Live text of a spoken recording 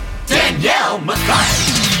Danielle,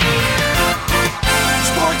 McCartan.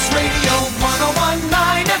 Sports Radio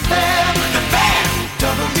 101.9 FM, The Fan,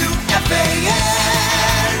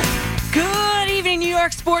 WFAN. Good evening, New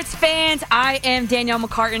York sports fans. I am Danielle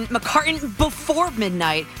McCartan. McCartan before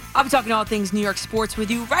midnight. I'll be talking all things New York sports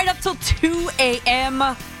with you right up till 2 a.m.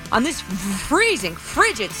 on this freezing,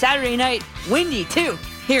 frigid Saturday night. Windy, too,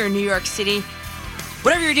 here in New York City.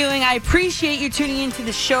 Whatever you're doing, I appreciate you tuning into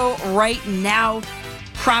the show right now.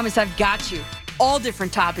 Promise I've got you. All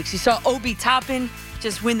different topics. You saw Obi Toppin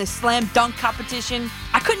just win the slam dunk competition.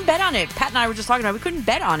 I couldn't bet on it. Pat and I were just talking about it. We couldn't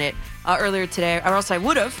bet on it earlier today, or else I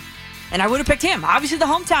would have. And I would have picked him. Obviously, the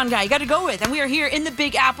hometown guy you got to go with. And we are here in the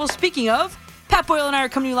Big Apple. Speaking of, Pat Boyle and I are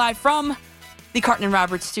coming to you live from the Carton and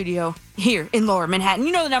Roberts studio here in Lower Manhattan.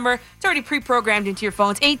 You know the number. It's already pre-programmed into your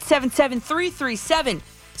phones.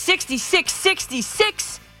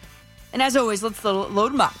 877-337-6666. And as always, let's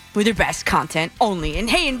load them up with your best content only. And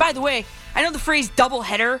hey, and by the way, I know the phrase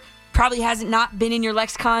doubleheader probably hasn't not been in your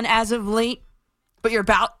lexicon as of late, but you're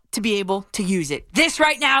about to be able to use it. This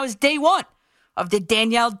right now is day one of the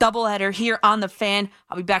Danielle doubleheader here on The Fan.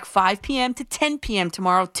 I'll be back 5 p.m. to 10 p.m.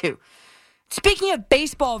 tomorrow, too. Speaking of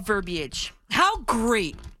baseball verbiage, how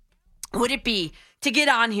great would it be to get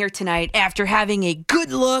on here tonight after having a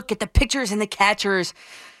good look at the pitchers and the catchers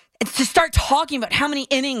and to start talking about how many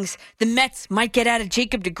innings the Mets might get out of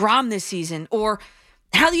Jacob deGrom this season, or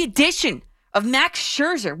how the addition of Max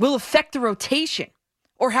Scherzer will affect the rotation,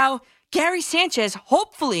 or how Gary Sanchez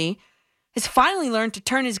hopefully has finally learned to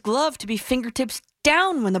turn his glove to be fingertips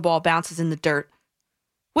down when the ball bounces in the dirt.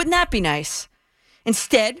 Wouldn't that be nice?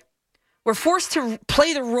 Instead, we're forced to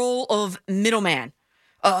play the role of middleman,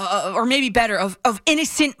 or maybe better, of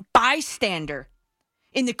innocent bystander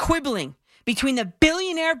in the quibbling between the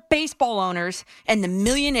billionaire baseball owners and the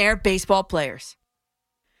millionaire baseball players.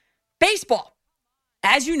 Baseball,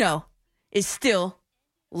 as you know, is still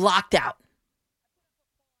locked out.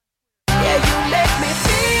 Yeah, you make me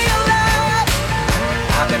feel like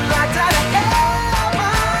I've been locked out of heaven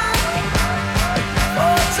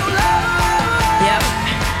for too long. Yep.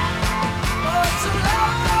 For too long.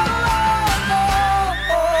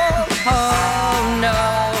 Oh,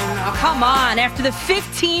 no. Come on. After the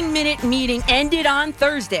 15-minute meeting ended on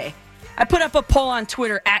Thursday, I put up a poll on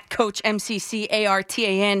Twitter at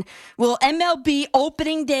CoachMCCARTAN. Will MLB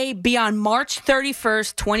opening day be on March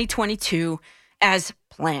 31st, 2022, as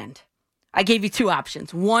planned? I gave you two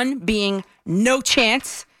options. One being no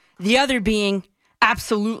chance, the other being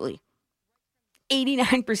absolutely.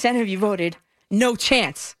 89% of you voted no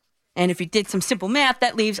chance. And if you did some simple math,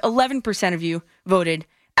 that leaves 11% of you voted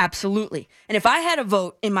absolutely. And if I had a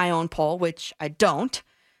vote in my own poll, which I don't,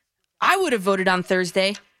 I would have voted on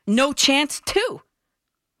Thursday no chance too.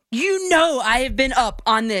 You know I have been up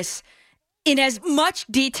on this in as much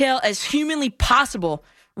detail as humanly possible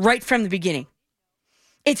right from the beginning.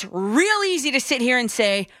 It's real easy to sit here and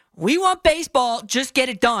say, we want baseball, just get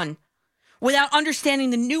it done, without understanding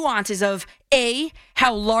the nuances of A,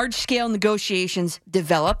 how large-scale negotiations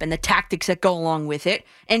develop and the tactics that go along with it,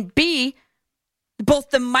 and B, both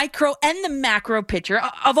the micro and the macro picture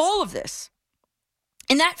of all of this.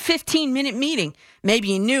 In that 15-minute meeting, maybe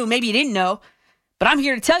you knew, maybe you didn't know, but I'm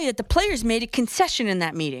here to tell you that the players made a concession in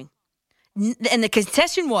that meeting. And the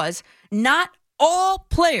concession was not all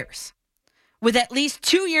players with at least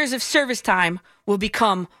 2 years of service time will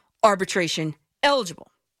become arbitration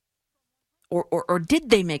eligible. Or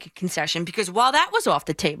did they make a concession? Because while that was off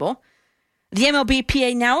the table, the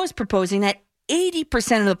MLBPA now is proposing that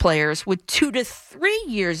 80% of the players with 2 to 3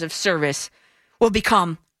 years of service will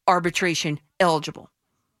become arbitration eligible.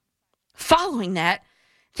 Following that,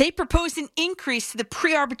 they proposed an increase to the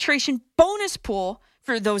pre-arbitration bonus pool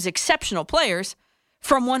for those exceptional players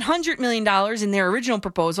from $100 million in their original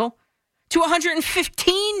proposal to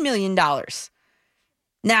 $115 million.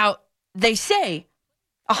 Now, they say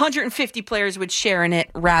 150 players would share in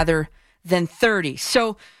it rather than 30.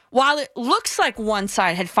 So while it looks like one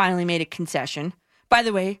side had finally made a concession, by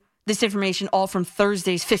the way, this information all from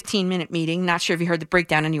Thursday's 15-minute meeting, not sure if you heard the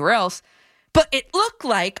breakdown anywhere else, but it looked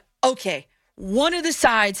like, okay, one of the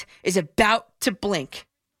sides is about to blink.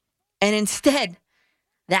 And instead,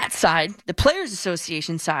 that side, the Players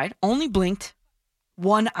Association side, only blinked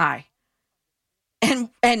one eye.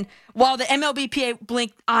 And while the MLBPA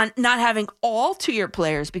blinked on not having all 2-year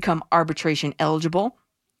players become arbitration eligible,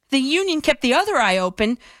 the union kept the other eye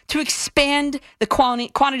open to expand the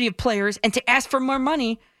quantity of players and to ask for more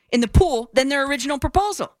money in the pool than their original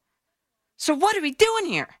proposal. So what are we doing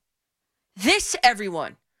here? This,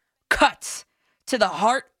 everyone, cuts to the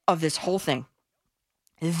heart of this whole thing.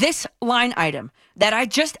 This line item that I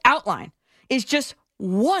just outlined is just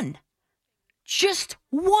one just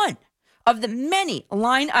one of the many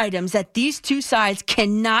line items that these two sides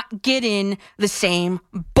cannot get in the same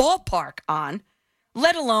ballpark on,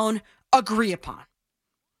 let alone agree upon.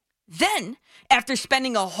 Then, after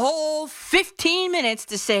spending a whole 15 minutes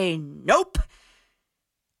to say nope,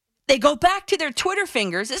 they go back to their Twitter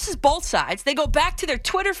fingers. This is both sides. They go back to their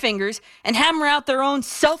Twitter fingers and hammer out their own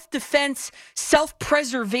self-defense,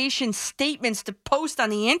 self-preservation statements to post on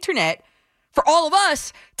the internet for all of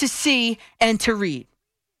us to see and to read.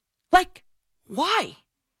 Like, why?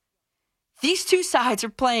 These two sides are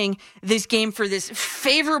playing this game for this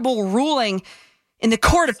favorable ruling in the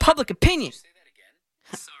court of public opinion. Say that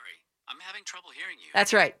again? Sorry, I'm having trouble hearing you.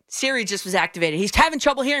 That's right. Siri just was activated. He's having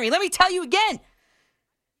trouble hearing me. Let me tell you again.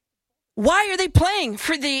 Why are they playing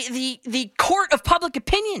for the court of public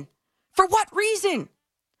opinion? For what reason?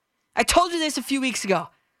 I told you this a few weeks ago.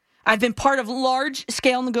 I've been part of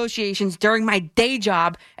large-scale negotiations during my day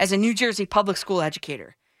job as a New Jersey public school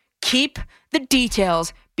educator. Keep the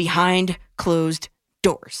details behind closed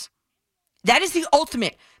doors. That is the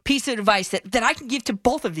ultimate piece of advice that I can give to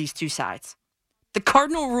both of these two sides. The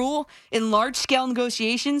cardinal rule in large-scale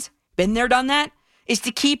negotiations, been there, done that, is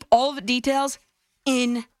to keep all of the details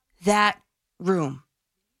in that room.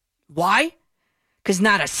 Why? Because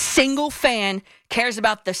not a single fan cares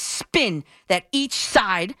about the spin that each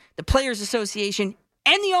side, the Players Association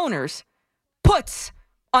and the owners, puts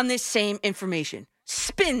on this same information,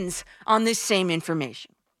 spins on this same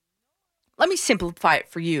information. Let me simplify it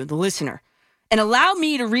for you, the listener, and allow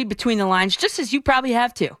me to read between the lines just as you probably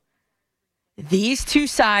have to. These two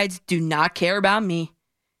sides do not care about me,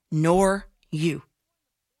 nor you.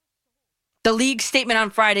 The league statement on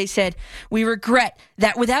Friday said, "We regret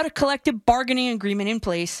that without a collective bargaining agreement in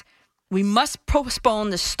place, we must postpone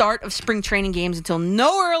the start of spring training games until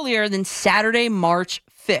no earlier than Saturday, March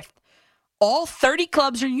 5th. All 30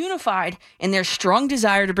 clubs are unified in their strong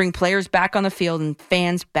desire to bring players back on the field and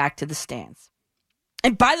fans back to the stands."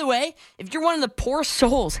 And by the way, if you're one of the poor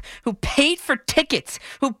souls who paid for tickets,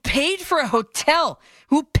 who paid for a hotel,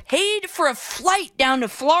 who paid for a flight down to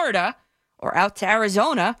Florida or out to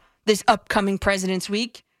Arizona this upcoming President's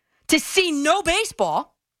Week to see no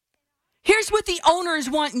baseball, here's what the owners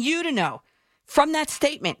want you to know from that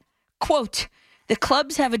statement. Quote, "The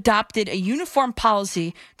clubs have adopted a uniform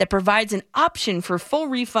policy that provides an option for full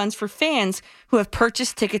refunds for fans who have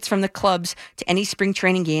purchased tickets from the clubs to any spring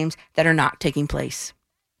training games that are not taking place."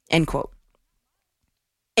 End quote.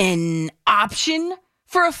 An option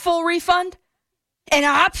for a full refund? An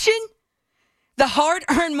option? The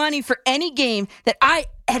hard-earned money for any game that I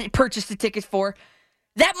had purchased a ticket for,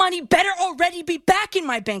 that money better already be back in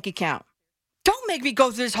my bank account. Don't make me go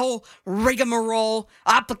through this whole rigmarole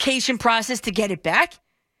application process to get it back.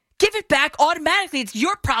 Give it back automatically. It's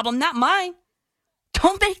your problem, not mine.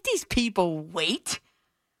 Don't make these people wait.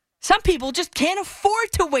 Some people just can't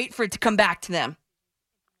afford to wait for it to come back to them.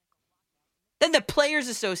 Then the Players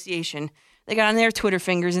Association, they got on their Twitter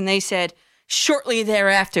fingers and they said shortly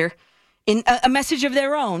thereafter, in a message of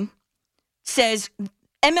their own, says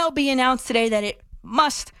MLB announced today that it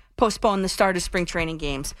must postpone the start of spring training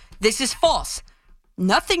games. This is false.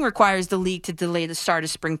 Nothing requires the league to delay the start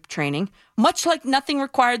of spring training, much like nothing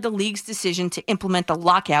required the league's decision to implement the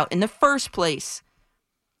lockout in the first place.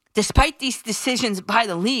 Despite these decisions by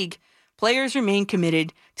the league, players remain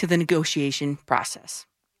committed to the negotiation process.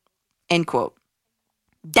 End quote.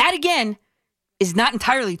 That, again, is not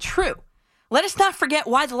entirely true. Let us not forget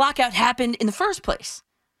why the lockout happened in the first place.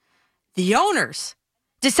 The owners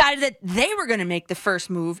decided that they were going to make the first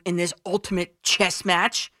move in this ultimate chess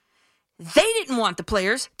match. They didn't want the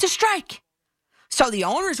players to strike. So the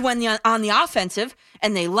owners went on the offensive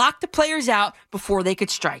and they locked the players out before they could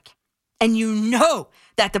strike. And you know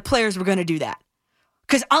that the players were going to do that.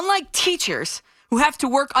 Because unlike teachers who have to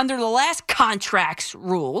work under the last contract's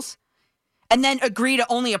rules and then agree to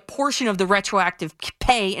only a portion of the retroactive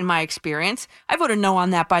pay, in my experience, I voted no on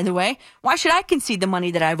that, by the way. Why should I concede the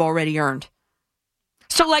money that I've already earned?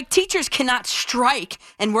 So like teachers cannot strike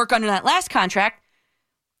and work under that last contract,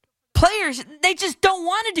 players, they just don't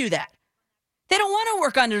want to do that. They don't want to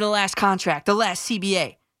work under the last contract, the last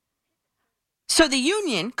CBA. So the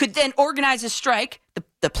union could then organize a strike,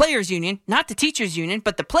 the players union, not the teachers union,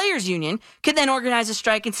 but the players union could then organize a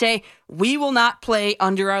strike and say, we will not play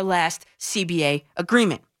under our last CBA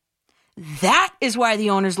agreement. That is why the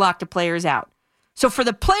owners locked the players out. So for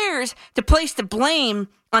the players to place the blame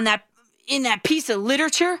on that in that piece of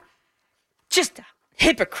literature, just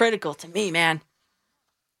hypocritical to me, man.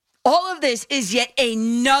 All of this is yet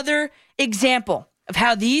another example of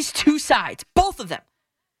how these two sides, both of them,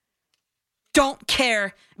 don't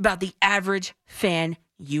care about the average fan,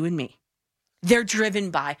 you and me. they're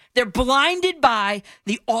driven by. They're blinded by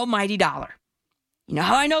the almighty dollar. You know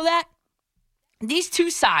how I know that? These two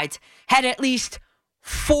sides had at least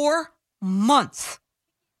 4 months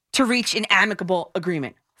to reach an amicable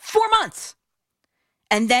agreement. 4 months.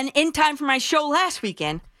 And then in time for my show last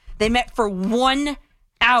weekend, they met for 1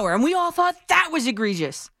 hour. And we all thought that was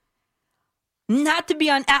egregious. Not to be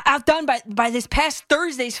outdone by this past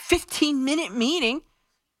Thursday's 15-minute meeting.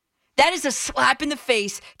 That is a slap in the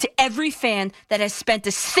face to every fan that has spent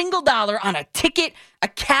a single dollar on a ticket, a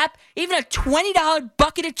cap, even a $20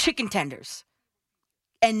 bucket of chicken tenders.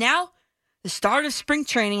 And now, the start of spring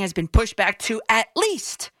training has been pushed back to at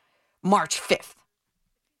least March 5th.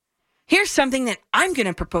 Here's something that I'm going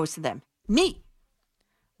to propose to them. Me.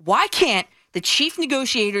 Why can't the chief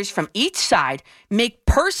negotiators from each side make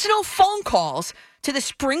personal phone calls to the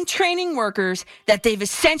spring training workers that they've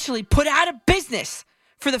essentially put out of business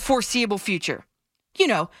for the foreseeable future? You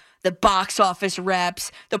know, the box office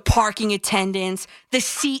reps, the parking attendants, the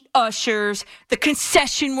seat ushers, the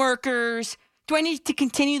concession workers. Do I need to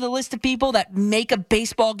continue the list of people that make a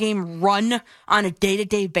baseball game run on a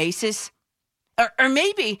day-to-day basis? Or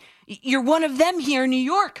maybe you're one of them here in New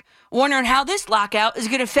York, wondering how this lockout is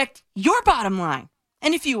going to affect your bottom line.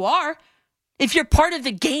 And if you are, if you're part of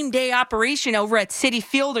the game day operation over at Citi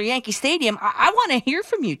Field or Yankee Stadium, I want to hear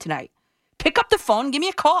from you tonight. Pick up the phone and give me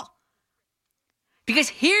a call. Because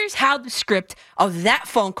here's how the script of that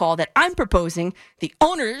phone call that I'm proposing the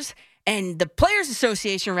owners and the Players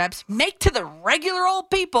Association reps make to the regular old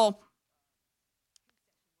people.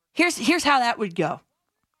 Here's how that would go.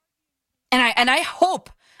 And I hope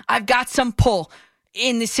I've got some pull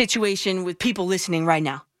in this situation with people listening right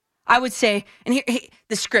now. I would say, and here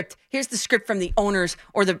the script. Here's the script from the owners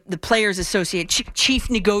or the Players Association chief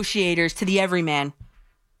negotiators to the everyman.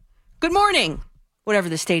 Good morning, whatever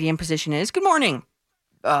the stadium position is. Good morning,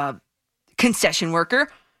 concession worker.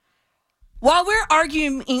 While we're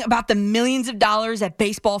arguing about the millions of dollars that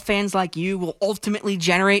baseball fans like you will ultimately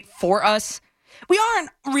generate for us, we aren't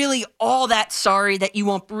really all that sorry that you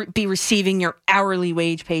won't be receiving your hourly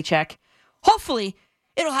wage paycheck. Hopefully,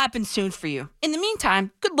 it'll happen soon for you. In the meantime,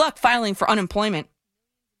 good luck filing for unemployment.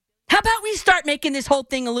 How about we start making this whole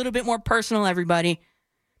thing a little bit more personal, everybody?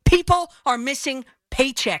 People are missing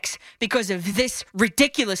paychecks because of this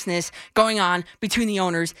ridiculousness going on between the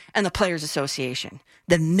owners and the Players Association,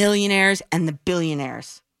 the millionaires and the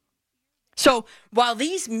billionaires. So while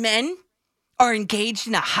these men are engaged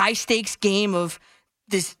in a high-stakes game of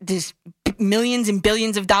this millions and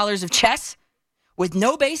billions of dollars of chess with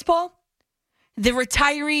no baseball, the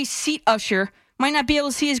retiree seat usher might not be able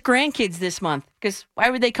to see his grandkids this month because why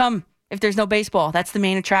would they come if there's no baseball? That's the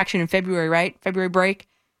main attraction in February, right? February break.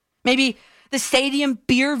 Maybe the stadium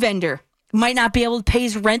beer vendor might not be able to pay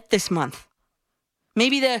his rent this month.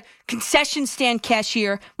 Maybe the concession stand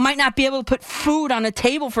cashier might not be able to put food on a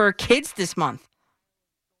table for her kids this month.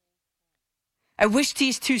 I wish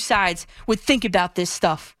these two sides would think about this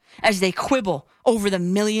stuff as they quibble over the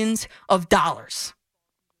millions of dollars.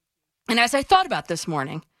 And as I thought about this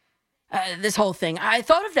morning, this whole thing, I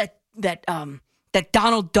thought of that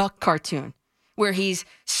Donald Duck cartoon where he's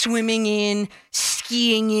swimming in,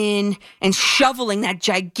 skiing in, and shoveling that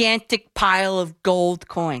gigantic pile of gold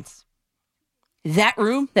coins. That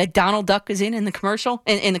room that Donald Duck is in the commercial,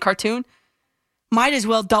 in the cartoon, might as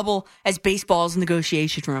well double as baseball's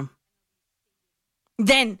negotiation room.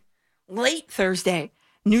 Then, late Thursday,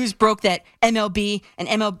 news broke that MLB and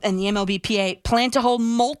the MLBPA plan to hold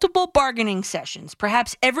multiple bargaining sessions,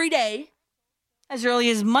 perhaps every day, as early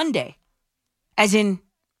as Monday, as in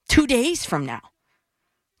 2 days from now.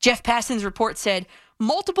 Jeff Passan's report said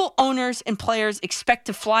multiple owners and players expect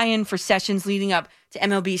to fly in for sessions leading up to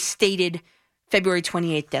MLB's stated February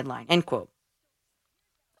 28th deadline, end quote.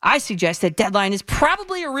 I suggest that deadline is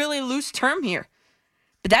probably a really loose term here.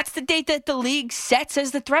 But that's the date that the league sets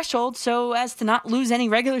as the threshold so as to not lose any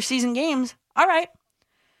regular season games. All right.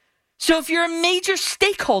 So if you're a major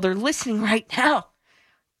stakeholder listening right now,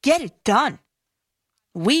 get it done.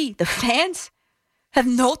 We, the fans, have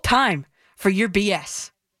no time for your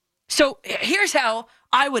BS. So here's how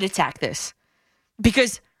I would attack this.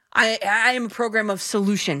 Because I am a program of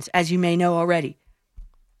solutions, as you may know already.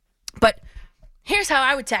 But here's how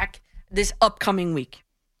I would attack this upcoming week.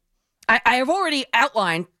 I have already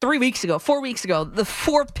outlined 4 weeks ago, the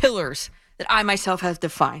 4 pillars that I myself have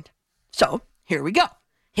defined. So here we go.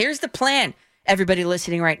 Here's the plan, everybody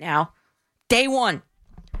listening right now. Day 1,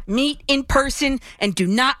 meet in person and do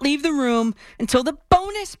not leave the room until the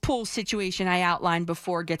bonus pool situation I outlined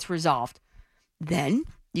before gets resolved. Then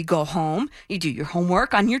you go home, you do your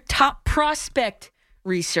homework on your top prospect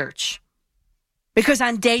research. Because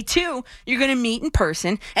on day 2, you're going to meet in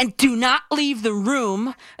person and do not leave the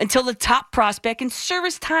room until the top prospect and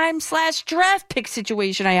service time / draft pick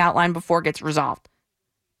situation I outlined before gets resolved.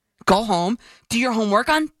 Go home, do your homework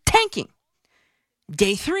on tanking.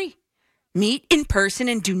 Day 3, meet in person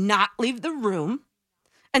and do not leave the room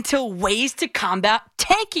until ways to combat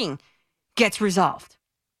tanking gets resolved.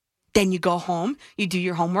 Then you go home, you do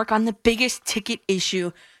your homework on the biggest ticket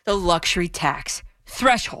issue, the luxury tax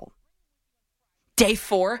threshold. Day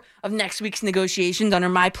 4 of next week's negotiations under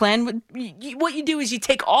my plan, what you do is you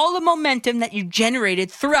take all the momentum that you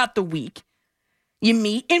generated throughout the week, you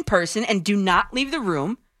meet in person and do not leave the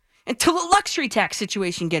room until the luxury tax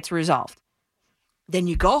situation gets resolved. Then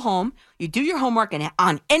you go home, you do your homework and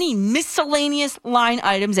on any miscellaneous line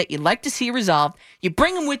items that you'd like to see resolved, you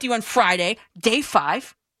bring them with you on Friday, day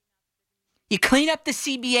 5. You clean up the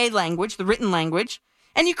CBA language, the written language,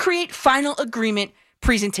 and you create final agreement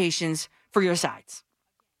presentations for your sides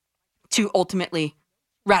to ultimately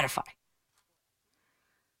ratify.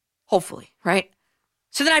 Hopefully, right?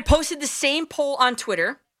 So then I posted the same poll on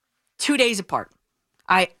Twitter 2 days apart.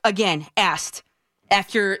 I, again, asked,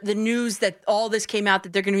 after the news that all this came out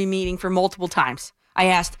that they're going to be meeting for multiple times, I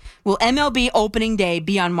asked, will MLB opening day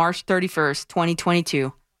be on March 31st,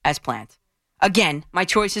 2022, as planned? Again, my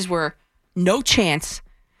choices were no chance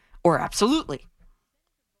or absolutely.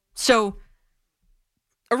 So,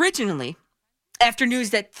 originally, after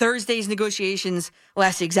news that Thursday's negotiations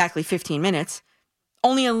lasted exactly 15 minutes,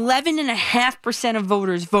 only 11.5% of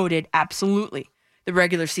voters voted absolutely the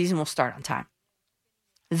regular season will start on time.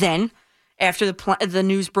 Then, after the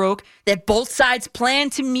news broke that both sides plan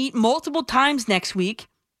to meet multiple times next week,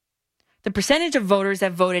 the percentage of voters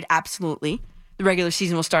that voted absolutely the regular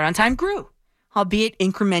season will start on time grew, albeit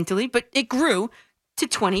incrementally, but it grew to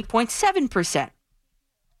 20.7%.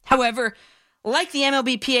 However, like the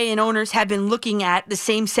MLBPA and owners have been looking at the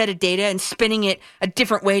same set of data and spinning it a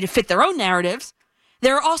different way to fit their own narratives,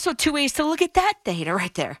 there are also 2 ways to look at that data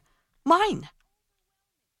right there. Mine.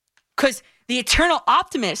 Because the eternal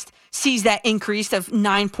optimist sees that increase of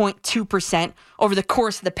 9.2% over the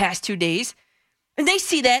course of the past 2 days, and they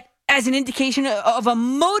see that as an indication of a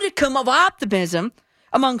modicum of optimism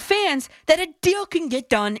among fans that a deal can get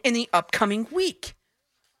done in the upcoming week.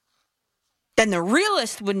 Then the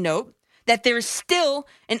realist would note that there is still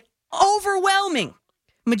an overwhelming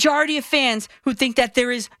majority of fans who think that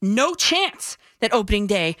there is no chance that opening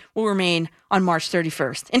day will remain on March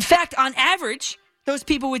 31st. In fact, on average, those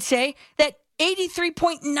people would say that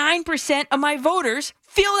 83.9% of my voters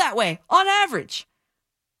feel that way, on average.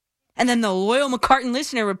 And then the loyal McCartan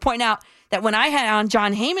listener would point out that when I had on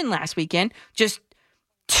John Heyman last weekend, just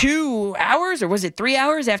 2 hours, or was it 3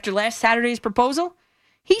 hours after last Saturday's proposal,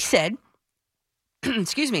 he said,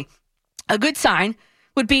 excuse me, a good sign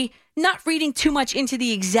would be not reading too much into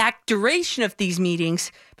the exact duration of these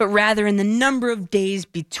meetings, but rather in the number of days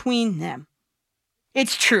between them.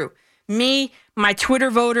 It's true. Me, my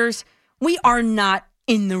Twitter voters, we are not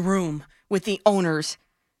in the room with the owners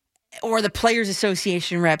or the Players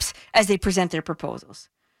Association reps as they present their proposals.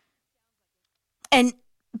 And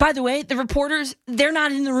by the way, the reporters, they're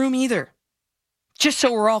not in the room either. Just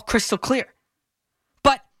so we're all crystal clear.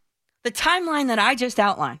 But the timeline that I just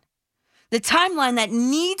outlined, the timeline that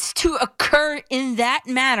needs to occur in that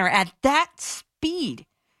manner at that speed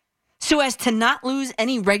so as to not lose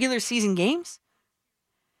any regular season games,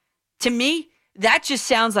 to me, that just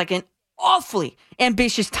sounds like an awfully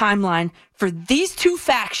ambitious timeline for these two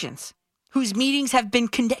factions whose meetings have been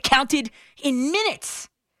counted in minutes,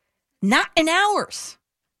 not in hours.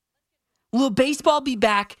 Will baseball be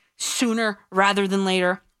back sooner rather than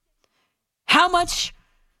later? How much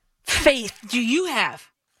faith do you have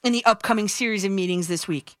in the upcoming series of meetings this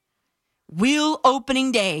week? Will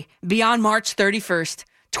opening day be on March 31st,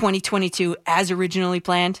 2022 as originally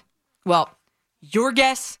planned? Well, your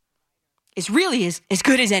guess is really as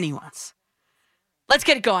good as anyone's. Let's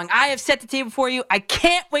get it going. I have set the table for you. I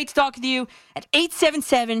can't wait to talk to you at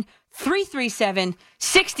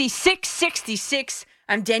 877-337-6666.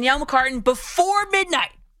 I'm Danielle McCartan before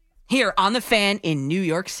midnight here on The Fan in New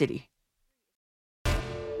York City.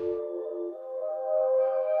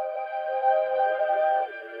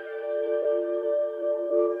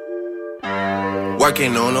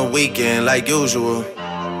 Working on a weekend like usual.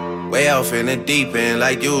 Way off in the deep end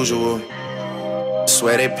like usual.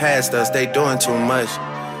 Swear they passed us, they doing too much.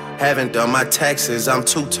 Haven't done my taxes, I'm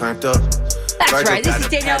too turned up. That's right, this is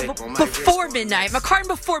Danielle before midnight. McCartan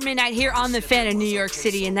before midnight here on The Fan in New York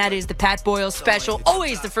City, and that is the Pat Boyle special.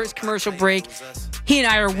 Always the first commercial break. He and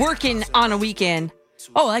I are working on a weekend.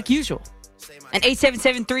 Oh, like usual. And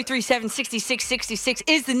 877-337-6666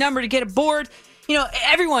 is the number to get aboard.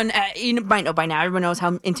 Everyone, you might know by now, everyone knows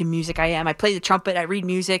how into music I am. I play the trumpet, I read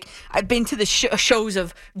music. I've been to the shows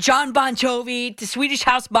of John Bon Jovi, to Swedish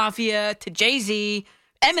House Mafia, to Jay-Z,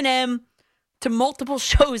 Eminem, to multiple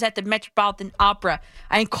shows at the Metropolitan Opera.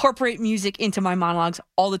 I incorporate music into my monologues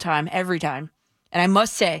all the time, every time. And I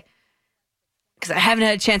must say, because I haven't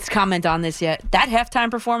had a chance to comment on this yet, that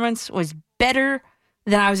halftime performance was better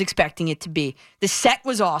than I was expecting it to be. The set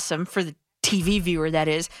was awesome for the TV viewer, that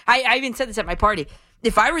is. I even said this at my party.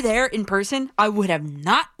 If I were there in person, I would have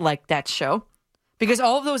not liked that show because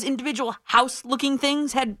all of those individual house-looking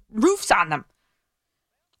things had roofs on them.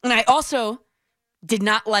 And I also did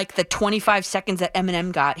not like the 25 seconds that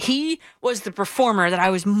Eminem got. He was the performer that I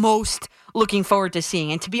was most looking forward to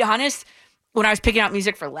seeing. And to be honest, when I was picking out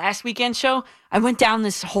music for last weekend's show, I went down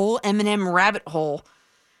this whole Eminem rabbit hole.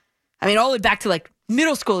 I mean, all the way back to like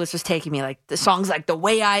middle school, this was taking me, like the songs like The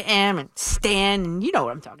Way I Am and Stan, and you know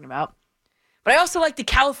what I'm talking about. But I also like the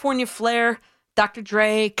California Flair, Dr.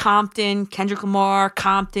 Dre, Compton, Kendrick Lamar,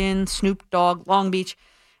 Compton, Snoop Dogg, Long Beach,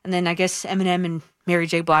 and then I guess Eminem and Mary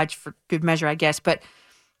J. Blige for good measure, I guess. But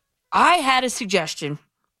I had a suggestion.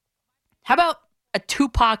 How about a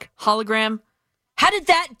Tupac hologram? How did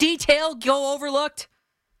that detail go overlooked?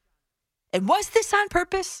 And was this on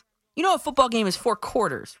purpose? You know, a football game is 4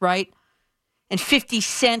 quarters, right? And 50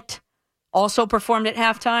 Cent also performed at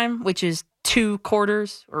halftime, which is 2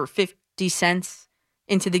 quarters or 50 cents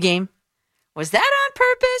into the game. Was that on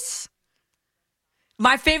purpose?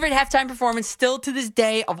 My favorite halftime performance still to this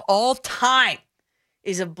day of all time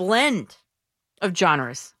is a blend of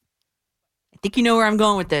genres. I think you know where I'm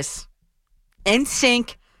going with this.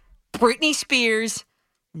 NSYNC, Britney Spears,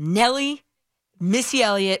 Nelly, Missy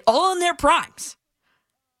Elliott, all in their primes.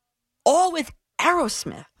 All with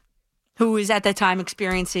Aerosmith, who was at that time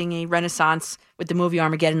experiencing a renaissance with the movie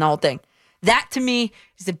Armageddon and the whole thing. That, to me,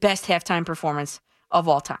 is the best halftime performance of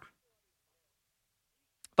all time.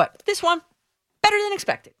 But this one, better than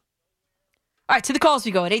expected. All right, to the calls we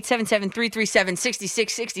go at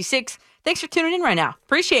 877-337-6666. Thanks for tuning in right now.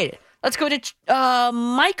 Appreciate it. Let's go to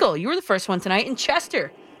Michael. You were the first one tonight in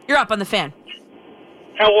Chester. You're up on the Fan.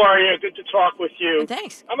 How are you? Good to talk with you.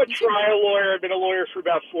 Thanks. I'm a trial lawyer. I've been a lawyer for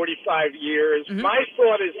about 45 years. Mm-hmm. My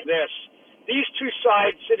thought is this. These two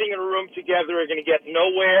sides sitting in a room together are going to get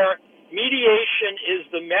nowhere. Mediation is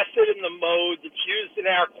the method and the mode that's used in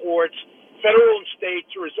our courts, federal and state,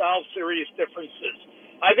 to resolve serious differences.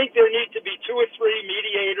 I think there need to be 2 or 3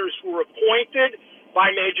 mediators who are appointed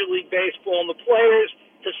by Major League Baseball and the players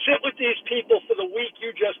to sit with these people for the week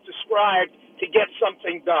you just described to get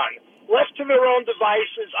something done. Left to their own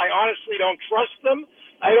devices, I honestly don't trust them.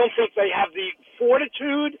 I don't think they have the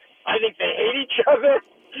fortitude. I think they hate each other.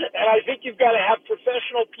 And I think you've got to have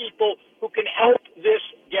professional people who can help this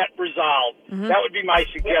get resolved. Mm-hmm. That would be my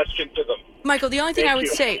suggestion to them. Michael, the only thing I would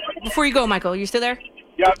say, before you go, Michael, are you still there?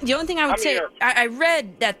 Yep. The only thing I would say, I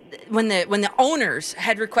read that when the owners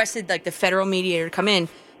had requested like the federal mediator to come in,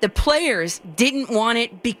 the players didn't want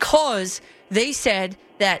it because they said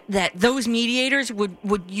that those mediators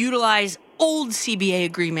would utilize old CBA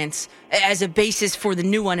agreements as a basis for the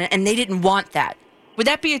new one, and they didn't want that. Would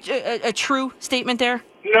that be a true statement there?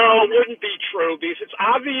 No, it wouldn't be true, because it's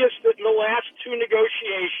obvious that in the last 2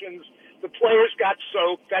 negotiations, the players got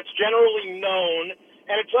soaked. That's generally known,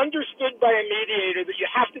 and it's understood by a mediator that you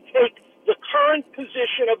have to take the current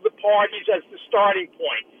position of the parties as the starting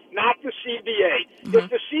point, not the CBA. Mm-hmm.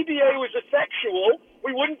 If the CBA was effectual,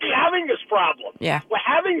 we wouldn't be having this problem. Yeah. We're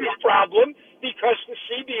having this problem because the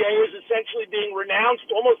CBA is essentially being renounced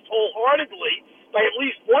almost wholeheartedly by at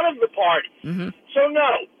least one of the parties. Mm-hmm. So,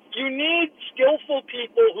 no, you need skillful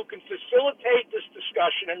people who can facilitate this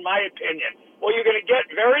discussion, in my opinion, or you're going to get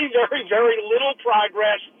very, very, very little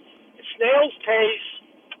progress, snail's pace,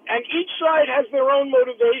 and each side has their own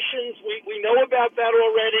motivations. We know about that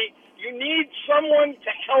already. You need someone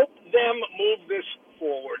to help them move this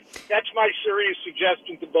forward. That's my serious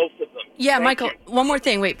suggestion to both of them. Yeah, Thank Michael, you. one more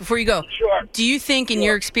thing. Wait, before you go. Sure. Do you think, in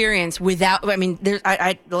your experience,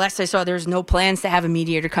 the last I saw, there's no plans to have a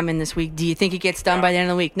mediator come in this week. Do you think it gets done by the end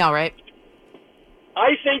of the week? No, right?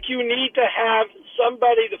 I think you need to have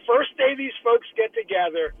somebody, the first day these folks get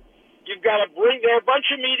together, you've got to there are a bunch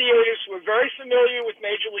of mediators who are very familiar with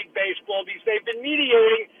Major League Baseball because they've been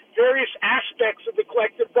mediating various aspects of the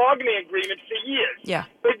collective bargaining agreement for years. Yeah.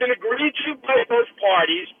 They've been agreed to by both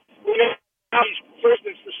parties. We know how, for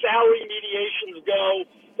instance, the salary mediations go.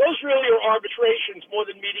 Those really are arbitrations more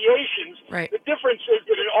than mediations. Right. The difference is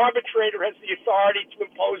that an arbitrator has the authority to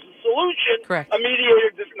impose a solution. Correct. A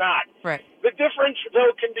mediator does not. Right. The difference,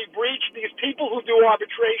 though, can be breached because people who do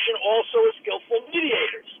arbitration also are skillful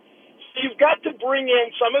mediators. So you've got to bring in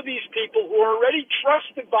some of these people who are already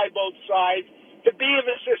trusted by both sides to be of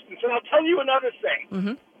assistance. And I'll tell you another thing.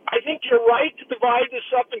 Mm-hmm. I think you're right to divide this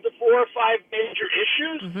up into 4 or 5 major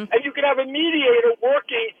issues, and you can have a mediator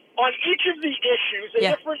working on each of the issues, a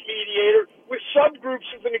different mediator with subgroups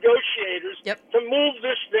of the negotiators to move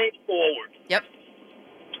this thing forward. Yep.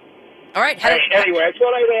 All right. Anyway, I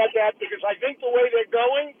thought I'd add that because I think the way they're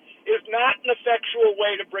going is not an effectual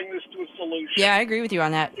way to bring this to a solution. Yeah, I agree with you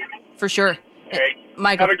on that, for sure. Hey,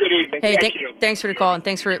 Michael, have a good evening. Hey, Thank you. Thanks for the call, and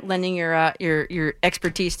thanks for lending your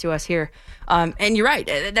expertise to us here. And you're right.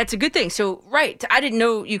 That's a good thing. So, right, I didn't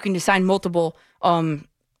know you can assign multiple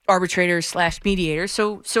arbitrators / mediators.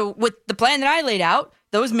 So with the plan that I laid out,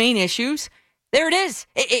 those main issues, there it is.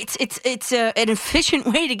 It's an efficient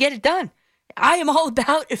way to get it done. I am all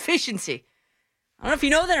about efficiency. I don't know if you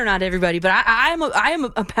know that or not, everybody, but I am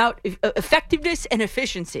about effectiveness and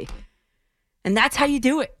efficiency, and that's how you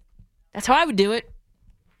do it. That's how I would do it.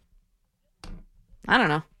 I don't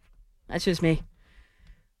know. That's just me.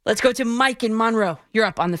 Let's go to Mike in Monroe. You're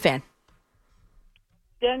up on the Fan.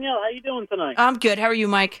 Danielle, how you doing tonight? I'm good. How are you,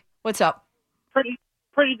 Mike? What's up? Pretty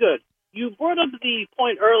good. You brought up the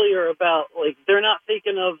point earlier about like they're not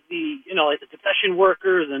thinking of the like the concession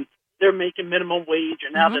workers and they're making minimum wage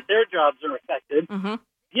and now that their jobs are affected. Mm-hmm.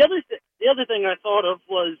 The other thing I thought of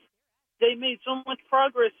was they made so much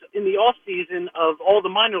progress in the off season of all the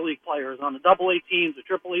minor league players on the AA teams, the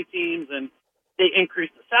AAA teams, and they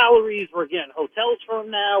increased the salaries. We're getting hotels for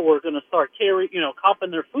them now. We're going to start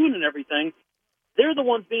comping their food and everything. They're the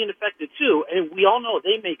ones being affected too, and we all know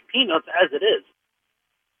they make peanuts as it is.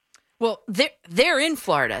 Well, they're in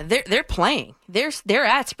Florida. They're playing. They're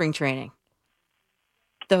at spring training.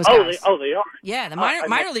 Those guys. They are. Yeah, the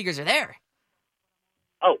minor leaguers are there.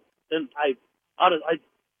 Oh, then I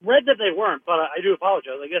read that they weren't, but I do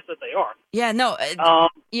apologize. I guess that they are. Yeah, no.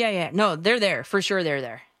 No, they're there for sure. They're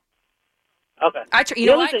there. Okay. Mike,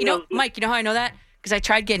 you know how I know that? Because I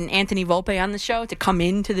tried getting Anthony Volpe on the show to come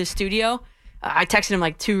into the studio. I texted him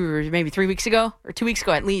like 2 or maybe 3 weeks ago, or 2 weeks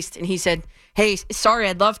ago at least, and he said, "Hey, sorry,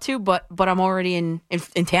 I'd love to, but I'm already in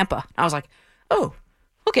Tampa." I was like, "Oh,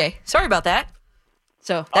 okay, sorry about that."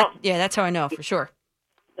 So that's how I know for sure.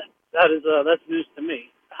 That's news to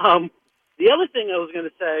me. The other thing I was going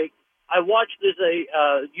to say, I watched there's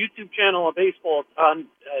a YouTube channel on baseball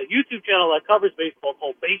YouTube channel that covers baseball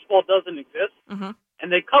called Baseball Doesn't Exist,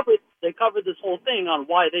 and they covered this whole thing on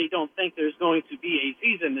why they don't think there's going to be a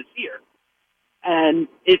season this year. And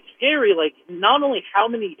it's scary, like, not only how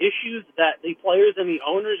many issues that the players and the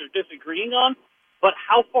owners are disagreeing on, but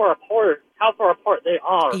how far apart they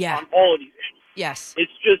are on all of these issues. Yes.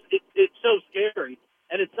 It's just, it's so scary.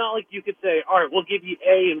 And it's not like you could say, all right, we'll give you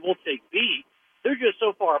A and we'll take B. They're just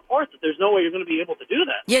so far apart that there's no way you're going to be able to do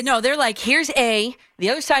that. Yeah, no, they're like, here's A, the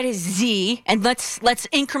other side is Z, and let's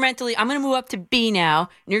incrementally, I'm going to move up to B now,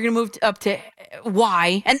 and you're going to move up to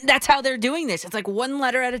Y, and that's how they're doing this. It's like one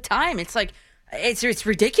letter at a time. It's like, it's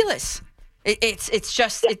ridiculous. It's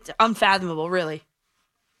just it's unfathomable, really.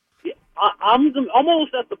 Yeah, I'm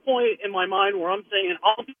almost at the point in my mind where I'm saying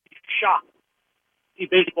I'll be shocked to see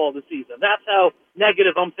baseball this season. That's how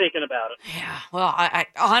negative I'm thinking about it. Yeah, well, I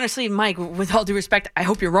honestly, Mike, with all due respect, I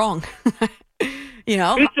hope you're wrong. You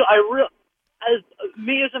know, me too. As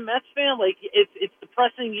a Mets fan, like it's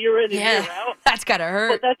depressing year in and year out. That's gotta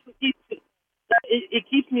hurt. But that's what it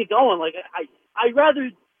keeps me going. Like I'd rather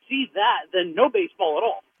see that than no baseball at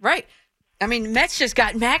all. Right. I mean, Mets just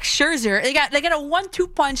got Max Scherzer. They got a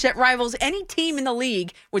 1-2 punch that rivals any team in the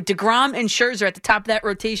league with DeGrom and Scherzer at the top of that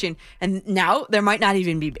rotation. And now there might not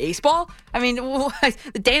even be baseball. I mean,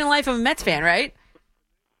 the day in the life of a Mets fan, right?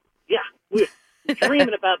 Yeah, we're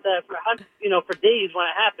dreaming about that for days when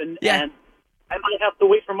it happened, and I might have to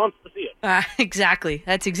wait for months to see it. Exactly.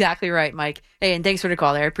 That's exactly right, Mike. Hey, and thanks for the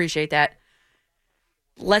call there. I appreciate that.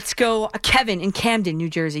 Let's go, Kevin in Camden, New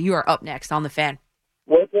Jersey. You are up next on the Fan.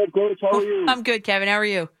 What's up, Coach? How are you? I'm good, Kevin. How are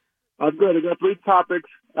you? I'm good. I got 3 topics.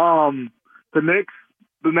 The Knicks,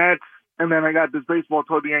 the Nets, and then I got this baseball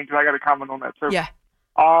toward the end because I got to comment on that, too. Yeah.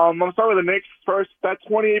 I'm going to start with the Knicks first. That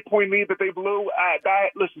 28-point lead that they blew,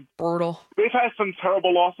 listen. Brutal. They've had some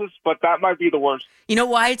terrible losses, but that might be the worst. You know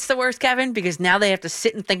why it's the worst, Kevin? Because now they have to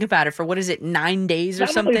sit and think about it for, 9 days or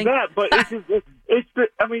Not something? Not only that, but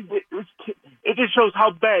it just shows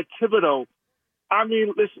how bad Thibodeau. I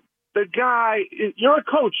mean, listen, the guy, you're a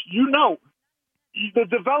coach, the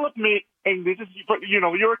development, and this is,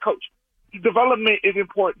 you're a coach. Development is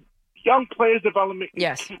important. Young players' development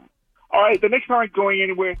is key. All right, the Knicks aren't going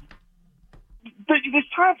anywhere. There's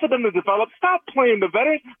time for them to develop. Stop playing the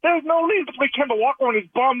veterans. There's no need to play Kemba Walker on his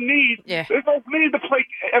bum knees. Yeah. There's no need to play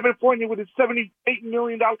Evan Fournier with his $78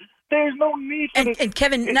 million. There's no need for this. And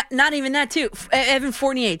Kevin, not even that, too. Evan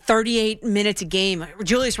Fournier, 38 minutes a game.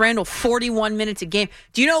 Julius Randle, 41 minutes a game.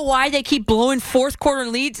 Do you know why they keep blowing fourth-quarter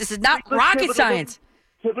leads? This is not rocket science.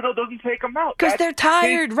 Thibodeau doesn't take them out. Because they're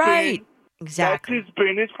tired, right? Exactly. That's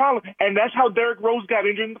been his problem. And that's how Derrick Rose got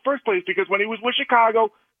injured in the first place, because when he was with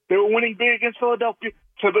Chicago, they were winning big against Philadelphia.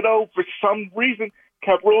 Thibodeau, for some reason,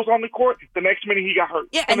 kept Rose on the court. The next minute, he got hurt.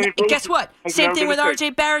 Yeah, and guess what? Same thing with R.J.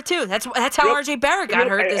 Barrett, too. That's how R.J. Barrett got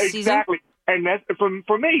hurt this season. Exactly. And that's,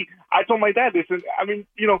 for me, I told my dad this. And I mean,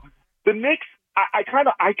 the Knicks, I kind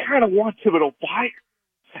of want Thibodeau fired.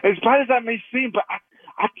 As bad as that may seem, but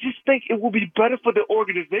I just think it will be better for the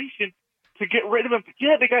organization to get rid of him.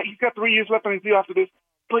 Yeah, he's got 3 years left on his deal after this.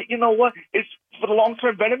 But you know what? It's for the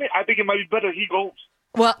long-term benefit. I think it might be better he goes.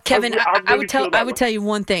 Well, Kevin, I would tell you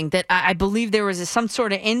one thing, that I believe there was some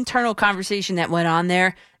sort of internal conversation that went on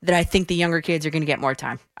there that I think the younger kids are going to get more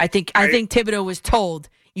time. I think Thibodeau was told,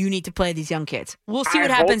 you need to play these young kids. We'll see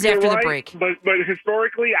what happens after the break. But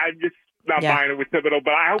historically, I'm just not buying it with Thibodeau.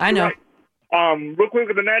 But I hope you're right. Real quick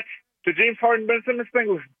with the Nets, the James Harden, Ben Simmons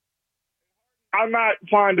thing, I'm not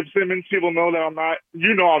fond of Simmons. People know that I'm not.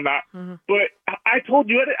 You know I'm not. Mm-hmm. But I told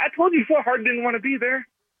you before, Harden didn't want to be there.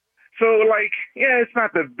 So, it's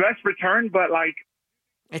not the best return, but,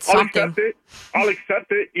 it's I'll something. accept it. I'll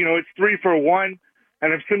accept it. It's 3 for 1.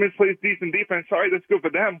 And if Simmons plays decent defense, sorry, that's good for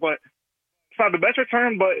them. But it's not the best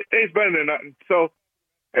return, but it's better than nothing. So,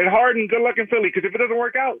 and Harden, good luck in Philly, because if it doesn't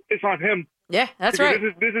work out, it's on him. Yeah, that's right.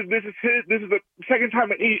 This is the second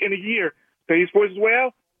time in a year that he's forced his way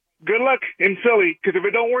out. Good luck in Philly, because if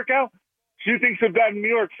it don't work out, few things have done in New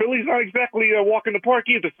York. Philly's not exactly a walk in the park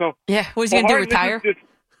either. So yeah, what's he gonna do? Retire?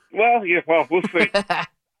 We'll see. But that's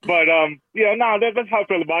how I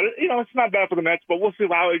feel about it. It's not bad for the Nets, but we'll see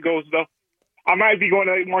how it goes. Though I might be going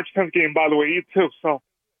to the March 10th game, by the way, you too. So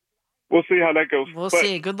we'll see how that goes. We'll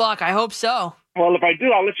see. Good luck. I hope so. Well, if I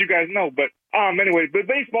do, I'll let you guys know. But anyway, but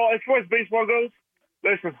baseball, as far as baseball goes,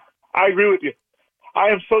 listen, I agree with you. I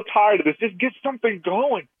am so tired of this. Just get something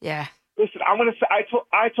going. Yeah. Listen, I'm gonna say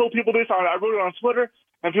I told people this. I wrote it on Twitter,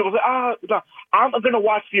 and people say, no, I'm gonna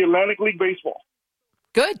watch the Atlantic League baseball.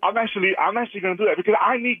 Good. I'm actually gonna do that because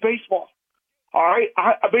I need baseball. All right,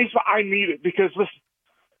 baseball. I need it because listen,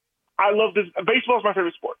 I love this. Baseball is my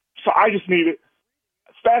favorite sport, so I just need it.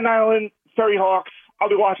 Staten Island, Ferry Hawks. I'll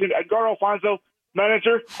be watching Edgar Alfonso,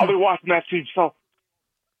 manager. I'll be watching that team. So,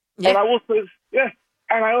 and I will say,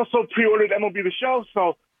 and I also pre-ordered MLB The Show,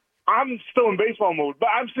 so I'm still in baseball mode. But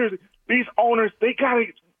I'm serious. These owners, they gotta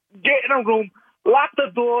get in a room, lock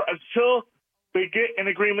the door until they get an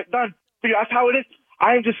agreement done. See, that's how it is.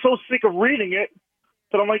 I am just so sick of reading it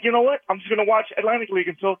that I'm like, you know what? I'm just gonna watch Atlantic League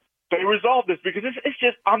until they resolve this because it's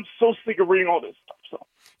just I'm so sick of reading all this stuff. So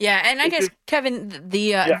yeah, and I guess Kevin,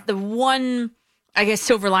 the one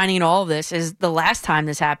silver lining in all of this is the last time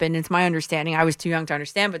this happened. It's my understanding. I was too young to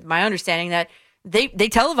understand, but my understanding that they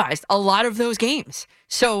televised a lot of those games,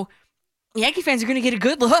 so Yankee fans are going to get a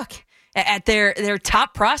good look at their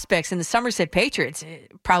top prospects in the Somerset Patriots.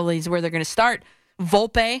 It probably is where they're going to start.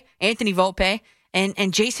 Anthony Volpe,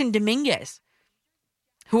 and Jason Dominguez,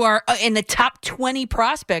 who are in the top 20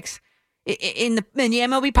 prospects in the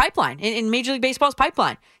MLB pipeline, in Major League Baseball's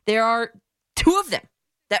pipeline. There are 2 of them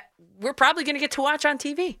that we're probably going to get to watch on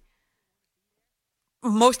TV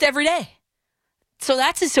most every day. So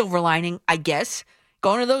that's a silver lining, I guess.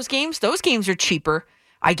 Going to those games are cheaper,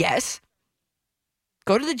 I guess.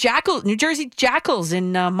 Go to the New Jersey Jackals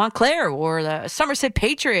in Montclair, or the Somerset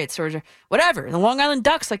Patriots, or whatever, the Long Island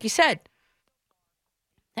Ducks, like you said.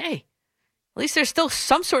 Hey, at least there's still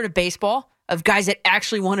some sort of baseball of guys that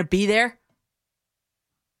actually want to be there.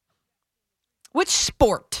 Which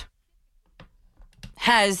sport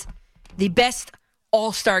has the best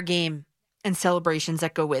all-star game and celebrations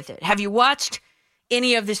that go with it? Have you watched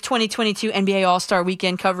any of this 2022 NBA All-Star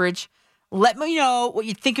Weekend coverage? Let me know what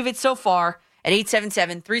you think of it so far at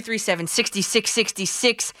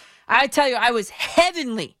 877-337-6666. I tell you, I was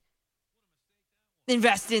heavenly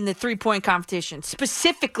invested in the three-point competition.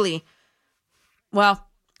 Specifically, well,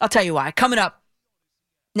 I'll tell you why. Coming up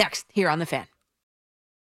next here on The Fan.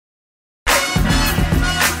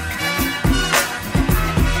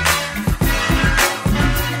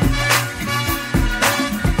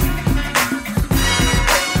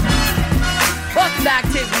 Welcome back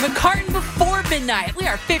to McCartan Before Midnight. We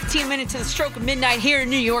are 15 minutes to the stroke of midnight here in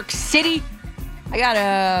New York City. I got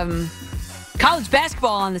college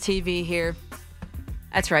basketball on the TV here.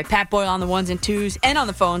 That's right. Pat Boyle on the ones and twos and on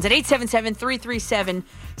the phones at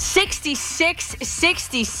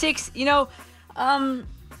 877-337-6666. You know,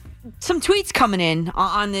 some tweets coming in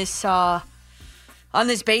on this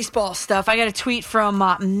baseball stuff. I got a tweet from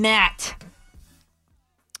Matt.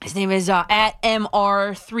 His name is at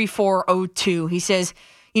MR3402. He says,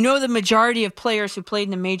 you know, the majority of players who played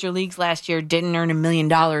in the major leagues last year didn't earn $1 million,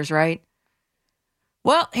 right?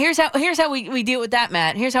 Well, here's how we deal with that,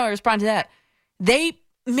 Matt. Here's how I respond to that. They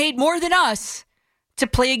made more than us to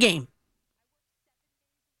play a game.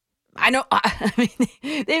 I know. I mean,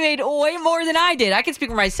 they made way more than I did. I can speak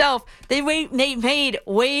for myself. They made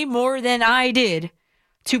way more than I did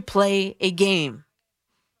to play a game.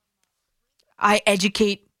 I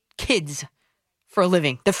educate kids for a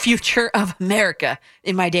living, the future of America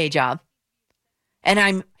in my day job. And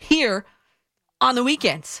I'm here on the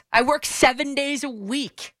weekends. I work 7 days a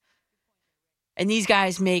week. And these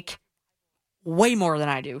guys make way more than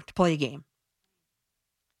I do to play a game.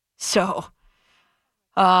 So,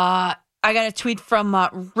 I got a tweet from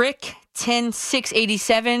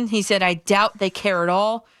Rick10687. He said, I doubt they care at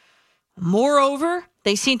all. Moreover,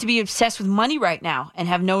 they seem to be obsessed with money right now and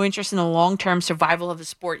have no interest in the long-term survival of the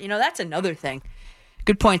sport. You know, that's another thing.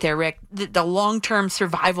 Good point there, Rick. The long-term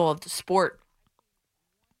survival of the sport.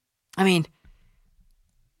 I mean,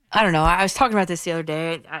 I don't know. I was talking about this the other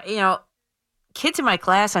day. You know, kids in my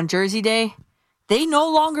class on Jersey Day, they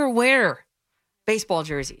no longer wear baseball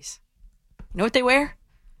jerseys. You know what they wear?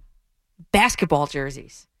 Basketball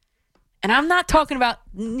jerseys. And I'm not talking about,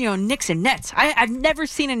 you know, Knicks and Nets. I've never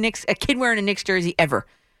seen a kid wearing a Knicks jersey ever.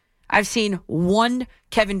 I've seen one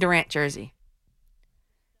Kevin Durant jersey.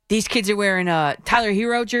 These kids are wearing Tyler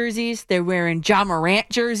Hero jerseys. They're wearing Ja Morant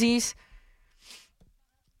jerseys.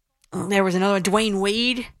 There was another one, Dwayne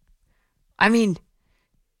Wade. I mean,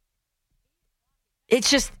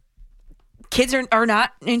 it's just kids are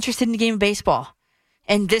not interested in the game of baseball.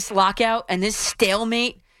 And this lockout and this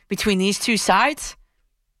stalemate between these two sides,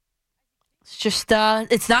 it's just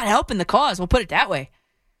it's not helping the cause. We'll put it that way.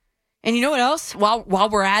 And you know what else? While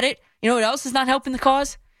we're at it, you know what else is not helping the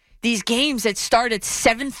cause? These games that start at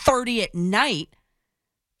 7:30 at night,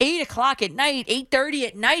 8 o'clock at night, 8:30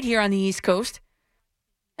 at night here on the East Coast.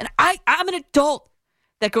 And I'm an adult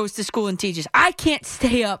that goes to school and teaches. I can't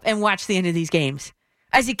stay up and watch the end of these games.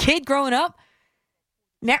 As a kid growing up,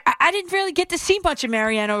 I didn't really get to see much of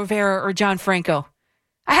Mariano Rivera or John Franco.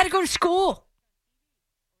 I had to go to school.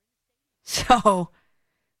 So,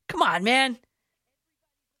 come on, man.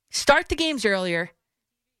 Start the games earlier.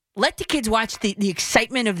 Let the kids watch the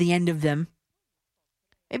excitement of the end of them.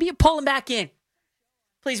 Maybe you pull them back in.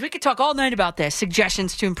 Please, we could talk all night about this.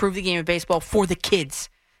 Suggestions to improve the game of baseball for the kids.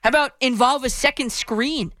 How about involve a second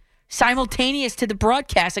screen simultaneous to the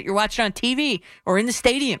broadcast that you're watching on TV or in the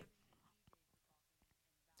stadium?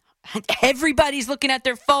 Everybody's looking at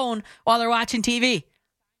their phone while they're watching TV.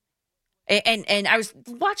 And I was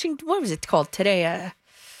watching, what was it called today?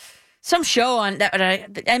 Some show on that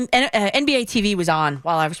NBA TV was on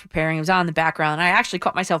while I was preparing. It was on in the background. And I actually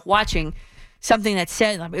caught myself watching something that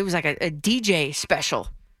said it was like a DJ special.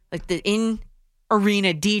 Like the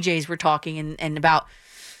in-arena DJs were talking and about,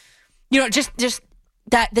 you know, just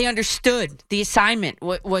that they understood the assignment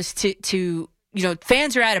was to you know,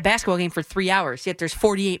 fans are at a basketball game for 3 hours, yet there's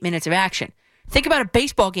 48 minutes of action. Think about a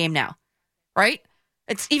baseball game now, right?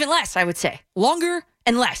 It's even less, I would say. Longer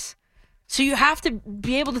and less. So you have to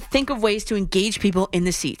be able to think of ways to engage people in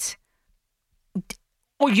the seats.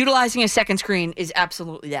 Or utilizing a second screen is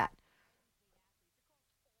absolutely that.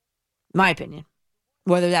 My opinion.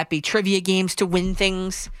 Whether that be trivia games to win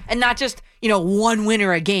things, and not just, you know, one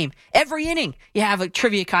winner a game. Every inning, you have a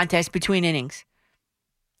trivia contest between innings.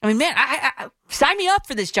 I mean, man, I sign me up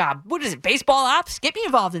for this job. What is it, baseball ops? Get me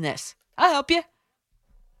involved in this. I'll help you.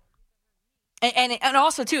 And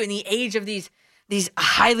also, too, in the age of these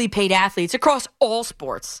highly paid athletes across all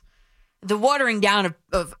sports, the watering down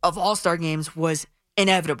of all-star games was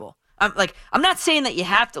inevitable. I'm not saying that you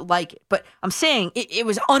have to like it, but I'm saying it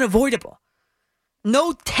was unavoidable.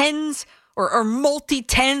 No tens or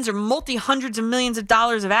multi-tens or multi-hundreds of millions of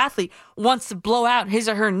dollars of athlete wants to blow out his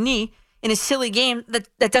or her knee in a silly game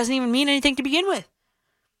that doesn't even mean anything to begin with.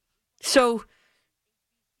 So,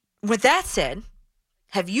 with that said,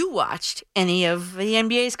 have you watched any of the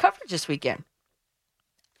NBA's coverage this weekend?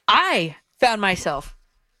 I found myself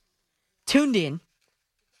tuned in,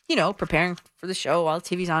 you know, preparing for the show while the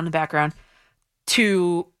TV's on in the background,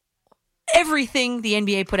 to everything the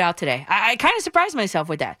NBA put out today. I kind of surprised myself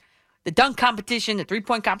with that. The dunk competition, the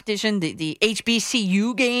three-point competition, the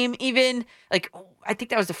HBCU game even. Like, I think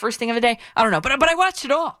that was the first thing of the day. I don't know, but I watched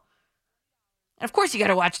it all. And, of course, you got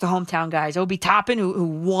to watch the hometown guys. Obi Toppin, who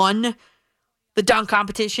won the dunk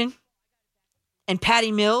competition. And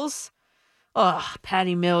Patty Mills. Oh,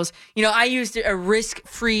 Patty Mills. You know, I used a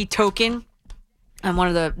risk-free token on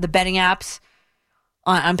one of the betting apps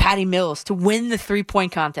on Patty Mills to win the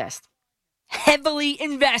three-point contest. Heavily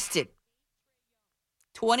invested.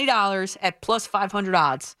 $20 at plus 500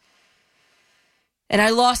 odds. And I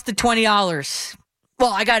lost the $20.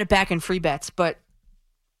 Well, I got it back in free bets, but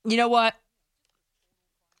you know what?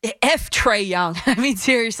 F Trae Young. I mean,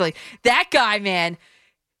 seriously. That guy, man,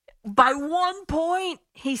 by 1 point,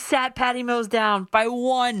 he sat Patty Mills down. By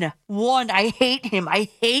one. I hate him. I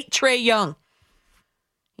hate Trae Young.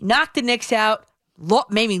 He knocked the Knicks out.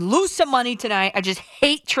 Made me lose some money tonight. I just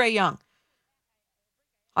hate Trae Young.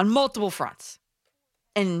 On multiple fronts.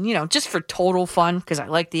 And, you know, just for total fun, because I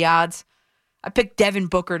like the odds, I picked Devin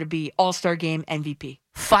Booker to be All-Star Game MVP.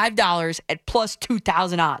 $5 at plus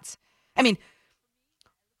 2,000 odds. I mean,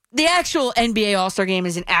 the actual NBA All-Star Game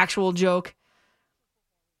is an actual joke.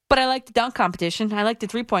 But I like the dunk competition. I like the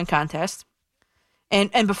three-point contest.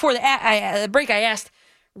 And before the break, I asked,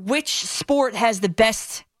 which sport has the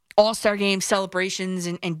best All-Star Game celebrations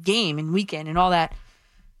and game and weekend and all that?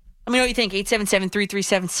 Let me know what you think.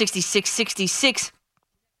 877-337-6666.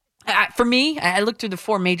 For me, I looked through the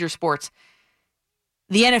four major sports.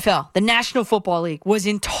 The NFL, the National Football League, was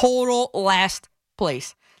in total last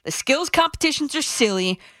place. The skills competitions are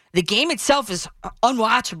silly. The game itself is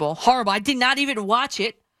unwatchable, horrible. I did not even watch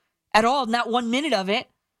it at all, not 1 minute of it.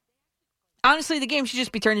 Honestly, the game should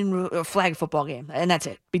just be turned into a flag football game, and that's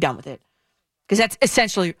it. Be done with it. Because that's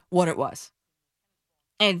essentially what it was.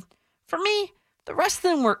 And for me, the rest of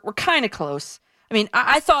them were kind of close. I mean,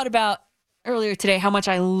 I thought about earlier today how much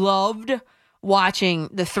I loved watching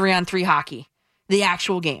the 3-on-3 hockey, the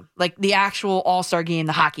actual game, like the actual All-Star game,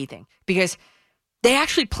 the hockey thing, because they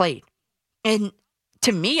actually played. And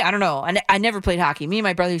to me, I don't know, I never played hockey. Me and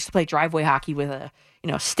my brother used to play driveway hockey with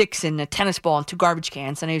sticks and a tennis ball and 2 garbage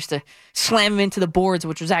cans, and I used to slam them into the boards,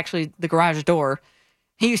 which was actually the garage door.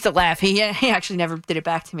 He used to laugh. He actually never did it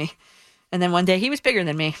back to me. And then one day, he was bigger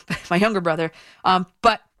than me, my younger brother.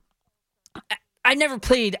 But I never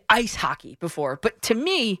played ice hockey before. But to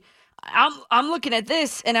me, I'm looking at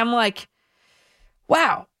this, and I'm like,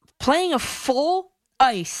 wow, playing a full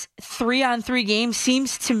ice 3-on-3 game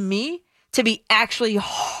seems to me to be actually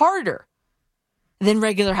harder than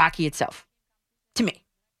regular hockey itself. To me.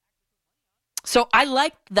 So I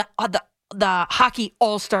like the hockey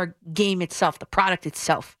all-star game itself, the product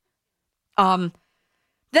itself. Then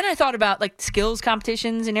I thought about like skills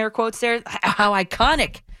competitions and air quotes there, how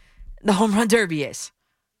iconic the home run derby is.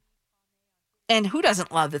 And who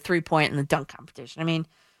doesn't love the 3-point and the dunk competition? I mean,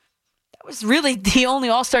 that was really the only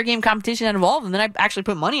all-star game competition out of all of them that I actually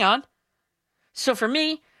put money on. So for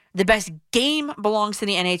me, the best game belongs to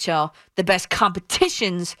the NHL. The best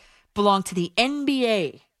competitions belong to the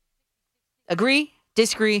NBA. Agree?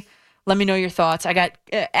 Disagree? Let me know your thoughts. I got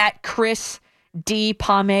at Chris D.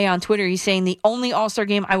 Palme on Twitter. He's saying the only All-Star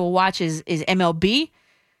game I will watch is MLB.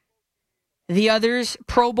 The others,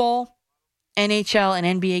 Pro Bowl, NHL,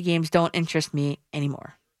 and NBA games don't interest me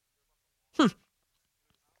anymore.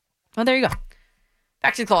 Well, there you go.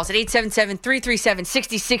 Back to the calls at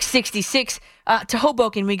 877-337-6666. To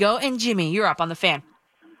Hoboken we go. And Jimmy, you're up on the fan.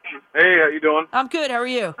 Hey, how you doing? I'm good. How are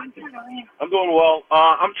you? I'm doing well.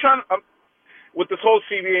 With this whole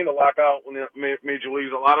CBA and the lockout in the major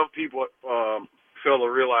leagues, a lot of people fail to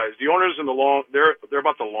realize the owners in the they're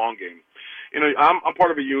about the long game. You know, I'm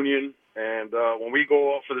part of a union, and when we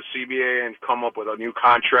go out for the CBA and come up with a new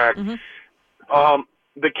contract,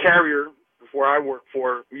 the carrier, where I work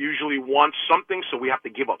for, usually wants something, so we have to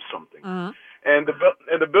give up something. And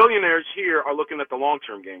the billionaires here are looking at the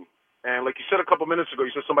long-term game. And like you said a couple minutes ago,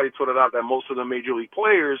 you said somebody tweeted out that most of the major league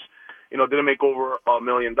players, didn't make over $1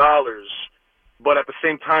 million, but at the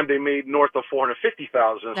same time they made north of $450,000.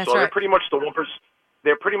 So right. they're pretty much the 1%.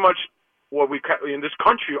 They're pretty much what we in this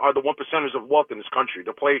country are the 1%ers of wealth in this country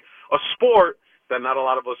to play a sport that not a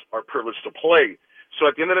lot of us are privileged to play. So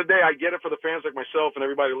at the end of the day, I get it for the fans like myself and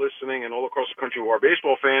everybody listening and all across the country who are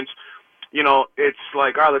baseball fans. It's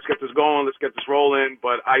like, all right, let's get this going, let's get this rolling.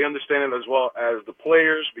 But I understand it as well as the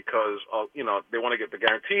players because, they want to get the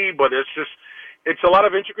guarantee. But it's a lot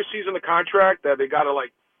of intricacies in the contract that they got to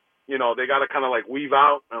kind of weave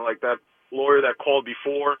out. And like that lawyer that called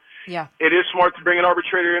before. Yeah. It is smart to bring an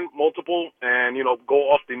arbitrator in, multiple, and, go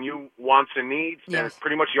off the new wants and needs. Yes. And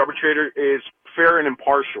pretty much the arbitrator is fair and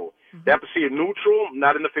impartial. They have to see it neutral,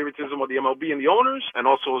 not in the favoritism of the MLB and the owners, and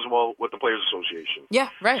also as well with the Players Association. Yeah,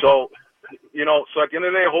 right. So, so at the end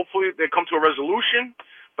of the day, hopefully they come to a resolution.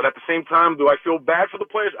 But at the same time, do I feel bad for the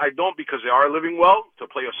players? I don't, because they are living well to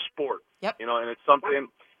play a sport. Yep. And it's something,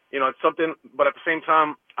 but at the same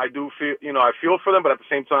time, I do feel, I feel for them, but at the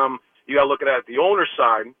same time, you got to look at it at the owner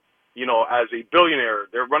side. As a billionaire,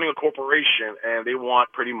 they're running a corporation and they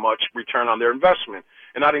want pretty much return on their investment,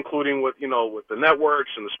 and not including with the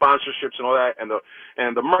networks and the sponsorships and all that, and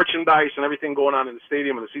the merchandise and everything going on in the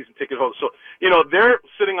stadium and the season ticket holders. So, they're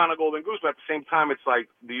sitting on a golden goose, but at the same time, it's like,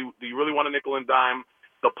 do you really want to nickel and dime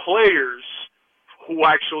the players who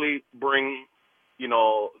actually bring,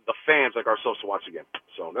 the fans like ourselves to watch again?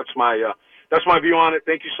 So that's my view on it.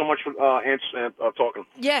 Thank you so much for answering talking.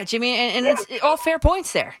 Yeah, Jimmy, and it's all fair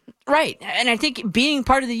points there. Right. And I think being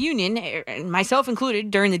part of the union, and myself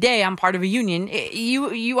included, during the day, I'm part of a union,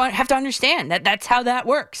 you have to understand that that's how that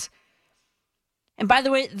works. And by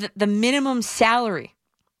the way, the minimum salary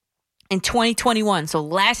in 2021, so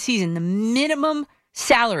last season, the minimum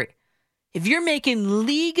salary, if you're making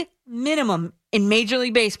league minimum in Major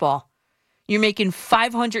League Baseball, you're making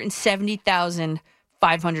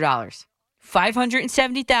 $570,500.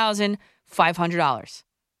 $570,500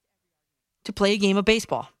 to play a game of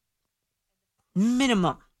baseball.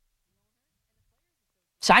 Minimum.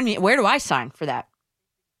 Sign me. Where do I sign for that?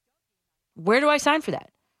 Where do I sign for that?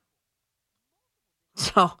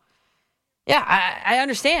 So, yeah, I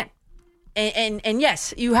understand. And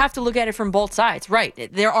yes, you have to look at it from both sides. Right.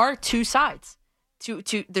 There are two sides.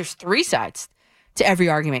 There's three sides to every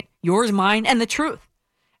argument. Yours, mine, and the truth.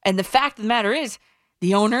 And the fact of the matter is,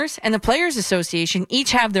 the owners and the Players Association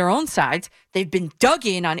each have their own sides. They've been dug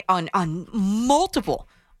in on multiple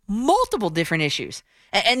different issues.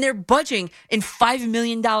 And they're budging in $5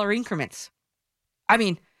 million increments. I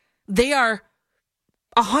mean, they are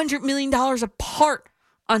 $100 million apart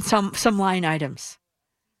on some line items.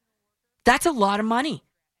 That's a lot of money.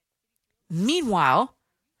 Meanwhile,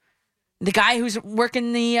 the guy who's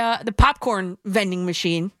working the popcorn vending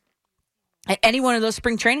machine at any one of those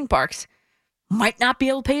spring training parks might not be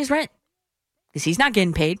able to pay his rent because he's not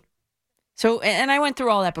getting paid. So, and I went through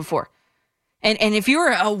all that before. And if you're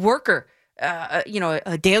a worker,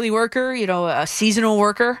 a daily worker, a seasonal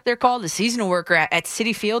worker, they're called, a seasonal worker at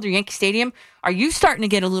Citi Field or Yankee Stadium, are you starting to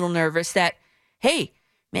get a little nervous that, hey,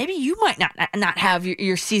 maybe you might not have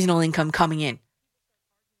your seasonal income coming in?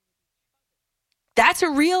 That's a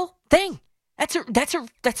real thing.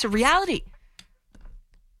 That's a reality.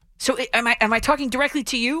 So am I talking directly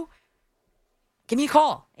to you? Give me a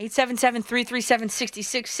call,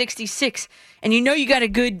 877-337-6666. And you got a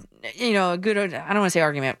good, I don't want to say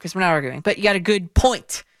argument because we're not arguing, but you got a good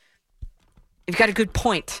point. You've got a good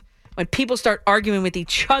point. When people start arguing with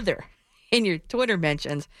each other in your Twitter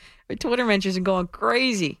mentions, your Twitter mentions are going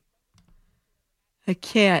crazy. I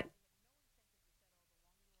can't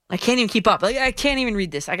even keep up. I can't even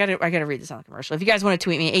read this. I gotta read this on the commercial. If you guys want to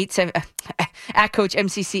tweet me, at Coach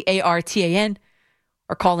MCCARTAN,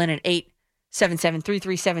 or call in at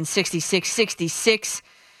 877-337-6666.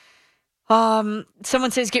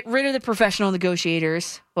 Someone says, get rid of the professional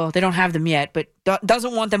negotiators. Well, they don't have them yet, but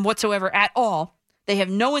doesn't want them whatsoever at all. They have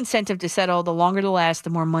no incentive to settle. The longer they last, the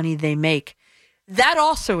more money they make. That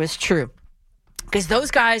also is true, because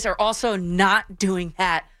those guys are also not doing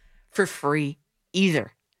that for free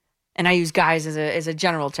either. And I use guys as a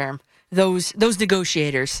general term. Those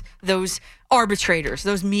negotiators, those arbitrators,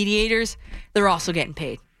 those mediators, they're also getting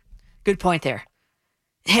paid. Good point there.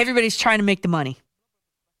 Everybody's trying to make the money.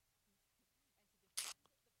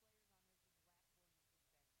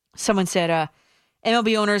 Someone said,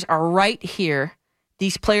 MLB owners are right here.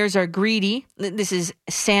 These players are greedy. This is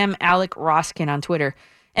Sam Alec Roskin on Twitter.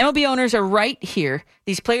 MLB owners are right here.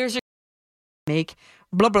 These players are make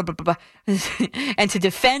blah, blah, blah, blah, blah. And to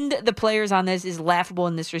defend the players on this is laughable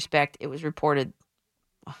in this respect. It was reported.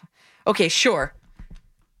 Okay, sure.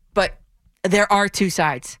 But there are two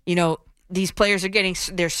sides. These players are getting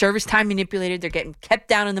their service time manipulated. They're getting kept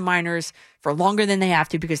down in the minors for longer than they have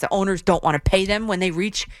to because the owners don't want to pay them when they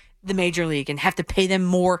reach the major league and have to pay them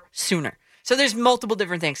more sooner. So there's multiple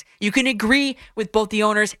different things. You can agree with both the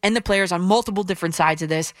owners and the players on multiple different sides of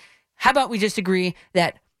this. How about we just agree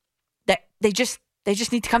that they just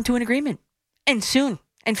need to come to an agreement, and soon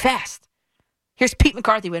and fast. Here's Pete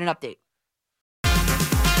McCarthy with an update.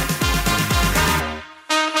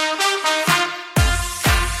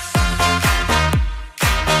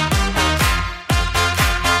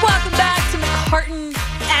 Welcome back to McCartan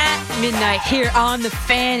at midnight here on The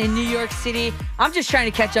Fan in New York City. I'm just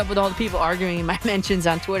trying to catch up with all the people arguing in my mentions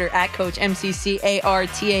on Twitter at Coach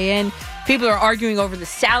MCCARTAN. People are arguing over the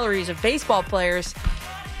salaries of baseball players.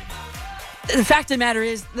 The fact of the matter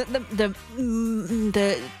is the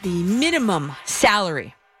minimum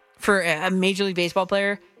salary for a Major League Baseball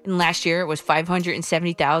player in last year, it was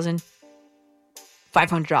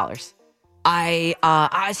 $570,500.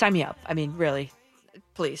 I sign me up. I mean, really,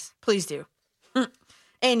 please do.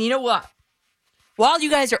 And you know what? While you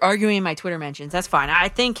guys are arguing in my Twitter mentions, that's fine. I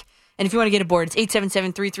think, and if you want to get aboard, it's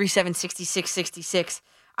 877-337-6666.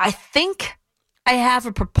 I think I have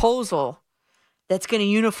a proposal that's going to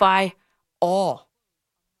unify all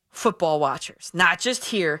football watchers, not just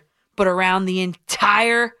here, but around the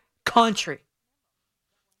entire country.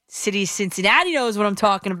 City of Cincinnati knows what I'm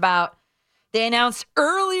talking about. They announced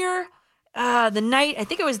earlier the night, I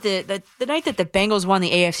think it was the night that the Bengals won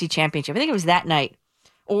the AFC Championship. I think it was that night.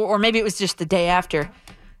 Or maybe it was just the day after.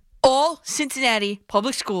 All Cincinnati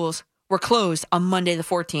public schools were closed on Monday, the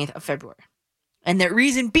 14th of February. And the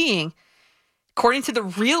reason being, according to the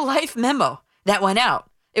real-life memo that went out,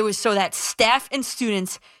 it was so that staff and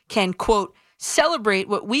students can, quote, celebrate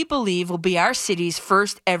what we believe will be our city's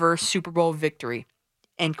first ever Super Bowl victory,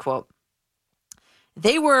 end quote.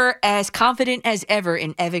 They were as confident as ever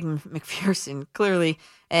in Evan McPherson, clearly.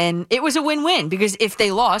 And it was a win-win because if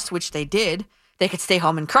they lost, which they did, they could stay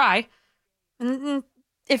home and cry. And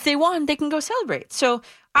if they won, they can go celebrate. So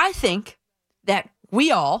I think that we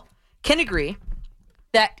all can agree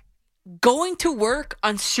that going to work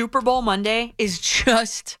on Super Bowl Monday is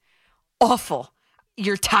just awful.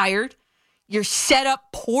 You're tired. You're set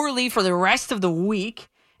up poorly for the rest of the week.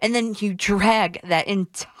 And then you drag that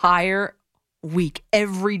entire week.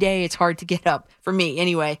 Every day it's hard to get up. For me,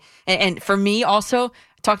 anyway. And for me also, I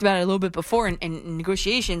talked about it a little bit before in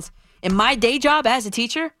negotiations. In my day job as a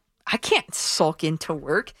teacher, I can't sulk into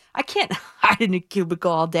work. I can't hide in a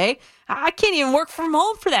cubicle all day. I can't even work from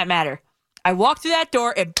home for that matter. I walk through that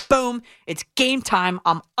door and boom, it's game time.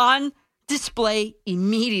 I'm on display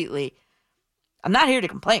immediately. I'm not here to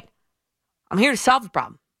complain. I'm here to solve the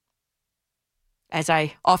problem. As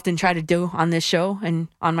I often try to do on this show and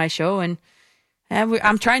on my show. And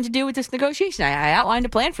I'm trying to do with this negotiation. I outlined a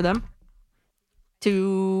plan for them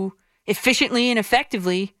to efficiently and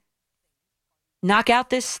effectively knock out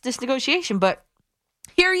this negotiation. But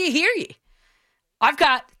hear ye. I've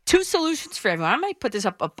got two solutions for everyone. I might put this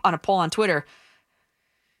up on a poll on Twitter.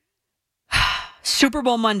 Super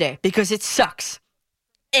Bowl Monday, because it sucks.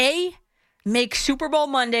 A, make Super Bowl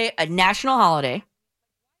Monday a national holiday.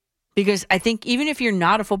 Because I think even if you're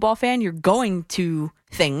not a football fan, you're going to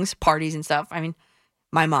things, parties and stuff. I mean,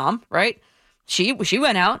 my mom, right? She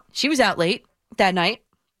went out. She was out late that night.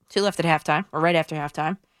 She left at halftime or right after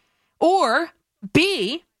halftime. Or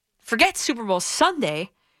B, forget Super Bowl Sunday.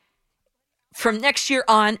 From next year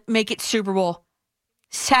on, make it Super Bowl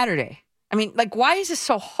Saturday. I mean, like, why is this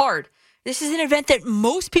so hard? This is an event that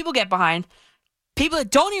most people get behind. People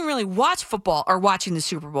that don't even really watch football are watching the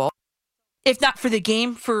Super Bowl. If not for the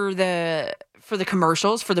game, for the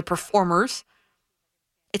commercials, for the performers.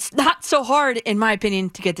 It's not so hard, in my opinion,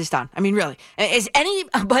 to get this done. I mean, really. Is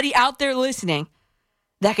anybody out there listening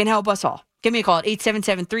that can help us all? Give me a call at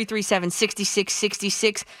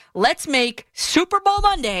 877-337-6666. Let's make Super Bowl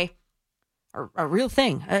Monday a real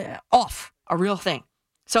thing. A real thing.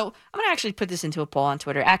 So I'm going to actually put this into a poll on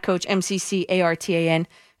Twitter, at Coach MCCARTAN.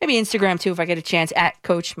 Maybe Instagram, too, if I get a chance, at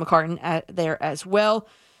Coach McCartan there as well.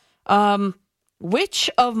 Which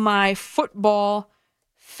of my football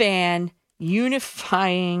fan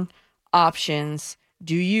unifying options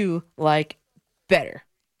do you like better?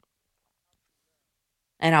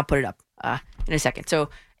 And I'll put it up in a second. So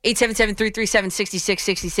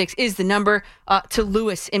 877-337-6666 is the number. To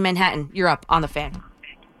Lewis in Manhattan, you're up on the fan.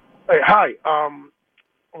 Hey, hi.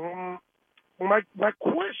 My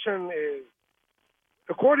question is,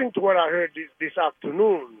 according to what I heard this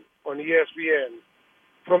afternoon on ESPN,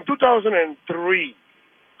 from 2003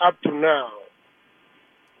 up to now,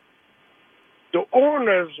 the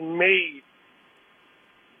owners made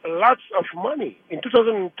lots of money. In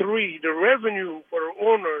 2003, the revenue for the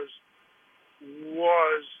owners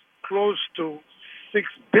was close to $6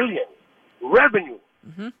 billion revenue.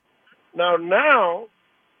 Mm-hmm. Now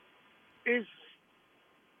it's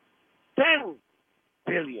 $10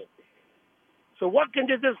 billion. So what can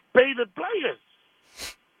they just pay the players?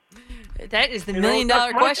 That is the $1 million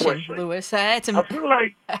question, Lewis. I feel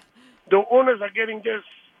like the owners are getting just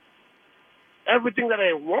everything that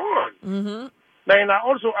they want. Mm-hmm. Now, and I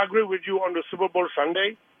also agree with you on the Super Bowl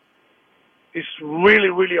Sunday. It's really,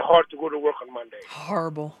 really hard to go to work on Monday.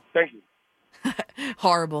 Horrible. Thank you.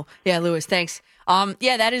 Horrible. Yeah, Lewis, thanks.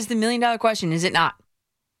 Yeah, that is the $1 million question, is it not?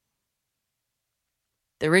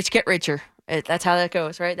 The rich get richer. That's how that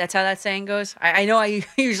goes, right? That's how that saying goes. I know I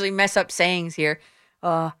usually mess up sayings here.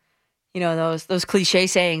 Those cliche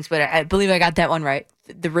sayings, but I believe I got that one right.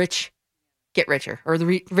 The rich get richer, or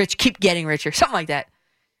the rich keep getting richer, something like that.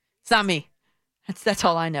 It's not me. That's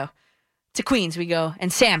all I know. To Queens we go,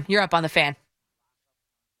 and Sam, you're up on the Fan.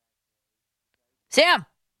 Sam.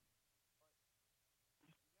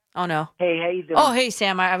 Oh no. Hey, how you doing? Oh, hey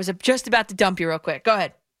Sam. I was just about to dump you real quick. Go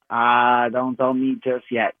ahead. Don't meet just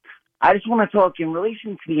yet. I just want to talk in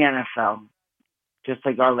relation to the NFL. Just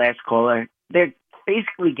like our last caller, they're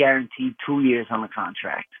basically guaranteed 2 years on the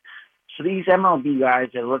contract. So these MLB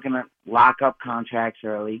guys are looking to lock up contracts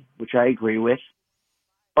early, which I agree with.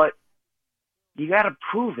 But you got to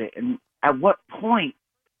prove it. And at what point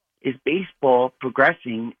is baseball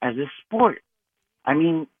progressing as a sport? I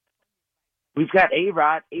mean, we've got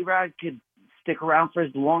A-Rod. A-Rod could stick around for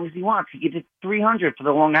as long as he wants. He could hit 300 for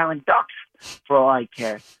the Long Island Ducks, for all I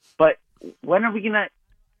care. But when are we going to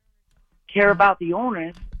care about the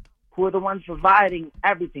owners who are the ones providing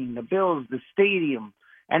everything, the bills, the stadium?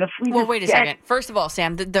 And if we wait a second. First of all,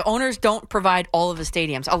 Sam, the owners don't provide all of the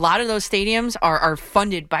stadiums. A lot of those stadiums are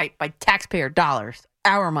funded by taxpayer dollars,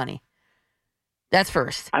 our money. That's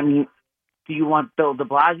first. I mean, do you want Bill de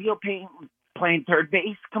Blasio playing third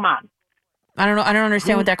base? Come on. I don't know. I don't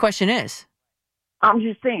understand what that question is. I'm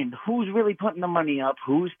just saying, who's really putting the money up?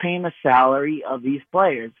 Who's paying the salary of these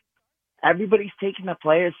players? Everybody's taking the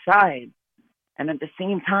player's side. And at the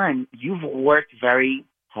same time, you've worked very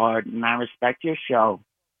hard, and I respect your show.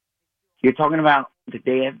 You're talking about the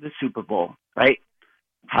day of the Super Bowl, right?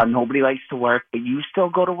 How nobody likes to work, but you still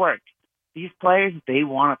go to work. These players, they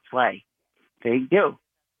want to play. They do.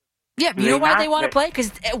 Yeah, but you know why they want to play?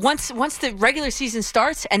 Because once the regular season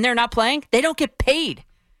starts and they're not playing, they don't get paid.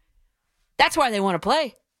 That's why they want to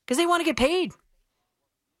play, because they want to get paid.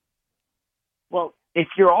 Well, if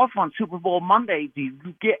you're off on Super Bowl Monday, you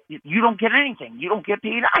don't get anything. You don't get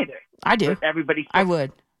paid either. I do. But everybody. I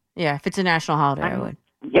would. Yeah, if it's a national holiday, I would.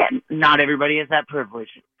 Yeah, not everybody has that privilege.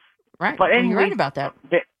 Right. But anyway, you're right about that.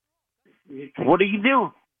 What do you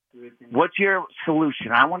do? What's your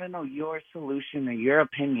solution? I want to know your solution or your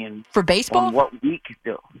opinion for baseball. On what we could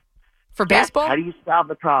do for baseball. How do you solve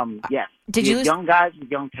the problem? Yes. Did you young guys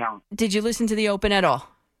with young talent? Did you listen to the Open at all?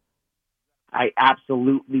 I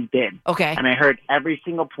absolutely did. Okay. And I heard every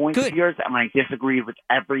single point of yours, and I disagreed with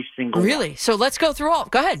every single Really? one. So let's go through all.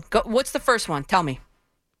 Go ahead. What's the first one? Tell me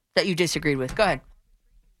that you disagreed with. Go ahead.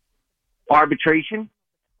 Arbitration.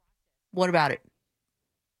 What about it?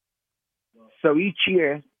 So each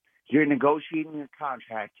year, you're negotiating your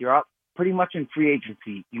contract. You're up pretty much in free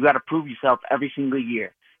agency. You got to prove yourself every single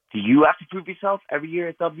year. Do you have to prove yourself every year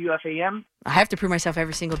at WFAN? I have to prove myself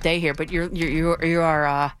every single day here, but you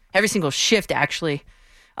are every single shift actually.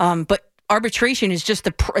 But arbitration is just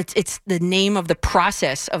it's the name of the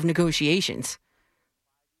process of negotiations.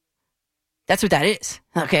 That's what that is.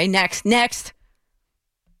 Okay, next.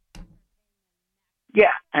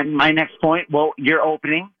 Yeah, and my next point, well, you're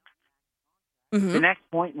opening. Mm-hmm. The next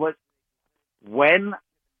point was, when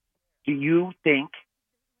do you think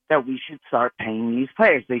that we should start paying these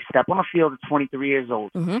players? They step on the field at 23 years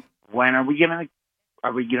old. Mm-hmm. When are we gonna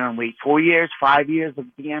wait 4 years, 5 years of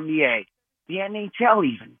the NBA, the NHL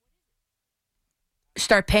even?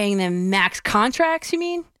 Start paying them max contracts, you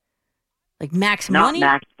mean? Like max money?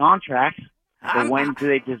 Not max contracts. But when do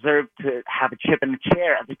they deserve to have a chip in the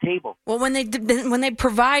chair at the table? Well, when they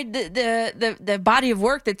provide the body of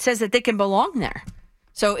work that says that they can belong there.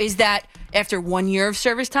 So is that after 1 year of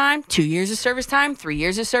service time, 2 years of service time, 3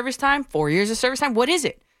 years of service time, 4 years of service time? What is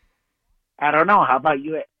it? I don't know. How about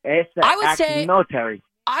you ask the military?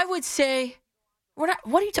 I would say we're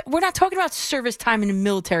not talking about service time in the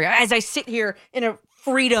military. As I sit here in a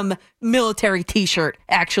Freedom military T-shirt,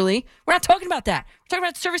 actually. We're not talking about that. We're talking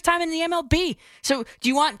about service time in the MLB. So do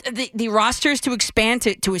you want the rosters to expand to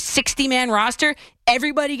a 60-man roster?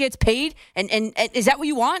 Everybody gets paid? And is that what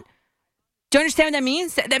you want? Do you understand what that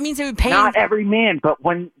means? That means they would pay... Not every man, but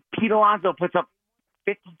when Pete Alonso puts up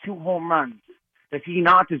 52 home runs, does he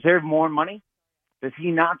not deserve more money? Does he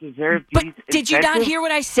not deserve these incentives? Did you not hear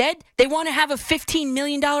what I said? They want to have a $15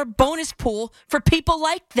 million bonus pool for people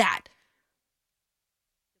like that.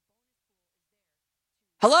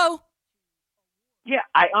 Hello? Yeah,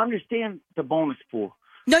 I understand the bonus pool.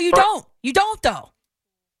 No, you don't. You don't, though.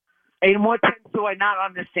 In what sense do I not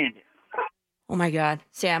understand it? Oh, my God.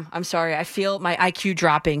 Sam, I'm sorry. I feel my IQ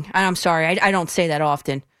dropping. And I'm sorry. I don't say that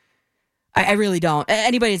often. I really don't.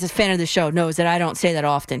 Anybody that's a fan of the show knows that I don't say that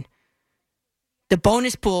often. The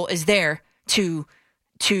bonus pool is there to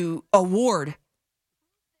award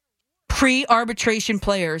pre-arbitration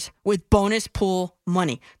players with bonus pool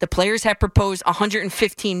money. The players have proposed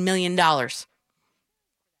 $115 million.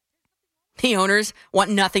 The owners want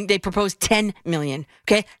nothing. They propose $10 million.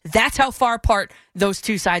 Okay, that's how far apart those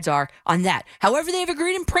two sides are on that. However, they've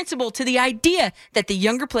agreed in principle to the idea that the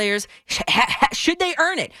younger players, should they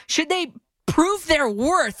earn it, should they prove their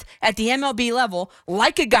worth at the MLB level,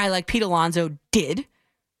 like a guy like Pete Alonso did,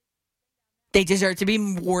 they deserve to be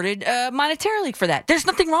awarded monetarily for that. There's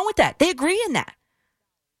nothing wrong with that. They agree in that.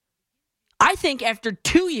 I think after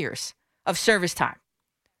 2 years of service time,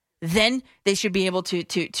 then they should be able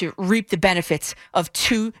to reap the benefits of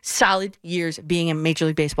 2 solid years being a Major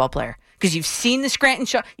League Baseball player. Because you've seen the Scranton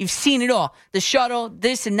shuttle, you've seen it all. The shuttle,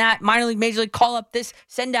 this and that, minor league, major league, call up this,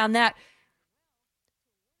 send down that.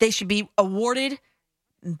 They should be awarded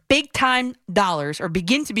big-time dollars, or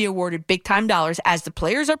begin to be awarded big-time dollars as the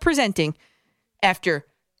players are presenting after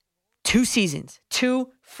 2 seasons, 2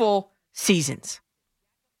 full seasons.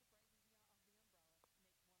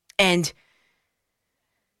 And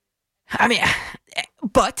I mean,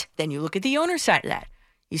 but then you look at the owner's side of that.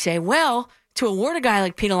 You say, well, to award a guy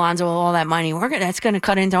like Pete Alonso all that money, that's going to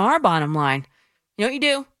cut into our bottom line. You know what you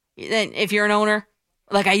do? Then, if you're an owner,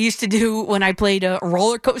 like I used to do when I played a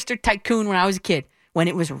roller coaster tycoon when I was a kid. When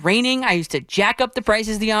it was raining, I used to jack up the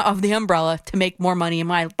prices of the umbrella to make more money in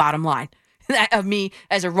my bottom line. That of me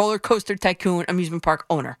as a roller coaster tycoon amusement park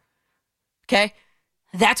owner. Okay?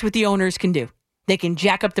 That's what the owners can do. They can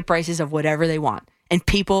jack up the prices of whatever they want. And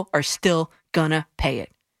people are still gonna pay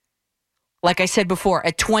it. Like I said before,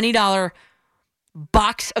 a $20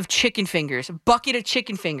 box of chicken fingers, a bucket of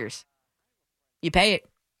chicken fingers, you pay it.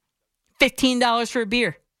 $15 for a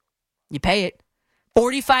beer, you pay it.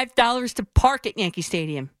 $45 to park at Yankee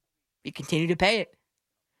Stadium, you continue to pay it.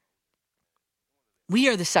 We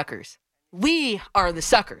are the suckers. We are the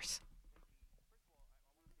suckers.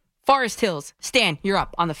 Forest Hills. Stan, you're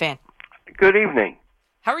up on the Fan. Good evening.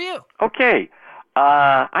 How are you? Okay.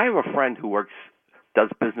 I have a friend who does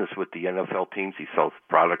business with the NFL teams. He sells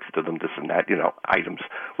products to them, this and that, items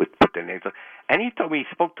put their names on. And he told me he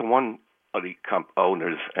spoke to one of the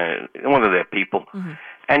owners, one of their people,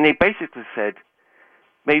 and they basically said,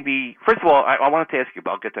 maybe, first of all, I wanted to ask you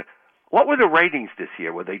about, what were the ratings this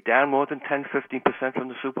year? Were they down more than 10, 15% from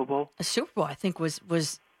the Super Bowl? The Super Bowl, I think, was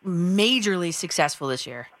majorly successful this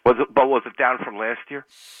year. Was it down from last year?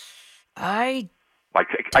 I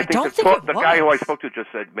think don't think the guy who I spoke to just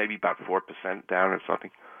said maybe about 4% down or something.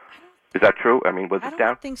 Is that true? I mean, was it down? I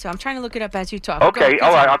don't think so. I'm trying to look it up as you talk. Okay,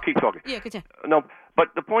 all right, I'll keep talking. Yeah, continue. No, but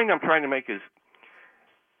the point I'm trying to make is,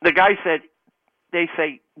 the guy said, they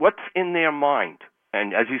say, what's in their mind?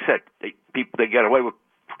 And as you said, they get away with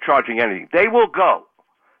charging anything. They will go.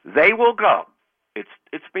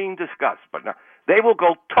 It's being discussed, but now they will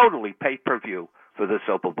go totally pay-per-view for the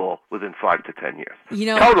Super Bowl within 5 to 10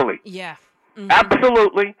 years. Totally. Yeah. Mm-hmm.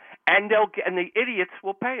 Absolutely, and the idiots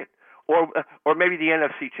will pay it, or maybe the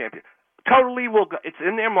NFC champion. Totally will go. It's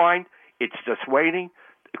in their mind. It's just waiting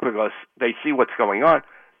because they see what's going on.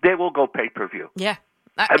 They will go pay-per-view. Yeah.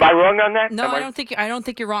 Am I wrong on that? No, I don't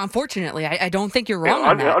think you're wrong. Unfortunately, I don't think you're wrong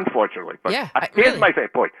on that. Unfortunately, but here's really my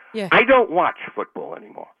point. Yeah. I don't watch football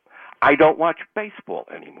anymore. I don't watch baseball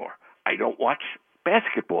anymore. I don't watch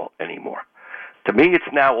basketball anymore. To me, it's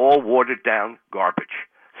now all watered down garbage.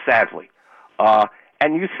 Sadly.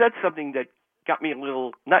 And you said something that got me a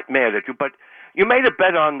little, not mad at you, but you made a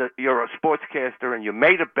bet you're a sportscaster, and you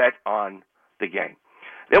made a bet on the game.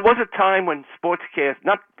 There was a time when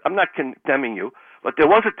I'm not condemning you, but there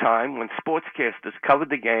was a time when sportscasters covered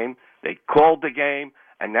the game, they called the game,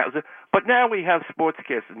 and that was it. But now we have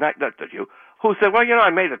sportscasters, not you, who say, well, I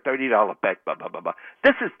made a $30 bet, blah, blah, blah, blah.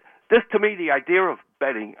 This, to me, the idea of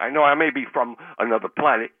betting, I know I may be from another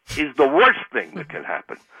planet, is the worst thing that can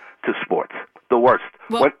happen to sports. The worst.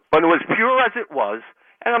 Well, when it was pure as it was,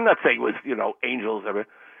 and I'm not saying it was, angels,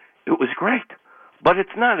 it was great. But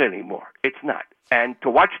it's not anymore. It's not. And to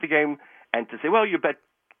watch the game and to say, well, you bet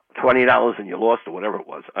 $20 and you lost or whatever it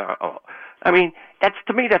was. I mean,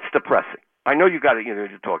 to me, that's depressing. I know you got it, you're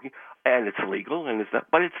talking, and it's legal, and it's not,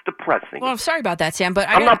 but it's depressing. Well, I'm sorry about that, Sam, but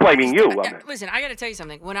I'm not blaming you. Listen, I got to tell you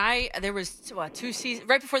something. When there was 2 seasons,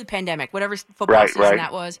 right before the pandemic, whatever football season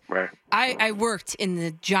that was, I worked in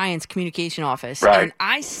the Giants communication office, and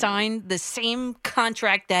I signed the same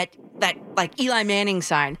contract that like Eli Manning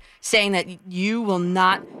signed, saying that you will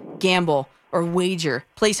not gamble or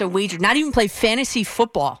place a wager, not even play fantasy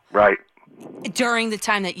football. Right. During the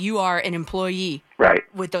time that you are an employee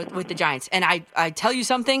with the Giants. And I tell you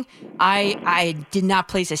something, I did not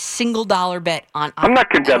place a single dollar bet on I'm not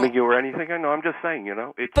condemning you or anything. I know. I'm just saying,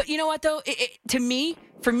 But you know what, though? For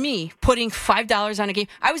me, putting $5 on a game,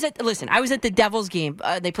 I was at the Devils game.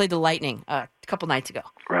 They played the Lightning a couple nights ago.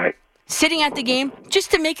 Right. sitting at the game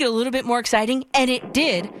just to make it a little bit more exciting, and it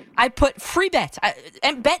did. I put free bets.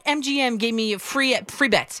 BetMGM gave me free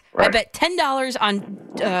bets. Right. I bet $10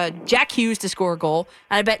 on Jack Hughes to score a goal,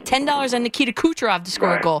 and I bet $10 on Nikita Kucherov to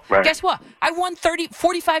score a goal. Right. Guess what? I won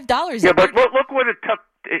 $45. Yeah, but look what it took.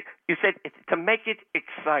 You said to make it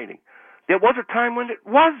exciting. There was a time when it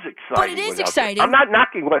was exciting. But it is without exciting. this. I'm not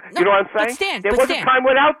knocking what you know what I'm saying. But Stan, there was a time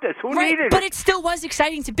without this. Who needed but it? it still was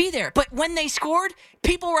exciting to be there. But when they scored,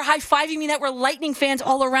 people were high-fiving me that were Lightning fans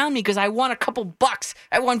all around me because I won a couple bucks.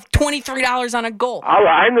 I won $23 on a goal. Oh,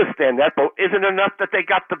 I understand that, but isn't it enough that they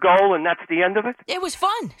got the goal and that's the end of it? It was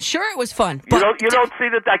fun. Sure, it was fun. You don't see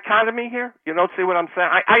the dichotomy here? You don't see what I'm saying?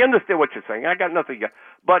 I understand what you're saying. I got nothing yet.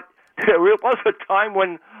 But there was a time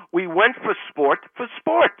when we went for sport.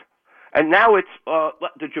 And now it's,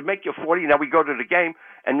 did you make your 40? Now we go to the game,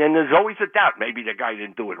 and then there's always a doubt. Maybe the guy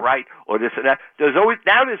didn't do it right, or this and that. There's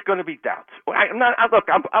going to be doubts.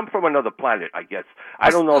 I'm from another planet, I guess. I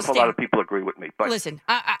don't know if a lot of people agree with me. But listen,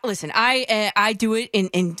 I do it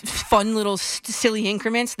in fun little silly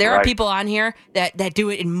increments. There are people on here that do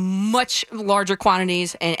it in much larger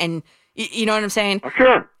quantities, and you know what I'm saying?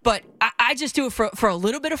 Sure. But I just do it for a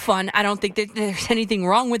little bit of fun. I don't think that there's anything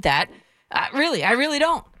wrong with that. I really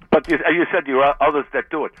don't. But you said there are others that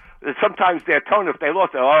do it. Sometimes their tone, if they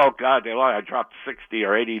lost, oh God, they lost. I dropped 60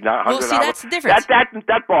 or 80, $100. Well, see, that's the difference.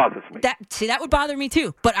 That bothers me. That would bother me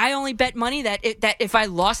too. But I only bet money that if I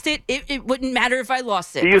lost it, it wouldn't matter if I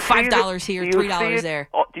lost it. $5 here, $3 there.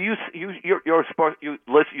 Do you're a sport? You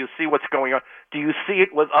see what's going on. Do you see it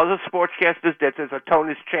with other sportscasters that there's a tone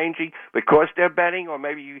is changing because they're betting, or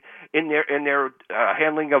maybe in their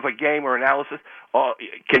handling of a game or analysis? Or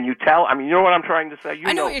can you tell? I mean, you know what I'm trying to say.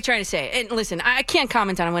 I know what you're trying to say. And listen, I can't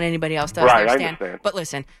comment on what anybody else does. Right, I understand. But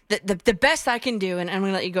listen, the best I can do, and I'm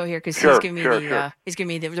going to let you go here because he's giving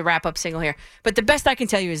me the wrap up single here. But the best I can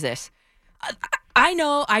tell you is this: I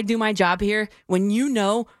know I do my job here when you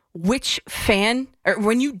know which fan, or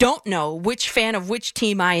when you don't know which fan of which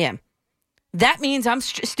team I am. That means I'm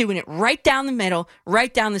just doing it right down the middle,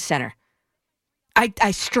 right down the center.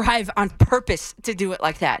 I strive on purpose to do it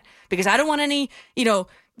like that because I don't want any,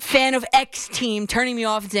 fan of X team turning me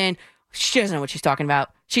off and saying, she doesn't know what she's talking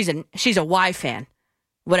about. She's a Y fan.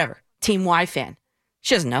 Whatever. Team Y fan.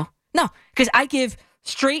 She doesn't know. No, because I give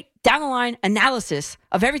straight down the line analysis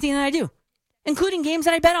of everything that I do, including games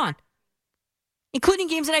that I bet on. Including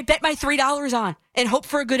games that I bet my $3 on and hope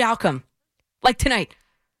for a good outcome. Like tonight.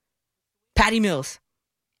 Patty Mills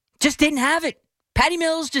just didn't have it. Patty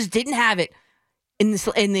Mills just didn't have it in the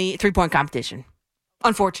 3-point competition.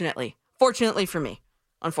 Unfortunately. Fortunately for me.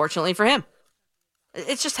 Unfortunately for him.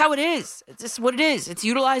 It's just how it is. It's just what it is. It's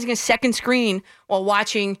utilizing a second screen while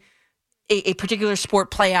watching a particular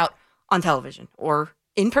sport play out on television or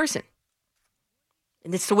in person.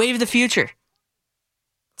 And it's the wave of the future.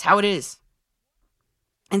 It's how it is.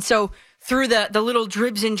 And so through the little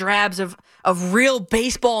dribs and drabs of real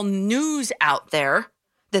baseball news out there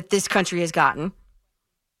that this country has gotten,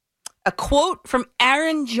 a quote from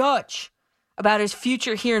Aaron Judge about his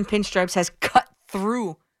future here in Pinstripes has cut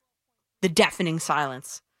through the deafening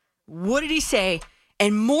silence. What did he say?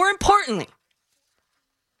 And more importantly,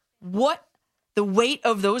 what the weight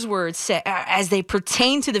of those words say, as they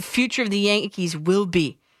pertain to the future of the Yankees will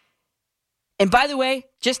be. And by the way,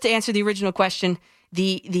 just to answer the original question,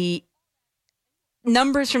 the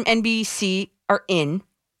numbers from NBC are in.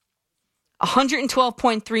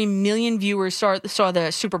 112.3 million viewers saw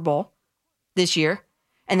the Super Bowl this year,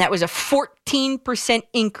 and that was a 14%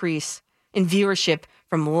 increase in viewership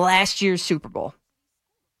from last year's Super Bowl.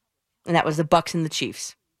 And that was the Bucks and the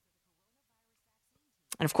Chiefs.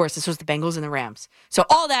 And of course, this was the Bengals and the Rams. So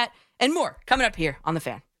all that and more coming up here on The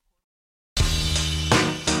Fan.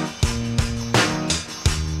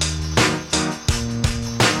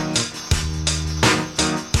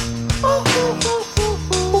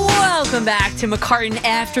 Welcome back to McCartan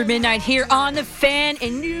After Midnight here on The Fan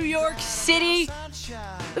in New York City.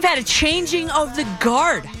 We've had a changing of the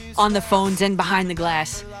guard on the phones and behind the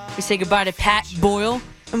glass. We say goodbye to Pat Boyle,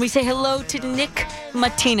 and we say hello to Nick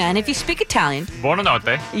Mattina. And if you speak Italian,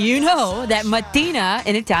 buonanotte, you know that mattina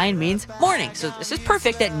in Italian means morning. So this is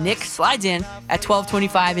perfect that Nick slides in at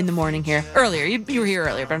 12:25 in the morning here. Earlier. You were here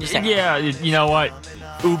earlier, but I'm just saying. Yeah, you know what?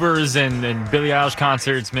 Ubers and Billie Eilish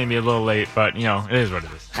concerts made me a little late, but, it is what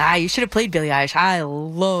it is. You should have played Billie Eilish. I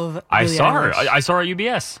love Billie I saw Eilish. her. I saw her at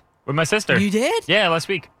UBS with my sister. You did? Yeah, last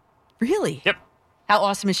week. Really? Yep. How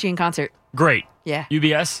awesome is she in concert? Great. Yeah.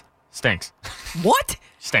 UBS stinks. What?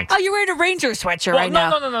 Stinks. Oh, you're wearing a Ranger sweatshirt right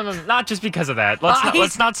now. No. Not just because of that.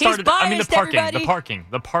 Let's not start it. I mean,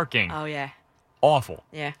 the parking. Oh, yeah. Awful.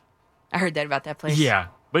 Yeah. I heard that about that place. Yeah.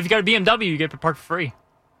 But if you got a BMW, you get to park for free.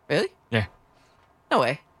 Really? Yeah. No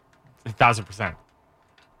way. 1,000%.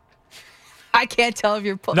 I can't tell if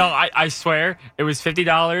you're pulling. No, I swear it was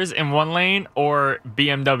 $50 in one lane or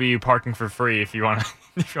BMW parking for free if you want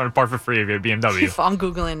to park for free if you have BMW. If I'm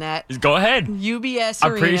Googling that. Just go ahead. UBS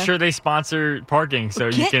I'm Arena. pretty sure they sponsor parking, so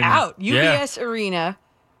you can Get out. Yeah. UBS Arena,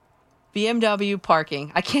 BMW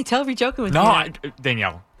parking. I can't tell if you're joking with me. No,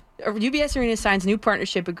 Danielle. UBS Arena signs new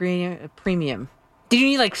partnership agreement premium. Did you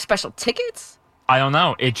need like special tickets? I don't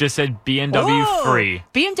know. It just said BMW Whoa. free.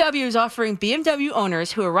 BMW is offering BMW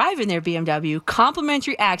owners who arrive in their BMW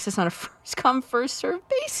complimentary access on a first-come, first-served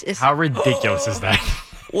basis. How ridiculous is that?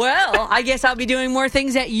 Well, I guess I'll be doing more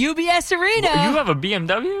things at UBS Arena. You have a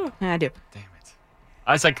BMW? I do.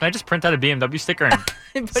 I was like, can I just print out a BMW sticker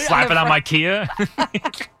and slap it on my Kia?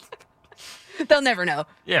 They'll never know.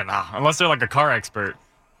 Yeah, nah. Unless they're like a car expert.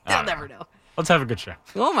 They'll never know. Let's have a good show.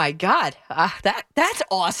 Oh my God, that's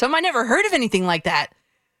awesome! I never heard of anything like that.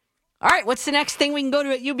 All right, what's the next thing we can go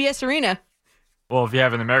to at UBS Arena? Well, if you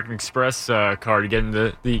have an American Express card, you get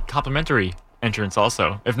into the complimentary entrance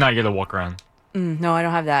also. If not, you get to walk around. No, I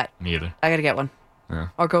don't have that. Me either. I gotta get one. Yeah.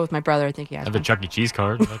 Or go with my brother. I think he has I have one. a Chuck E. Cheese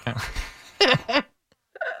card. Does that count?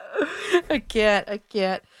 I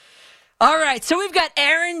can't. All right, so we've got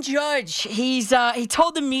Aaron Judge. He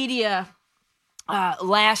told the media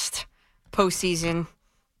last postseason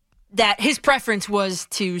that his preference was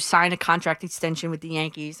to sign a contract extension with the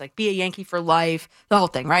Yankees, like be a Yankee for life, the whole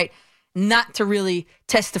thing, right? Not to really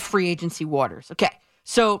test the free agency waters. Okay,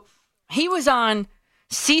 so he was on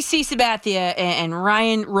CC Sabathia and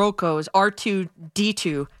Ryan Rocco's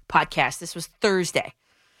R2D2 podcast. This was Thursday.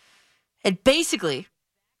 And basically,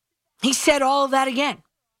 he said all of that again.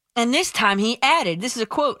 And this time he added, this is a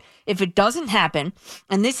quote, "If it doesn't happen,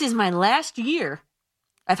 and this is my last year,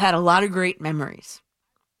 I've had a lot of great memories."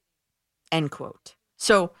 End quote.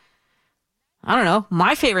 So, I don't know.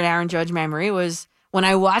 My favorite Aaron Judge memory was when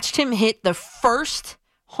I watched him hit the first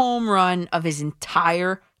home run of his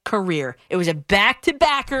entire career. It was a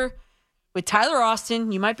back-to-backer with Tyler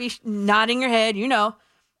Austin. You might be nodding your head, you know.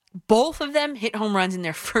 Both of them hit home runs in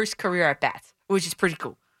their first career at bats, which is pretty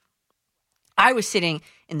cool. I was sitting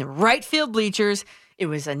in the right field bleachers. It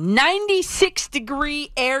was a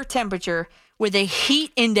 96-degree air temperature with a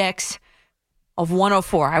heat index of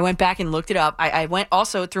 104. I went back and looked it up. I went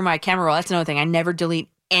also through my camera roll. That's another thing. I never delete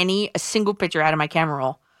a single picture out of my camera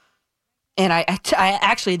roll. And I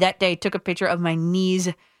actually that day took a picture of my knees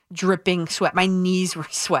dripping sweat. My knees were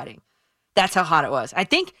sweating. That's how hot it was. I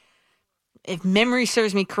think, if memory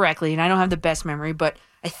serves me correctly, and I don't have the best memory, but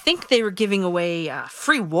I think they were giving away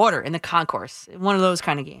free water in the concourse, one of those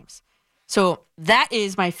kind of games. So that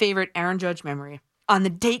is my favorite Aaron Judge memory on the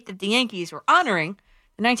date that the Yankees were honoring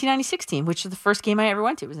the 1996 team, which was the first game I ever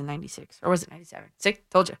went to. It was in 96, or was it 97? See,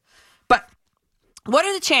 told you. But what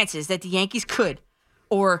are the chances that the Yankees could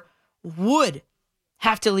or would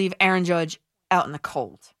have to leave Aaron Judge out in the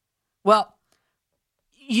cold? Well,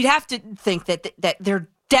 you'd have to think that they're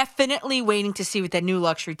definitely waiting to see what that new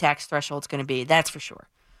luxury tax threshold is going to be. That's for sure.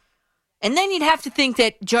 And then you'd have to think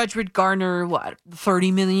that Judge would garner,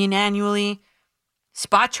 $30 million annually.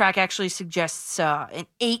 Spot Track actually suggests an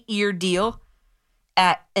 8-year deal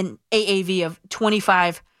at an AAV of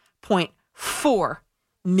 $25.4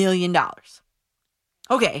 million.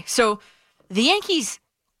 Okay, so the Yankees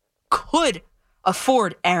could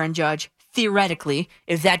afford Aaron Judge, theoretically,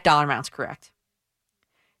 if that dollar amount's correct.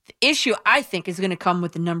 The issue, I think, is going to come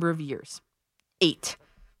with the number of years. 8.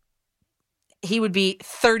 He would be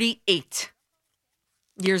 38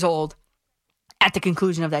 years old at the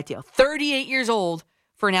conclusion of that deal. 38 years old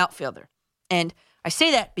for an outfielder. And I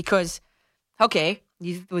say that because, okay,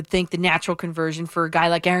 you would think the natural conversion for a guy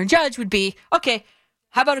like Aaron Judge would be, okay,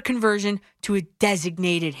 how about a conversion to a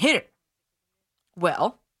designated hitter?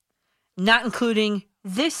 Well, not including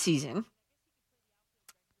this season,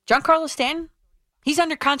 Giancarlo Stanton, he's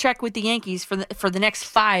under contract with the Yankees for the next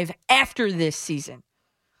 5 after this season,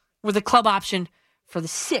 with a club option for the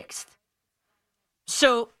 6th.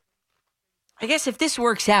 So, I guess if this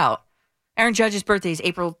works out, Aaron Judge's birthday is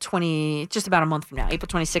April 20, just about a month from now, April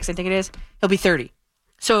 26th, I think it is. He'll be 30.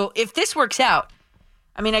 So, if this works out,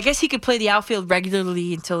 I mean, I guess he could play the outfield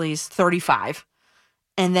regularly until he's 35.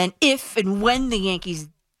 And then if and when the Yankees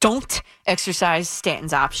don't exercise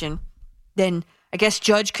Stanton's option, then I guess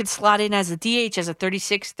Judge could slot in as a DH as a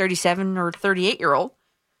 36, 37, or 38-year-old.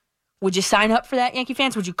 Would you sign up for that, Yankee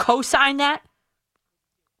fans? Would you co-sign that?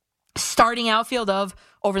 Starting outfield of,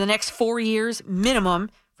 over the next 4 years, minimum,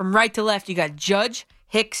 from right to left, you got Judge,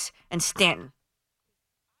 Hicks, and Stanton.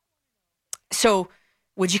 So,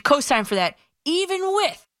 would you co-sign for that, even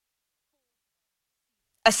with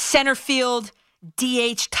a center field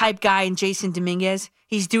DH type guy in Jason Dominguez.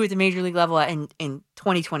 He's due at the major league level in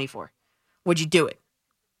 2024. Would you do it?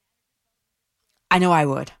 I know I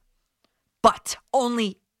would. But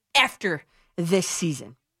only after this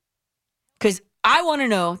season. Because I want to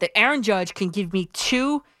know that Aaron Judge can give me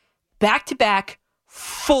 2 back-to-back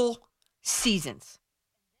full seasons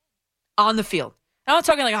on the field. I'm not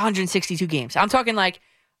talking like 162 games. I'm talking like,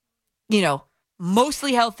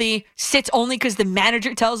 mostly healthy, sits only because the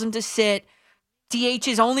manager tells him to sit,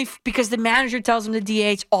 DHs only because the manager tells him to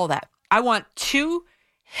DH, all that. I want 2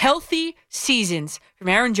 healthy seasons from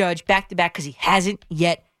Aaron Judge back-to-back because he hasn't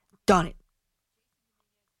yet done it.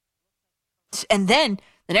 And then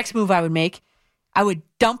the next move I would make, I would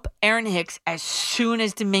dump Aaron Hicks as soon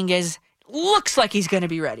as Dominguez looks like he's going to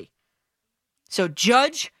be ready. So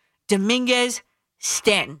Judge, Dominguez,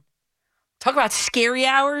 Stanton. Talk about scary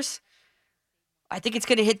hours. I think it's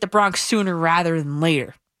going to hit the Bronx sooner rather than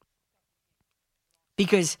later.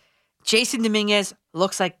 Because Jason Dominguez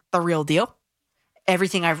looks like the real deal.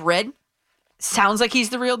 Everything I've read sounds like he's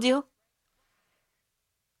the real deal.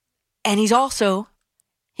 And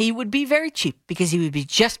he would be very cheap because he would be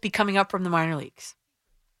just coming up from the minor leagues.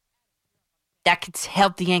 That could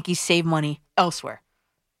help the Yankees save money elsewhere.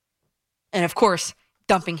 And of course,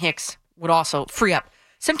 dumping Hicks would also free up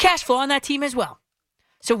some cash flow on that team as well.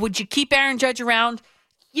 So would you keep Aaron Judge around?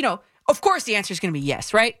 Of course the answer is going to be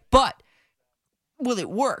yes, right? But will it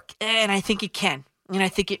work? And I think it can. And I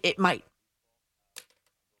think it might.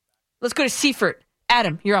 Let's go to Seifert.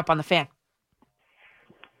 Adam, you're up on the Fan.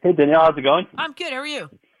 Hey, Danielle, how's it going? I'm good. How are you?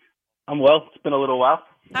 I'm well. It's been a little while.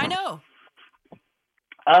 I know.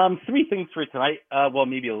 3 things for tonight. Well,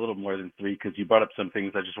 maybe a little more than 3 because you brought up some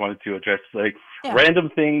things I just wanted to address. Random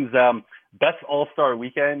things. Best All-Star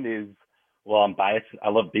weekend is, well, I'm biased. I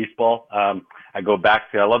love baseball. I go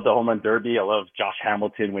back to, I love the Home Run Derby. I love Josh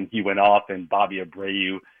Hamilton when he went off and Bobby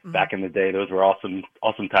Abreu back in the day. Those were awesome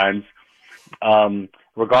times.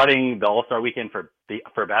 Regarding the All-Star weekend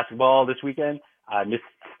for basketball this weekend, I missed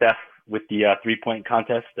Steph with the 3-point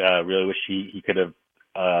contest. Really wish he could have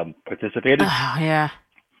participated. Oh, yeah.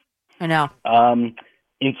 I know.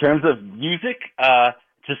 In terms of music,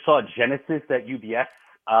 just saw Genesis at UBS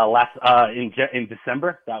in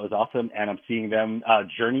December. That was awesome, and I'm seeing them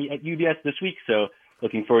Journey at UBS this week. So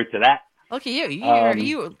looking forward to that. Look at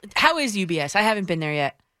you. How is UBS? I haven't been there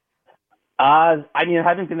yet. I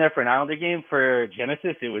haven't been there for an Islander game. For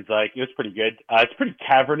Genesis, it was pretty good. It's pretty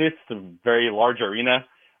cavernous, a very large arena.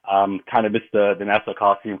 Kind of missed the Nassau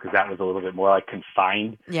Coliseum because that was a little bit more like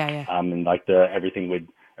confined. Yeah. And everything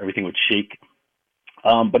would shake.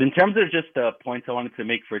 But in terms of just the points I wanted to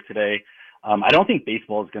make for today, I don't think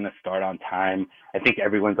baseball is going to start on time. I think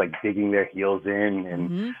everyone's like digging their heels in,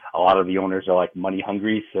 and a lot of the owners are like money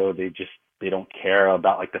hungry, so they don't care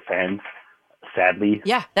about like the fans. Sadly.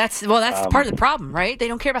 Yeah, that's part of the problem, right? They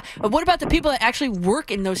don't care about. But what about the people that actually work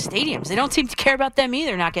in those stadiums? They don't seem to care about them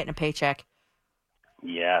either, not getting a paycheck.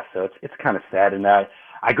 Yeah, so it's kind of sad. And I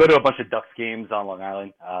go to a bunch of Ducks games on Long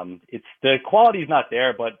Island. It's the quality's not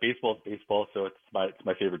there, but baseball is baseball, so it's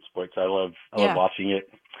my favorite sport. So I love watching it.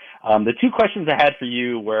 The 2 questions I had for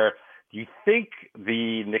you were: do you think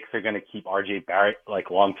the Knicks are going to keep R.J. Barrett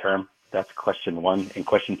like long term? That's question 1. And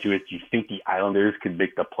question 2 is: do you think the Islanders could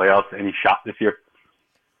make the playoffs any shot this year?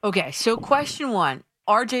 Okay, so question 1: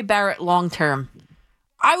 R.J. Barrett long term.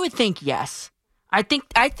 I would think yes. I think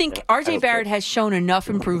R.J. Barrett has shown enough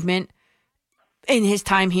improvement in his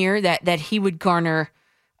time here that he would garner,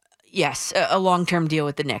 yes, a long-term deal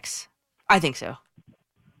with the Knicks. I think so.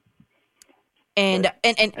 And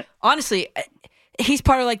honestly, he's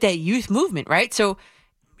part of like that youth movement, right? So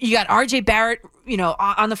you got R.J. Barrett,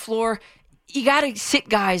 on the floor. You got to sit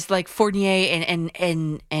guys like Fournier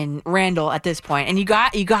and Randall at this point, and you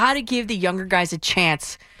got to give the younger guys a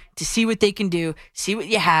chance to see what they can do, see what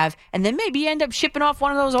you have, and then maybe you end up shipping off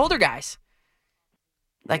one of those older guys.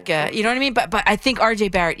 Like, you know what I mean? But I think R.J.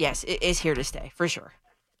 Barrett, yes, is here to stay, for sure.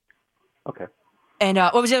 Okay. And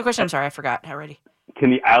what was the other question? I'm sorry, I forgot already.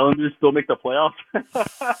 Can the Islanders still make the playoffs?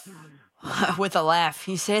 With a laugh.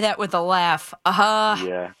 You say that with a laugh.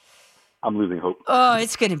 Yeah. I'm losing hope. Oh,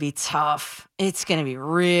 it's going to be tough. It's going to be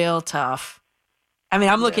real tough.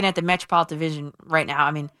 I'm looking at the Metropolitan Division right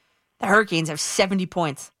now. The Hurricanes have 70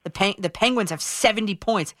 points. The Penguins have 70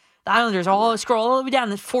 points. The Islanders scroll all the way down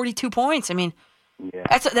to 42 points.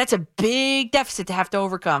 That's a big deficit to have to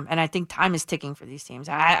overcome, and I think time is ticking for these teams.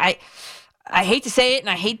 I hate to say it, and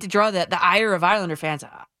I hate to draw the ire of Islander fans.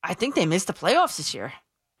 I think they missed the playoffs this year.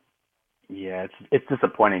 Yeah, it's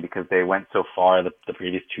disappointing because they went so far the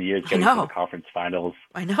previous 2 years getting to the conference finals.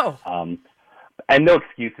 I know. And no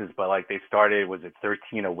excuses, but like they started, was it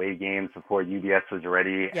 13 away games before UBS was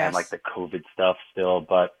ready, Yes. and like the COVID stuff still,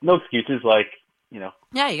 but no excuses. Like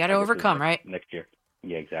Yeah, you got to overcome, right? Next year.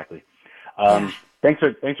 Yeah, exactly. Thanks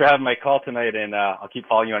for having my call tonight, and I'll keep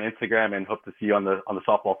following you on Instagram and hope to see you on the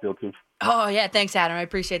softball field too. Oh yeah, thanks, Adam. I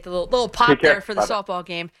appreciate the little pop Take care. there for the Bye-bye. softball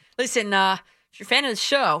game. Listen, if you're a fan of the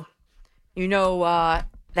show, you know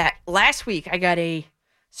that last week I got a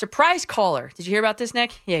surprise caller. Did you hear about this,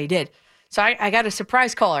 Nick? Yeah, you did. So I got a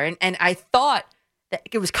surprise caller, and I thought that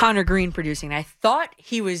it was Connor Green producing. I thought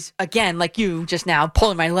he was, again, like you just now,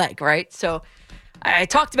 pulling my leg, right? So I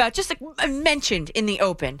talked about, just like I mentioned in the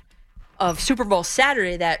open of Super Bowl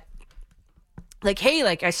Saturday, that like, hey,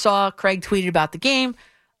 like I saw Craig tweeted about the game.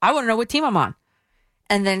 I want to know what team I'm on.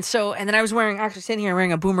 And then I was actually sitting here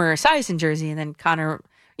wearing a Boomer Esiason jersey, and then Connor,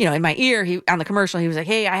 in my ear, on the commercial, he was like,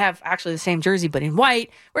 hey, I have actually the same jersey, but in white.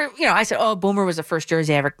 Where, I said, oh, Boomer was the first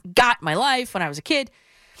jersey I ever got in my life when I was a kid.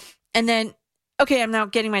 And then, okay, I'm now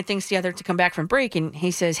getting my things together to come back from break, and he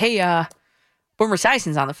says, hey, Boomer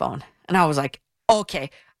Esiason's on the phone. And I was like, okay.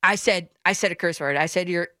 I said a curse word. I said,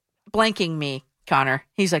 you're blanking me, Connor.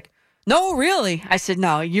 He's like, no, really? I said,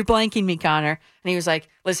 no, you're blanking me, Connor. And he was like,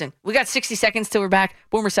 listen, we got 60 seconds till we're back.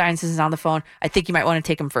 Boomer Esiason is on the phone. I think you might want to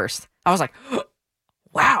take him first. I was like,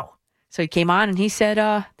 wow. So he came on and he said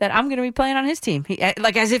that I'm going to be playing on his team.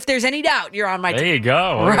 Like, as if there's any doubt you're on my team. There you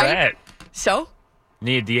go. Look at that. So?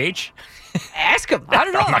 Need a DH? Ask him. I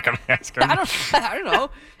don't know. I'm not going to ask him. I don't know.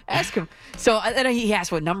 Ask him. So then he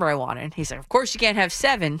asked what number I wanted. He's like, of course you can't have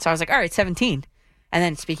 7. So I was like, all right, 17. And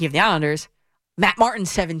then speaking of the Islanders, Matt Martin's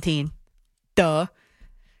 17. Duh.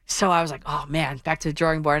 So I was like, oh, man, back to the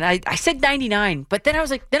drawing board. And I said 99. But then I was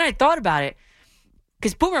like, then I thought about it.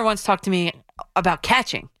 Because Boomer once talked to me about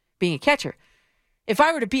catching, being a catcher. If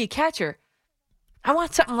I were to be a catcher, I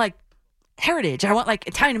want something like heritage. I want like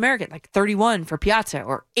Italian American, like 31 for Piazza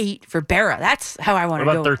or 8 for Berra. That's how I want to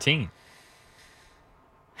go. What about 13?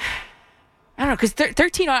 I don't know, because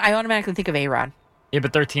 13, I automatically think of A-Rod. Yeah,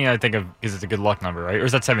 but 13 I think of because it's a good luck number, right? Or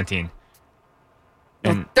is that 17?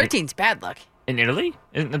 No, 13's bad luck. In Italy?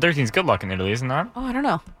 13's good luck in Italy, isn't that? Oh, I don't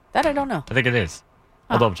know. That I don't know. I think it is.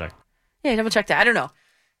 I'll double check. Yeah, double check that. I don't know.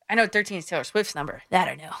 I know 13 is Taylor Swift's number. That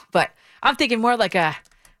I know. But I'm thinking more like a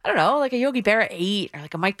Yogi Berra 8 or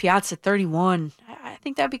like a Mike Piazza 31. I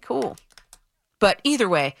think that'd be cool. But either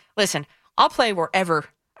way, listen, I'll play wherever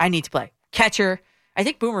I need to play. Catcher. I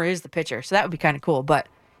think Boomer is the pitcher, so that would be kind of cool. But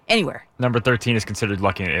anywhere. Number 13 is considered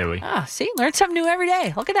lucky in Italy. Ah, see? Learn something new every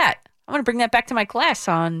day. Look at that. I'm going to bring that back to my class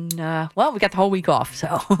on, we got the whole week off,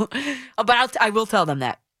 so. But I will tell them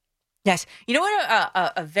that. Yes. You know what?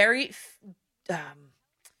 A very,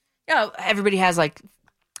 everybody has like,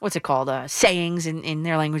 what's it called? Sayings in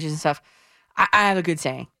their languages and stuff. I have a good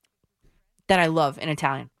saying that I love in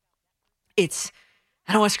Italian. It's,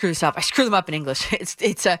 I don't want to screw this up. I screw them up in English.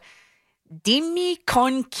 It's a, dimmi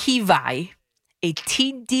con chi vai e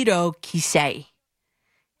ti dirò chi sei.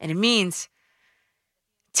 And it means,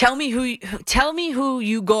 tell me who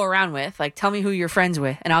you go around with, like tell me who you're friends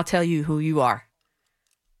with, and I'll tell you who you are.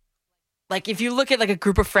 Like if you look at like a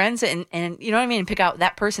group of friends and you know what I mean, and pick out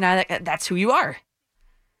that person out, that's who you are.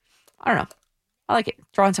 I don't know. I like it.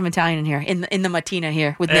 Throwing some Italian in here in the Mattina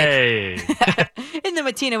here with Nick. Hey. In the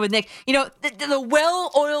Mattina with Nick. You know, the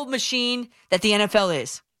well-oiled machine that the NFL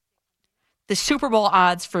is. The Super Bowl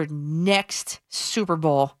odds for next Super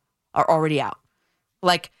Bowl are already out.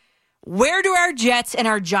 Like, where do our Jets and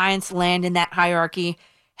our Giants land in that hierarchy?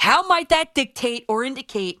 How might that dictate or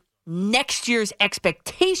indicate next year's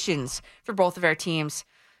expectations for both of our teams?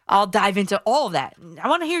 I'll dive into all of that. I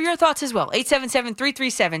want to hear your thoughts as well.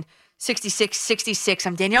 877-337-6666.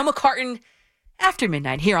 I'm Danielle McCartan. After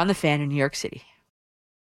midnight here on The Fan in New York City.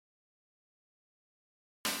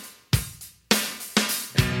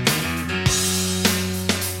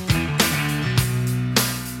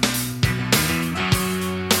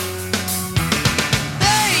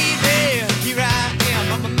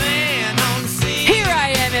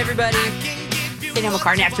 Everybody, Danielle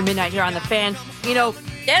McCartan after midnight here on The Fan. You know,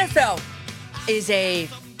 the NFL is a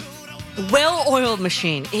well-oiled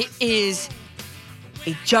machine. It is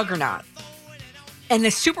a juggernaut. And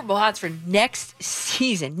the Super Bowl odds for next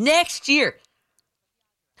season, next year,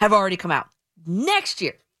 have already come out. Next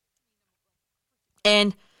year.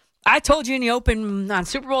 And I told you in the open on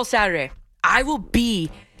Super Bowl Saturday, I will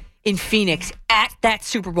be in Phoenix at that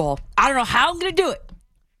Super Bowl. I don't know how I'm going to do it.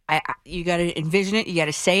 You got to envision it, you got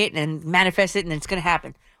to say it and manifest it, and it's going to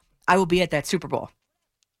happen. I will be at that Super Bowl.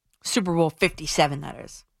 Super Bowl 57, that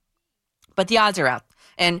is. But the odds are out.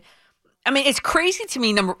 And, I mean, it's crazy to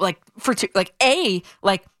me,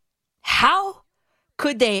 how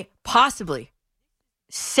could they possibly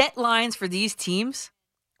set lines for these teams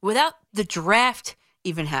without the draft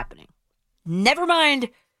even happening. Never mind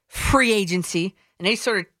free agency and any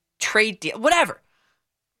sort of trade deal, whatever.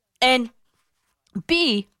 And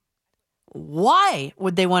B, why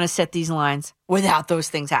would they want to set these lines without those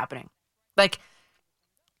things happening? Like,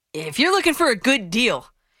 if you're looking for a good deal,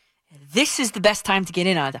 this is the best time to get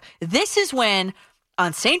in on it. This is when,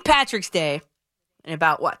 on St. Patrick's Day, in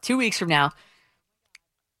about, 2 weeks from now,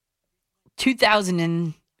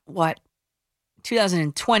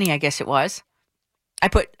 2020, I guess it was, I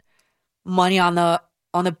put money on the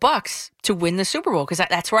Bucks to win the Super Bowl because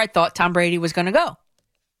that's where I thought Tom Brady was going to go.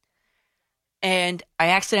 And I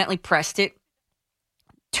accidentally pressed it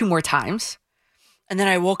 2 more times. And then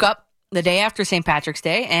I woke up the day after St. Patrick's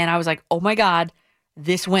Day and I was like, oh my God,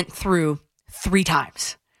 this went through 3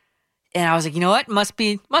 times. And I was like, you know what? Must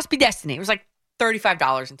be destiny. It was like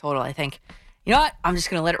 $35 in total, I think. You know what? I'm just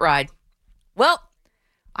going to let it ride. Well,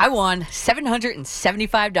 I won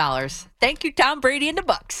 $775. Thank you, Tom Brady and the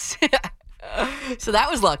Bucks. So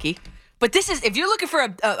that was lucky. But this is, if you're looking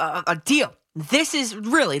for a deal, this is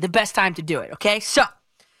really the best time to do it, okay? So,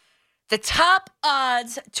 the top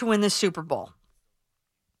odds to win the Super Bowl.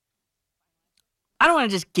 I don't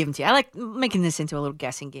want to just give them to you. I like making this into a little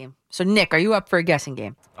guessing game. So, Nick, are you up for a guessing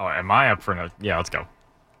game? Oh, am I up for a... Yeah, let's go.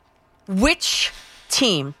 Which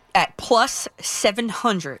team at plus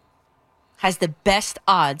 700 has the best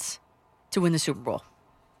odds to win the Super Bowl?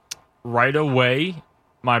 Right away,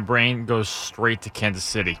 my brain goes straight to Kansas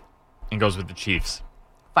City and goes with the Chiefs.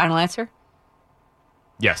 Final answer?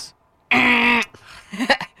 Yes.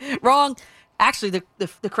 Wrong. Actually,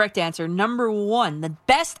 the correct answer, number 1, the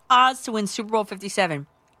best odds to win Super Bowl 57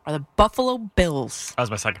 are the Buffalo Bills. That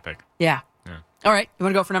was my second pick. Yeah. All right. You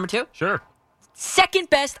want to go for number 2? Sure.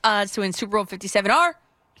 Second best odds to win Super Bowl 57 are?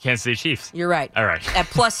 Kansas City Chiefs. You're right. All right. At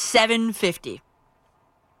plus 750.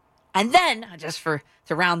 And then, just to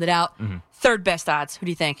round it out, third best odds. Who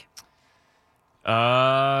do you think?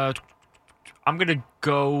 I'm going to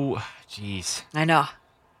go... Jeez. I know.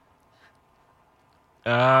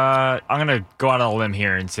 I'm going to go out on a limb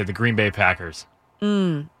here and say the Green Bay Packers.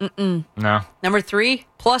 No? Number 3,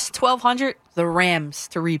 plus 1,200, the Rams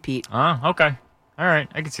to repeat. Oh, okay. All right.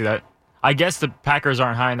 I can see that. I guess the Packers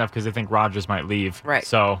aren't high enough because they think Rodgers might leave. Right.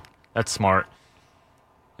 So, that's smart.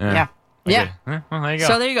 Yeah. Okay. Well, there you go.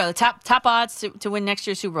 So, there you go. The top odds to win next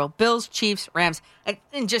year's Super Bowl. Bills, Chiefs, Rams.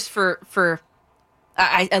 And just for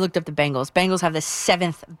I looked up the Bengals. Bengals have the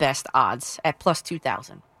 7th best odds at plus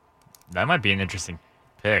 2,000. That might be an interesting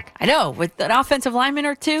pick. I know, with an offensive lineman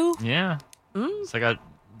or 2. Yeah. So I got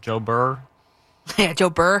Joe Burr. Yeah,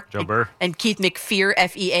 Joe Burr. And Keith McFear,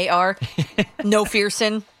 F-E-A-R. No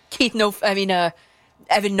Fearson. Evan No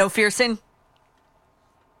Fearson.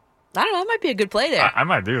 I don't know, that might be a good play there. I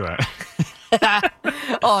might do that.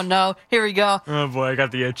 Oh, no. Here we go. Oh, boy, I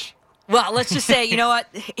got the itch. Well, let's just say, you know what?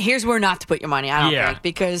 Here's where not to put your money, I don't think,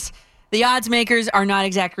 because the odds makers are not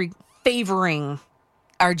exactly favoring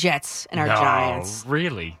our Jets and our Giants.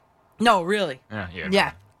 Really? No, really.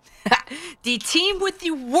 Yeah. The team with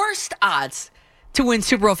the worst odds to win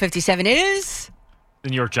Super Bowl 57 is... The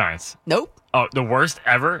New York Giants. Nope. Oh, the worst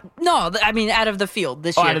ever? No, I mean out of the field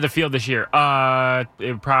this year. Out of the field this year. It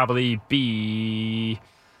would probably be...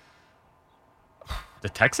 The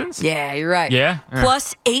Texans? Yeah, you're right. Yeah?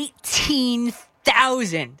 Plus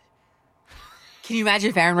 18,000. Can you imagine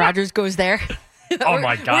if Aaron Rodgers goes there? Oh,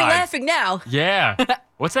 my God. We're laughing now. Yeah.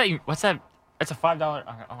 What's that? That's a $5.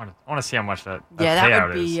 I want to see how much that that payout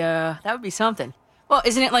would be is. that would be something. Well,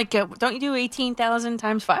 isn't it like don't you do 18,000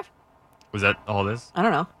 times 5? Was that all it is? I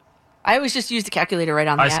don't know. I always just used the calculator right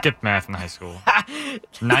on the I app. skipped math in high school.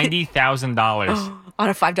 $90,000. On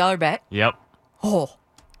a $5 bet? Yep. Oh.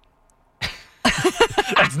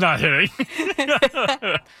 That's not hitting.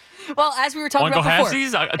 Well, as we were talking Uncle about before,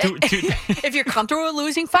 Halfsies? if you're comfortable with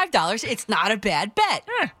losing $5, it's not a bad bet.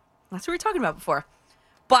 That's what we were talking about before.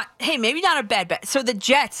 But, hey, maybe not a bad bet. So the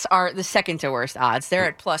Jets are the second to worst odds. They're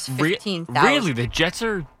at plus 15,000. Really? The Jets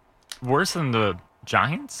are worse than the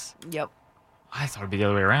Giants? Yep. I thought it would be the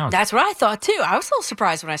other way around. That's what I thought, too. I was a little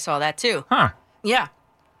surprised when I saw that, too. Huh. Yeah.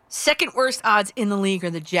 Second worst odds in the league are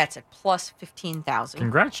the Jets at plus 15,000.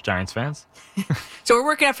 Congrats, Giants fans. So we're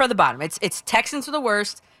working up from the bottom. It's Texans are the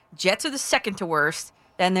worst. Jets are the second to worst.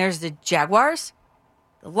 Then there's the Jaguars,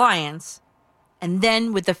 the Lions, and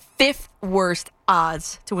then with the 5th worst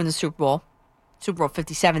odds to win the Super Bowl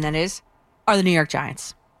 57 that is, are the New York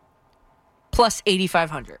Giants. Plus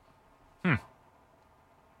 8,500.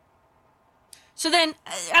 So then,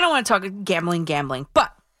 I don't want to talk gambling,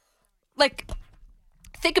 but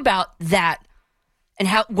think about that and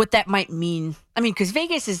what that might mean. I mean, because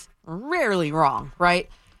Vegas is rarely wrong, right?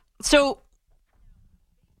 So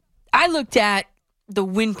I looked at the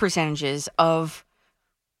win percentages of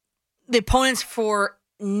the opponents for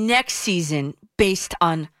next season based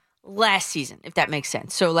on last season, if that makes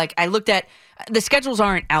sense. So, like, I looked at the schedules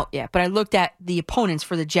aren't out yet, but I looked at the opponents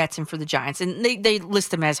for the Jets and for the Giants, and they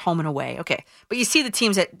list them as home and away. Okay, but you see the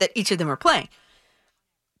teams that each of them are playing.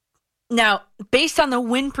 Now, based on the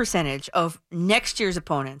win percentage of next year's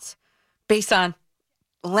opponents, based on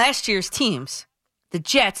last year's teams, the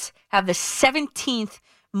Jets have the 17th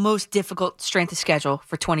most difficult strength of schedule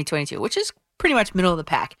for 2022, which is pretty much middle of the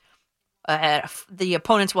pack. The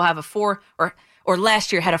opponents will have a 4 or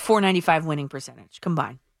last year had a 495 winning percentage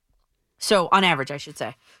combined. So on average, I should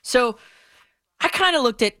say. So I kind of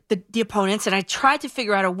looked at the opponents and I tried to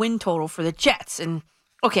figure out a win total for the Jets. And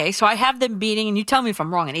okay, so I have them beating, and you tell me if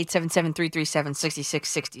I'm wrong, at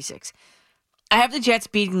 877-337-6666. I have the Jets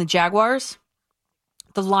beating the Jaguars,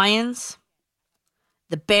 the Lions,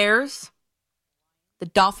 the Bears, the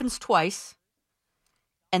Dolphins twice,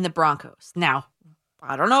 and the Broncos. Now,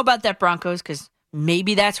 I don't know about that Broncos because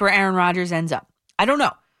maybe that's where Aaron Rodgers ends up. I don't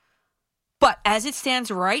know. But as it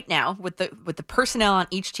stands right now, with the personnel on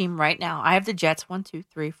each team right now, I have the Jets 1, 2,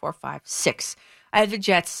 3, 4, 5, 6. I have the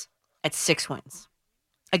Jets at 6 wins.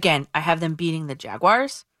 Again, I have them beating the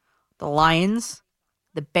Jaguars, the Lions,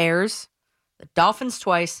 the Bears, the Dolphins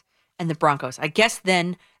twice, and the Broncos. I guess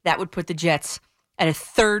then that would put the Jets at a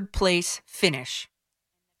 3rd place finish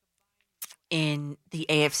in the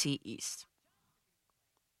AFC East.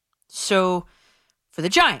 So for the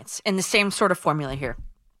Giants, and the same sort of formula here,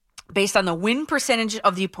 based on the win percentage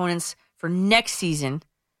of the opponents for next season,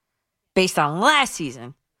 based on last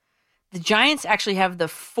season, the Giants actually have the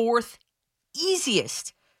 4th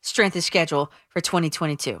easiest strength of schedule for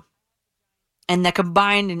 2022. And the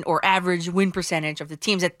combined or average win percentage of the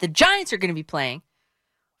teams that the Giants are going to be playing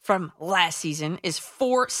from last season is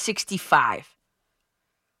 465.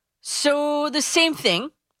 So the same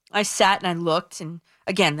thing. I sat and I looked, and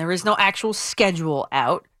again, there is no actual schedule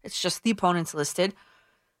out. It's just the opponents listed.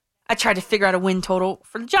 I tried to figure out a win total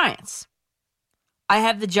for the Giants. I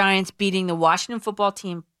have the Giants beating the Washington football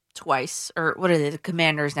team twice, or what are they, the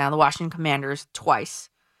Commanders now, the Washington Commanders twice.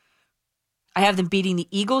 I have them beating the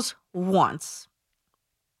Eagles once.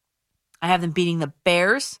 I have them beating the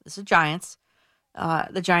Bears. This is Giants.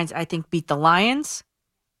 The Giants, I think, beat the Lions.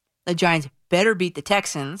 The Giants better beat the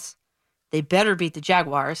Texans. They better beat the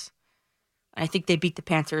Jaguars. I think they beat the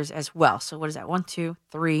Panthers as well. So what is that? 1, 2,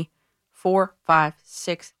 3, 4, 5,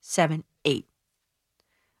 6, 7, 8.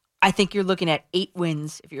 I think you're looking at 8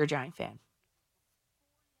 wins if you're a Giant fan.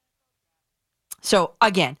 So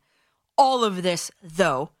again, all of this,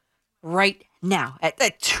 though, right now at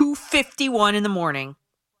 2:51 in the morning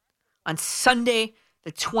on Sunday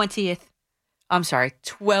the 20th. I'm sorry,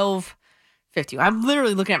 12:51. I'm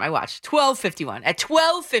literally looking at my watch. 12:51. At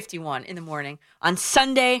 12:51 in the morning on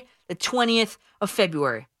Sunday the 20th of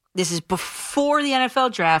February. This is before the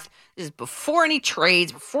NFL draft. This is before any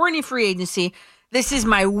trades, before any free agency. This is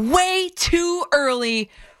my way too early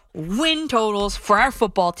win totals for our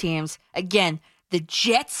football teams. Again, the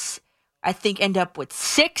Jets, I think, end up with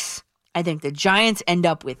 6. I think the Giants end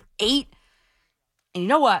up with 8. And you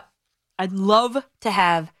know what? I'd love to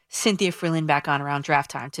have Cynthia Freeland back on around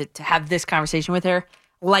draft time to have this conversation with her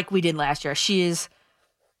like we did last year. She is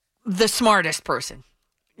the smartest person.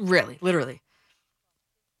 Really, literally.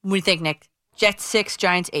 What do you think, Nick? Jets 6,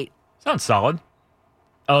 Giants 8. Sounds solid.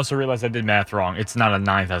 I also realized I did math wrong. It's not a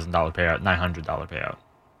 $9,000 payout, $900 payout.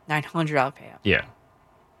 $900 payout. Yeah.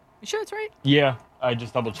 You sure it's right? Yeah. I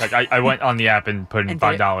just double checked. I went on the app and put in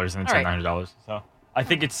 $5 and it said right. $900. So I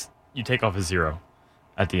think you take off a 0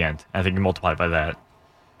 at the end. I think you multiply it by that.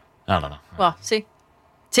 I don't know. Well, see,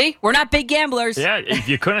 we're not big gamblers. Yeah, if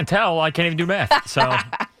you couldn't tell, I can't even do math. So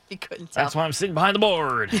you couldn't tell. That's why I'm sitting behind the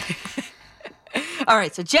board. All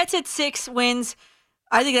right, so Jets at 6 wins.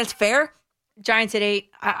 I think that's fair. Giants at 8.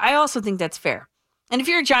 I also think that's fair. And if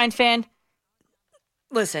you're a Giant fan,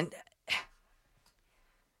 listen,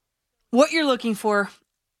 what you're looking for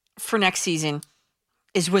next season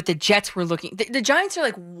is what the Jets were looking. The Giants are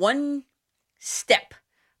like one step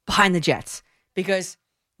behind the Jets because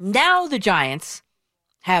now the Giants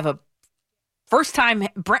have a first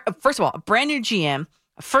of all, a brand new GM,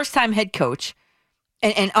 a first-time head coach,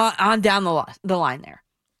 and on down the line there,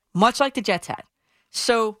 much like the Jets had.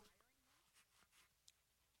 So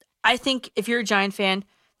I think if you're a Giant fan,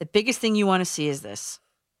 the biggest thing you want to see is this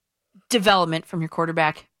development from your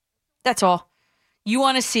quarterback. That's all. You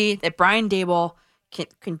want to see that Brian Daboll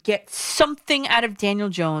can get something out of Daniel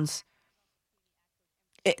Jones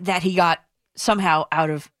that he got somehow out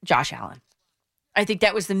of Josh Allen. I think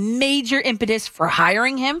that was the major impetus for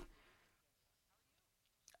hiring him.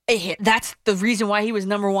 That's the reason why he was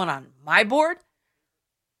number one on my board.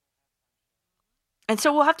 And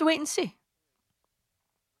so we'll have to wait and see.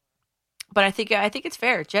 But I think it's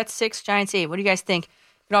fair. Jets 6, Giants 8. What do you guys think?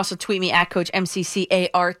 You can also tweet me at Coach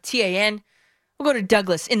MCCARTAN. We'll go to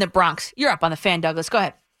Douglas in the Bronx. You're up on the fan, Douglas. Go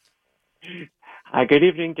ahead. Hi, good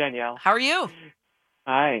evening, Danielle. How are you?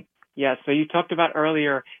 Hi. Yeah, so you talked about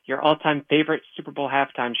earlier your all-time favorite Super Bowl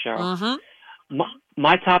halftime show. Mm-hmm.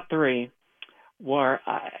 My top three were,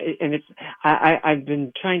 and I've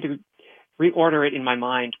been trying to reorder it in my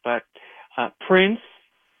mind, but Prince,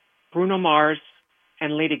 Bruno Mars,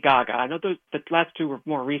 and Lady Gaga. I know the last two were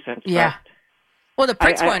more recent. Yeah. Well, the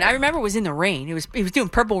Prince one, I remember, was in the rain. He was doing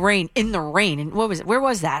Purple Rain in the rain. And what was it? Where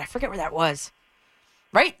was that? I forget where that was.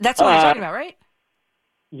 Right? That's what you're talking about, right?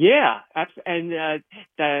 Yeah. And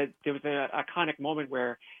there was an iconic moment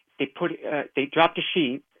where they dropped a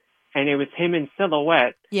sheet, and it was him in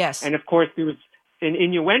silhouette. Yes. And, of course, there was an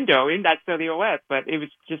innuendo in that silhouette, but it was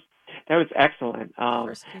just, that was excellent.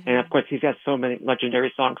 And, of course, he's got so many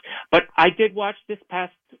legendary songs. But I did watch this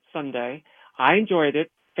past Sunday. I enjoyed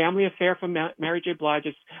it. Family Affair from Mary J. Blige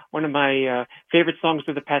is one of my favorite songs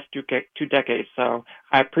of the past two decades, so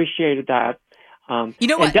I appreciated that. You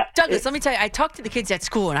know what, Douglas, let me tell you, I talked to the kids at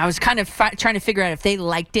school, and I was kind of trying to figure out if they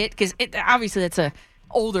liked it, because obviously that's a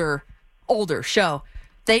older show.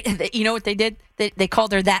 They you know what they did? They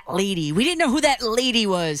called her that lady. We didn't know who that lady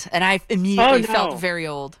was, and I immediately felt very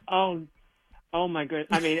old. Oh my goodness!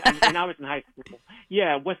 I mean, and I was in high school.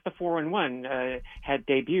 Yeah, What's the 411 had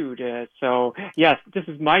debuted. So yes, this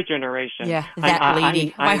is my generation. Yeah, that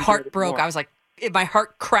lady. My heart broke. I was like, my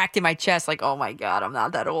heart cracked in my chest. Like, oh my God, I'm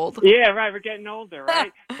not that old. Yeah, right. We're getting older,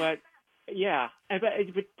 right? But yeah,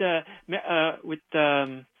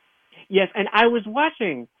 yes, and I was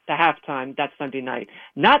watching the halftime that Sunday night,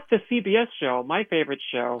 not the CBS show, my favorite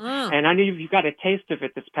show, and I know you got a taste of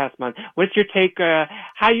it this past month. What's your take?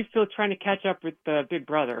 How you feel trying to catch up with Big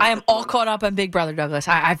Brother? I am all caught up on Big Brother, Douglas.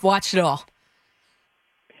 I've watched it all.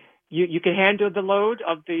 You can handle the load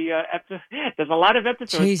of the episode. There's a lot of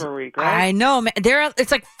episodes per week, right? I know, man.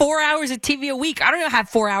 It's like 4 hours of TV a week. I don't have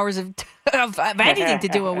 4 hours of anything to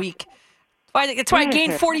do a week. That's why I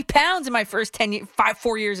gained 40 pounds in my first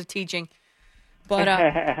 4 years of teaching. But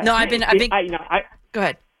no, I've been. Go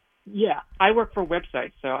ahead. Yeah, I work for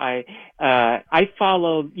websites, so I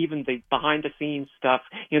follow even the behind the scenes stuff.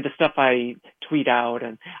 You know, the stuff I tweet out,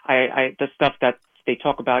 and the stuff that they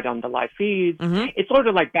talk about on the live feeds. Mm-hmm. It's sort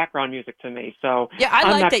of like background music to me. So yeah,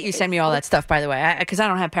 I like that you send me all that stuff. By the way, because I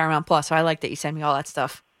don't have Paramount Plus, so I like that you send me all that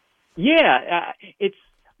stuff. Yeah, it's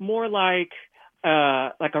more like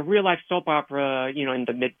a real life soap opera, you know, in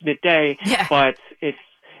the midday. Yeah. But it's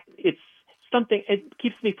something. It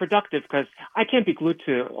keeps me productive because I can't be glued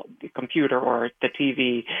to the computer or the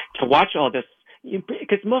TV to watch all this,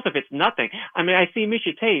 because most of it's nothing. I mean, I see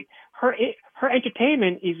Misha Tate. Her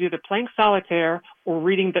entertainment is either playing solitaire or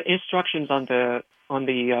reading the instructions on the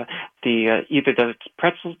either the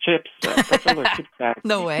pretzel or chip bag.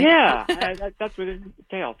 No way. Yeah, that's what it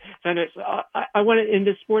entails. And I want to, in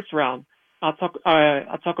the sports realm, I'll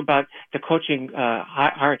talk about the coaching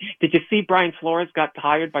hire. Did you see Brian Flores got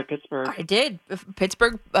hired by Pittsburgh? I did.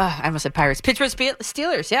 Pittsburgh. I almost said Pirates. Pittsburgh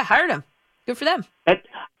Steelers. Yeah, hired him. Good for them.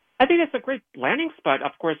 I think that's a great landing spot.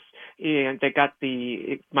 Of course, they got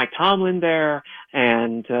Mike Tomlin there,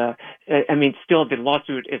 and I mean, still the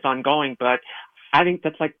lawsuit is ongoing, but I think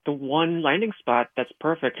that's like the one landing spot that's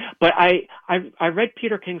perfect. But I read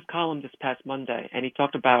Peter King's column this past Monday, and he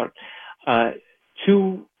talked about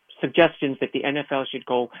two suggestions that the NFL should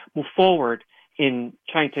move forward in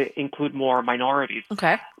trying to include more minorities.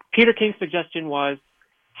 Okay. Peter King's suggestion was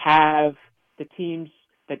have the teams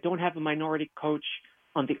that don't have a minority coach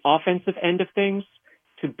on the offensive end of things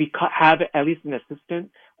to have at least an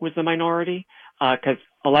assistant who is a minority, because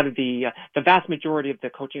a lot of the vast majority of the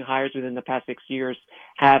coaching hires within the past 6 years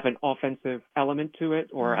have an offensive element to it,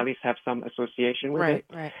 or at least have some association with it.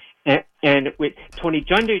 Right. And what Tony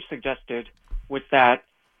Dungy suggested was that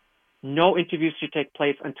no interviews should take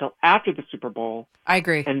place until after the Super Bowl. I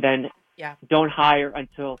agree. And then don't hire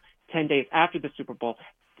until 10 days after the Super Bowl.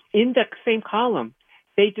 In the same column,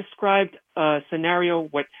 they described a scenario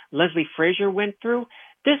what Leslie Frazier went through.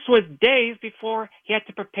 This was days before he had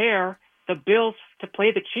to prepare the Bills to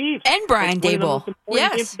play the Chiefs. And Brian Daboll.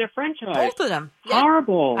 Yes. Their franchise. Both of them. Yeah.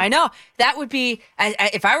 Horrible. I know. That would be,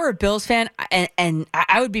 if I were a Bills fan, and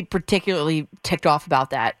I would be particularly ticked off about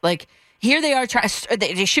that. Like, here they are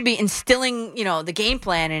they should be instilling, the game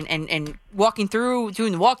plan and walking through,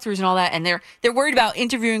 doing the walkthroughs and all that. And they're worried about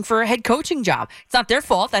interviewing for a head coaching job. It's not their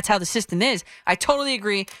fault. That's how the system is. I totally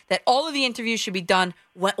agree that all of the interviews should be done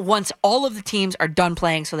once all of the teams are done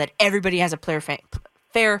playing so that everybody has a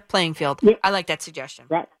fair playing field. Yeah. I like that suggestion.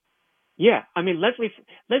 Right. Yeah. I mean, Leslie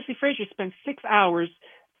Frazier spent 6 hours,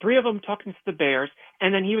 3 of them talking to the Bears,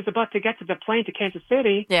 and then he was about to get to the plane to Kansas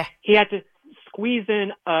City. Yeah. He had to squeeze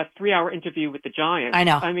in a 3-hour interview with the Giants. I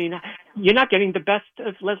know. I mean, you're not getting the best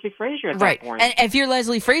of Leslie Frazier at that point. And if you're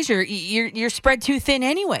Leslie Frazier, you're spread too thin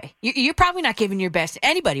anyway. You're probably not giving your best.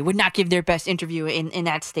 Anybody would not give their best interview in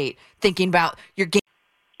that state, thinking about your game.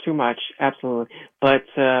 Too much, absolutely. But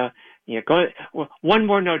one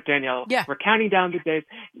more note, Danielle. Yeah. We're counting down the days.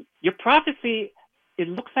 Your prophecy, it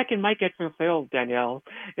looks like it might get fulfilled, Danielle.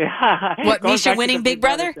 What, Misha winning Big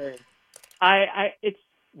Brother?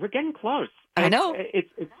 We're getting close. I know.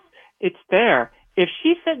 It's there. If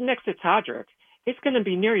she's sitting next to Todrick, it's going to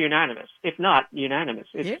be near unanimous, if not unanimous.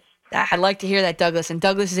 I'd like to hear that, Douglas. And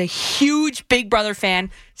Douglas is a huge Big Brother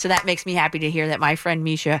fan, so that makes me happy to hear that my friend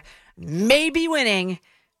Misha may be winning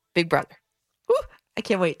Big Brother. Woo, I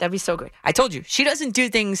can't wait. That'd be so good. I told you, she doesn't enter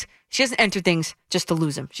things just to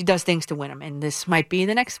lose them. She does things to win them, and this might be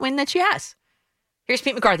the next win that she has. Here's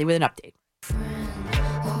Pete McCarthy with an update.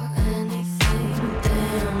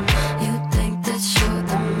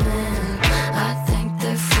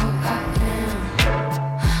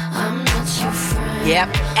 Yep.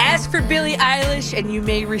 As for Billie Eilish, and you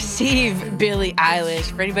may receive Billie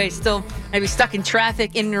Eilish, for anybody still maybe stuck in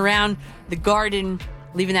traffic in and around the Garden,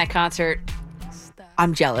 leaving that concert,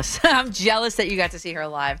 I'm jealous. I'm jealous that you got to see her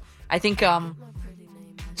live. I think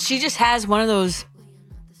she just has one of those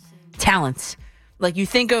talents. Like, you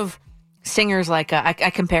think of singers like, I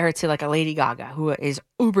compare her to like a Lady Gaga, who is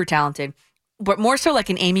uber talented, but more so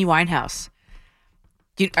like an Amy Winehouse.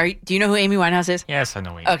 Do you know who Amy Winehouse is? Yes, I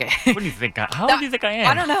know Amy. Okay. What do you think? How old do you think I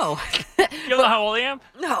am? I don't know. You don't know how old I am?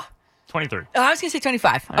 No. 23. I was going to say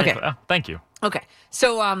 25. Okay. Thank you. Okay.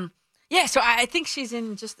 So, so I think she's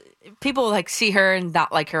in just, people like see her and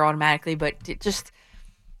not like her automatically, but just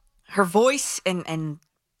her voice and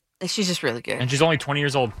she's just really good. And she's only 20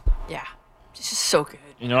 years old. Yeah. She's just so good.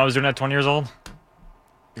 You know what I was doing at 20 years old?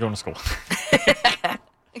 Going to school.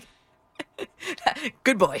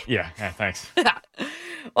 Good boy. Yeah, thanks.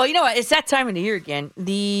 Well, you know what? It's that time of the year again.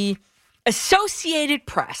 The Associated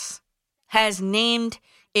Press has named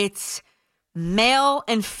its male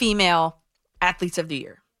and female athletes of the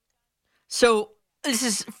year. So this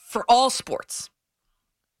is for all sports.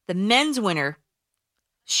 The men's winner,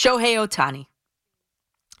 Shohei Ohtani.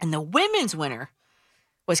 And the women's winner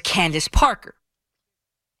was Candace Parker.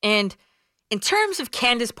 And in terms of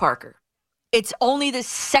Candace Parker, it's only the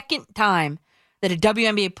second time that a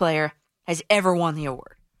WNBA player has ever won the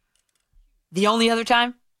award. The only other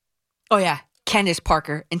time? Oh, yeah, Candace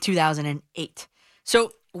Parker in 2008.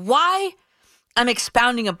 So why I'm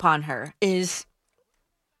expounding upon her is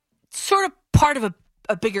sort of part of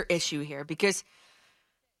a bigger issue here, because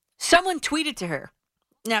someone tweeted to her.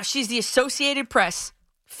 Now, she's the Associated Press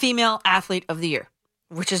Female Athlete of the Year,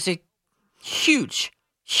 which is a huge,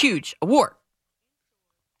 huge award.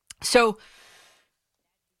 So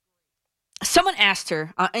someone asked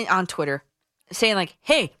her on Twitter, saying like,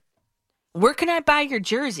 hey, where can I buy your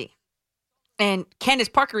jersey? And Candace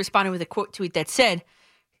Parker responded with a quote tweet that said,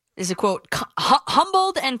 this is a quote,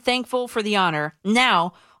 humbled and thankful for the honor.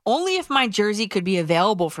 Now, only if my jersey could be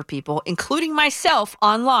available for people, including myself,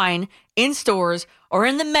 online, in stores, or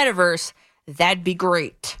in the metaverse, that'd be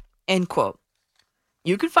great. End quote.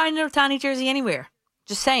 You can find an Ohtani jersey anywhere.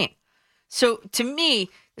 Just saying. So to me,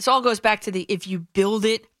 this all goes back to the if you build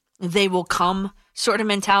it, they will come sort of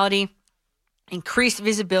mentality. Increased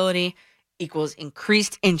visibility equals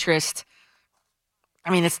increased interest. I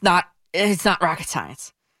mean, it's not rocket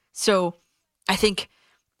science. So I think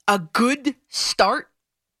a good start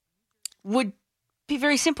would be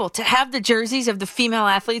very simple, to have the jerseys of the female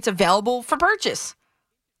athletes available for purchase.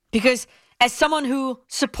 Because as someone who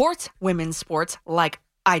supports women's sports like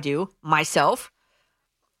I do myself,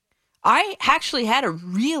 I actually had a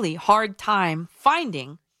really hard time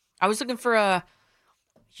finding. I was looking for a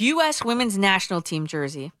U.S. women's national team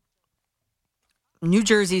jersey, New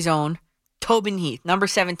Jersey's own, Tobin Heath, number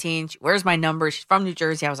 17. Where's my number? She's from New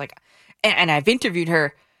Jersey. I was like, and I've interviewed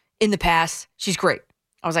her in the past. She's great.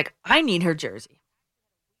 I was like, I need her jersey.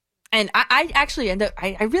 And I actually end up,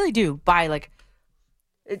 I really do buy like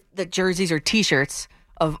the jerseys or T-shirts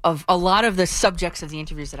of a lot of the subjects of the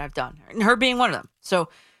interviews that I've done, and her being one of them. So,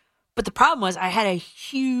 but the problem was I had a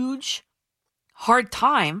huge, hard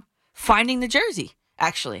time finding the jersey,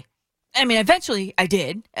 actually. I mean, eventually I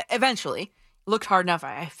did. Eventually. Looked hard enough.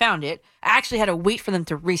 I found it. I actually had to wait for them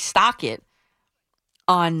to restock it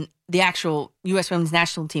on the actual U.S. Women's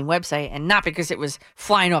National Team website, and not because it was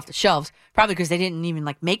flying off the shelves, probably because they didn't even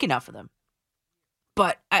make enough of them.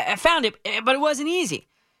 But I found it, but it wasn't easy.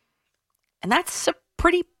 And that's a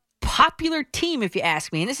pretty popular team, if you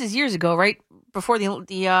ask me. And this is years ago, right before the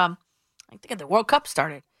I think the World Cup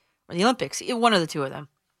started, or the Olympics, one of the two of them.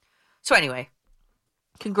 So anyway,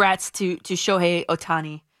 congrats to Shohei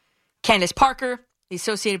Ohtani, Candace Parker, the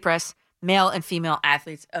Associated Press, Male and Female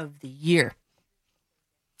Athletes of the Year.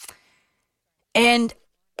 And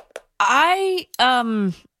I,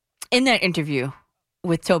 in that interview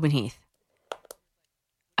with Tobin Heath,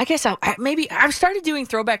 I guess I started doing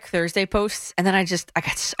Throwback Thursday posts, and then I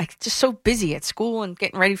got just so busy at school and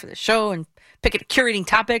getting ready for the show and curating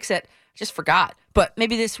topics that I just forgot. But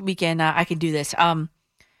maybe this weekend I can do this.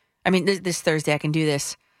 This Thursday I can do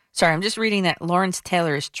this. Sorry, I'm just reading that Lawrence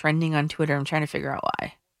Taylor is trending on Twitter. I'm trying to figure out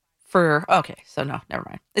why. So no, never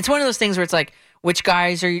mind. It's one of those things where it's like, which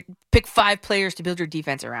guys pick 5 players to build your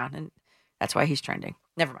defense around, and that's why he's trending.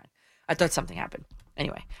 Never mind. I thought something happened.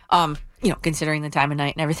 Anyway, considering the time of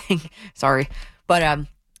night and everything, sorry. But I'm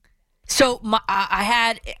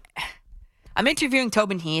interviewing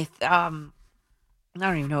Tobin Heath. I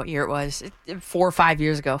don't even know what year it was. 4 or 5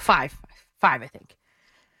 years ago. Five, I think.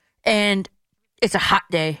 And it's a hot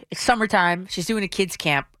day. It's summertime. She's doing a kids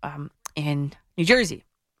camp in New Jersey.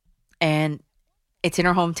 And it's in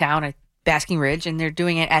her hometown at Basking Ridge, and they're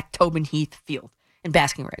doing it at Tobin Heath Field in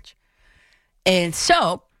Basking Ridge. And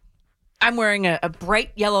so I'm wearing a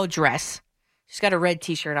bright yellow dress. She's got a red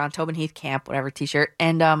T-shirt on, Tobin Heath Camp, whatever T-shirt.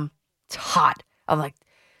 And it's hot. I'm like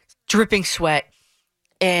dripping sweat.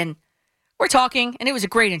 And we're talking, and it was a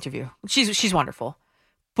great interview. She's wonderful.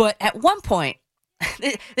 But at one point,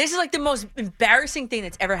 this is like the most embarrassing thing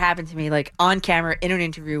that's ever happened to me, like on camera in an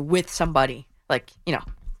interview with somebody,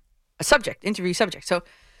 interview subject. So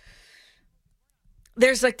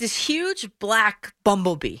there's like this huge black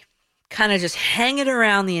bumblebee kind of just hanging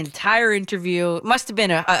around the entire interview. It must have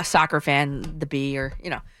been a soccer fan, the bee, or,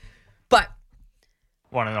 but.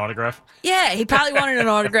 Want an autograph? Yeah, he probably wanted an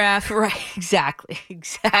autograph. Right,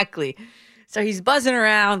 exactly. So he's buzzing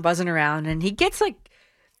around, and he gets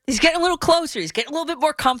he's getting a little closer. He's getting a little bit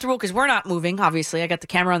more comfortable because we're not moving, obviously. I got the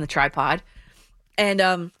camera on the tripod.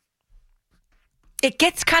 And it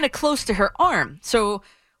gets kind of close to her arm. So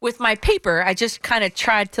with my paper, I just kind of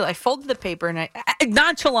I folded the paper, and I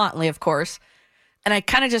nonchalantly, of course, and I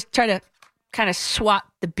kind of just try to kind of swat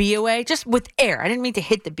the bee away, just with air. I didn't mean to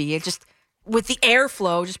hit the bee. It just, with the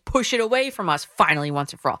airflow, just push it away from us finally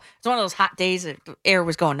once and for all. It's one of those hot days that the air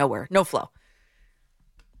was going nowhere, no flow.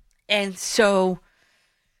 And so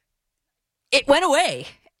it went away,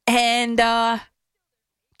 and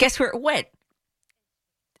guess where it went?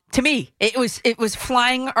 To me, it was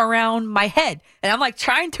flying around my head, and I'm like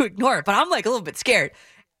trying to ignore it, but I'm like a little bit scared.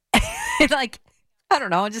 And I don't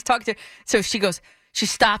know, I just talked to her. So she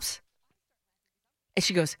stops, and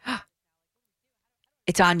she goes,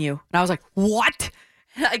 "It's on you." And I was like, "What?"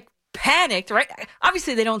 And I panicked, right?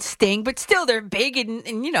 Obviously they don't sting, but still they're big, and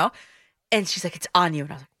and she's like, "It's on you."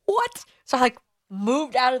 And I was like, "What?" So I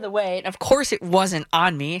moved out of the way, and of course it wasn't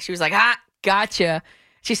on me. She was like, "Gotcha."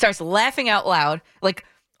 She starts laughing out loud,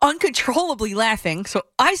 uncontrollably laughing. So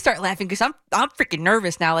I start laughing because I'm freaking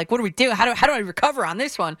nervous now. What do we do? How do I recover on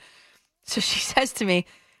this one? So she says to me,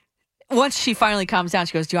 once she finally calms down,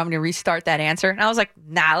 she goes, "Do you want me to restart that answer?" And I was like,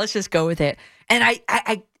 "Nah, let's just go with it." And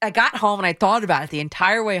I got home, and I thought about it the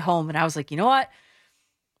entire way home, and I was like, you know what?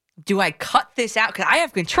 Do I cut this out? Because I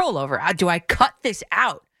have control over it. Do I cut this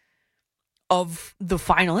out of the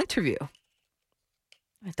final interview?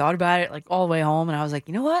 I thought about it all the way home, and I was like,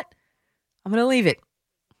 you know what? I'm going to leave it.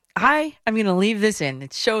 I'm going to leave this in.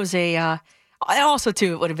 It shows also,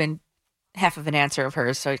 too, it would have been half of an answer of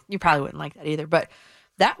hers, so you probably wouldn't like that either. But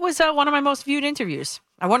that was one of my most viewed interviews.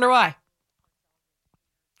 I wonder why.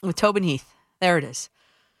 With Tobin Heath. There it is.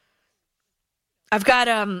 I've got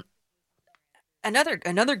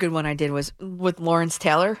another good one I did was with Lawrence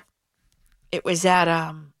Taylor. It was at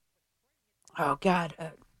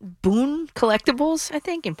Boone Collectibles, I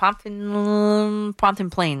think, in Pompton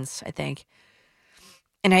Plains, I think.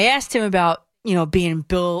 And I asked him about, being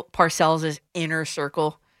Bill Parcells' inner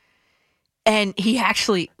circle. And he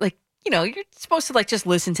actually, you're supposed to just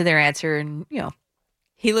listen to their answer. And,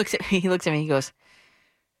 he looks at me, he goes,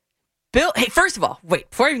 "Bill, hey, first of all, wait,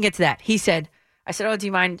 before I even get to that, I said, "Oh, do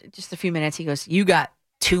you mind just a few minutes?" He goes, "You got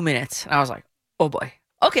 2 minutes." And I was like, oh boy.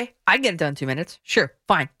 Okay, I can get it done in 2 minutes. Sure,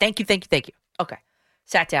 fine. Thank you. Okay.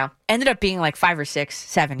 Sat down. Ended up being 5 or 6,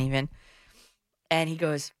 7 even. And he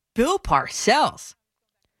goes, Bill Parcells.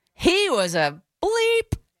 He was a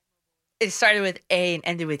bleep. It started with A and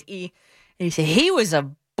ended with E. And he said he was a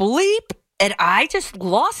bleep. And I just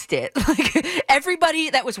lost it. Like, everybody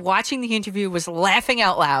that was watching the interview was laughing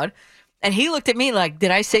out loud. And he looked at me like,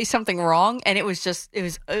 did I say something wrong? And it was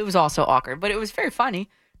also awkward. But it was very funny.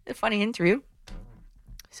 A funny interview.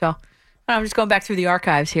 So I'm just going back through the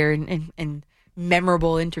archives here and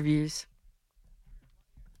memorable interviews.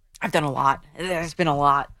 I've done a lot. There's been a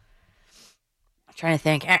lot. I'm trying to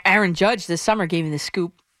think. Aaron Judge this summer gave me the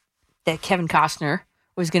scoop that Kevin Costner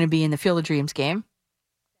was going to be in the Field of Dreams game.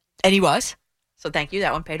 And he was. So thank you.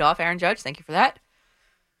 That one paid off, Aaron Judge. Thank you for that.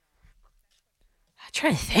 I'm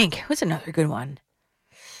trying to think. What's another good one?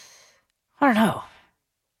 I don't know.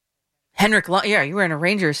 Yeah, you're wearing a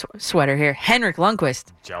Rangers sweater here. Henrik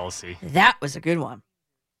Lundqvist. Jealousy. That was a good one.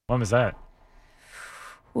 When was that?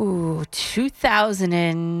 Ooh,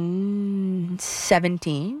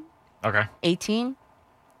 2017. Okay. 18.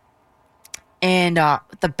 And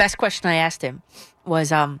the best question I asked him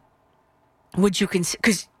was, would you consider,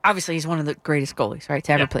 because obviously he's one of the greatest goalies, right,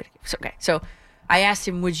 to ever play. Okay, so I asked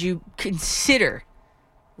him, would you consider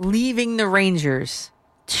leaving the Rangers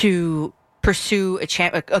to pursue a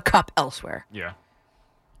cup elsewhere? Yeah.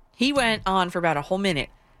 He went on for about a whole minute.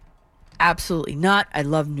 Absolutely not. I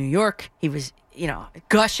love New York. He was,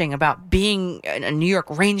 gushing about being a New York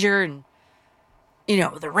Ranger and,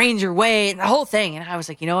 the Ranger way and the whole thing. And I was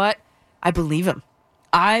like, you know what? I believe him.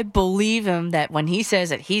 I believe him that when he says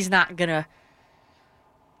that he's not going to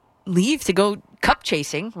leave to go cup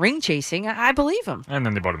chasing, ring chasing, I believe him. And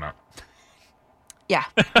then they bought him out. Yeah.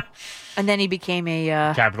 And then he became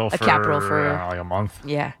a capital for like a month.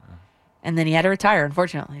 Yeah. And then he had to retire,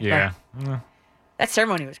 unfortunately. Yeah. But that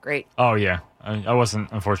ceremony was great. Oh, yeah. I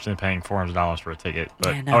wasn't, unfortunately, paying $400 for a ticket.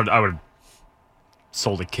 But Yeah, no. I would have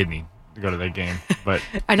sold a kidney to go to that game. But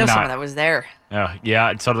I know someone that was there.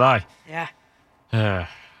 Yeah, so did I. Yeah.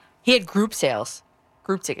 He had group sales,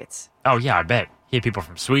 group tickets. Oh, yeah, I bet. He had people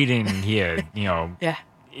from Sweden. He had, Yeah.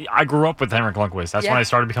 I grew up with Henrik Lundqvist. That's when I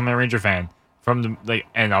started becoming a Ranger fan.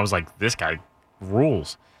 And I was like, this guy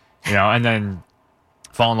rules. And then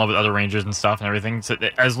fall in love with other Rangers and stuff and everything. So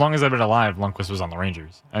as long as I've been alive, Lundqvist was on the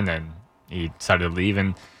Rangers. And then he decided to leave,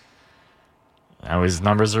 and now his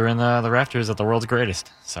numbers are in the rafters at the world's greatest.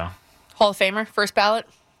 So Hall of Famer, first ballot?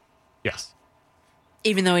 Yes.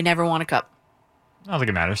 Even though he never won a cup. I don't think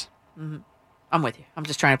it matters. Mm-hmm. I'm with you. I'm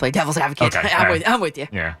just trying to play devil's advocate. Okay, I'm with you.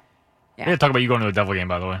 Yeah. Yeah. Talk about you going to a Devil game,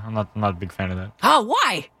 by the way. I'm not a big fan of that. Oh,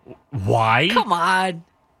 why? Why? Come on.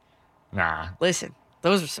 Nah. Listen,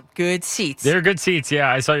 those are some good seats. They're good seats. Yeah,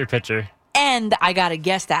 I saw your picture. And I got a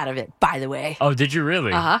guest out of it, by the way. Oh, did you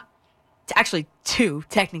really? Uh-huh. Actually, two,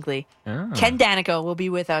 technically. Oh. Ken Danico will be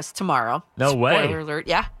with us tomorrow. No way. Spoiler alert,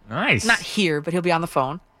 yeah. Nice. Not here, but he'll be on the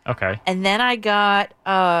phone. Okay. And then I got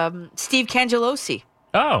Steve Cangelosi.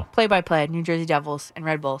 Oh. Play-by-play, New Jersey Devils and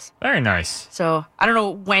Red Bulls. Very nice. So I don't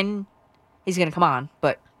know when he's going to come on,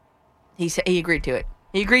 but he agreed to it.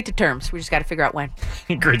 He agreed to terms. We just got to figure out when.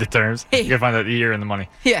 He agreed to terms. You got to find out the year and the money.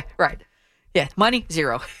 Yeah, right. Yeah, money,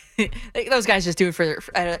 zero. Those guys just do it for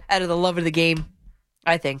out of the love of the game,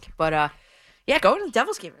 I think. But, yeah, going to the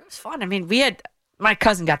Devils game, it was fun. I mean, my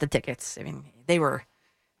cousin got the tickets. I mean, they were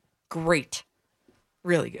great.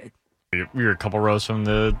 Really good. We were a couple rows from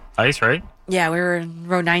the ice, right? Yeah, we were in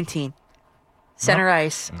row 19. Center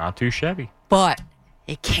ice. Not too shabby. But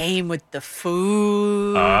it came with the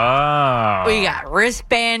food. Oh. We got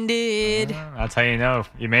wristbanded. That's how you know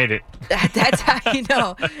you made it. That's how you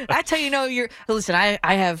know. That's how you know you're... Listen,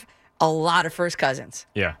 I have a lot of first cousins.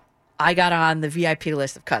 Yeah. I got on the VIP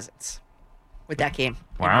list of cousins with that game.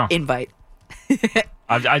 Wow. Invite.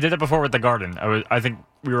 I did it before with the Garden. I think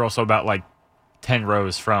we were also about like 10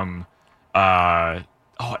 rows from... now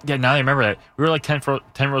I remember that. We were like 10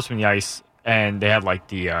 rows from the ice, and they had like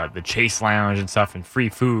the Chase Lounge and stuff, and free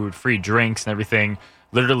food, free drinks and everything.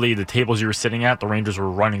 Literally, the tables you were sitting at, the Rangers were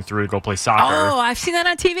running through to go play soccer. Oh, I've seen that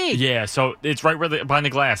on TV. Yeah, so it's right where behind the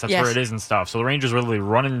glass. That's Yes. where it is and stuff. So the Rangers were literally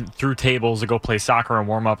running through tables to go play soccer and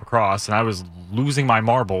warm up across, and I was losing my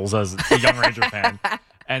marbles as a young Ranger fan.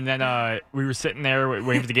 And then we were sitting there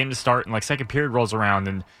waiting for the game to start, and like second period rolls around,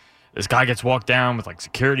 and this guy gets walked down with like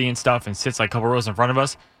security and stuff and sits like a couple rows in front of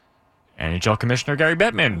us. NHL Commissioner Gary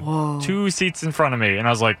Bettman. Whoa. 2 seats in front of me. And I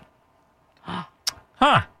was like, huh,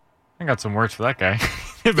 I got some words for that guy.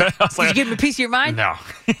 But I was Did you give him a piece of your mind? No.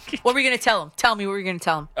 What were you going to tell him? Tell me what were you going to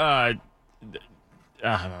tell him. I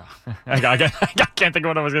can't think of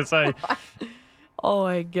what I was going to say. Oh,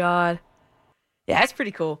 my God. Yeah, that's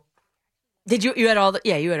pretty cool. Did you had all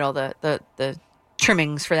the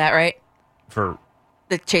trimmings for that, right? For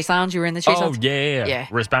The Chase Lounge. You were in the Chase Oh, Lounge? yeah.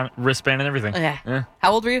 Wristband and everything. Yeah.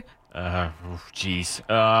 How old were you? Jeez.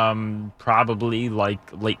 Probably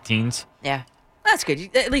like late teens. Yeah. That's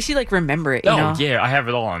good. At least you like remember it. You know? Yeah. I have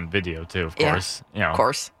it all on video too, of course. You know, of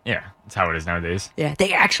course. Yeah. That's how it is nowadays. Yeah.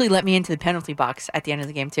 They actually let me into the penalty box at the end of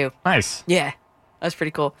the game too. Nice. Yeah. That's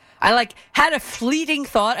pretty cool. I had a fleeting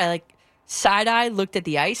thought. I side eye looked at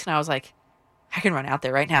the ice and I was like, I can run out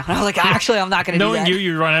there right now. And I was like, actually, I'm not going to do that. Knowing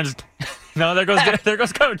you run out. No, there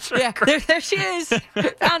goes Coach. Yeah, there she is.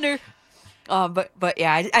 Found her. But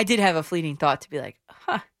yeah, I did have a fleeting thought to be like,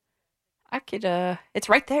 I could. It's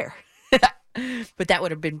right there. But that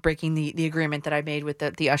would have been breaking the agreement that I made with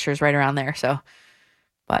the ushers right around there. So,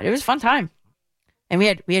 but it was a fun time, and we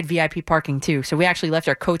had VIP parking too. So we actually left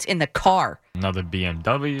our coats in the car. Another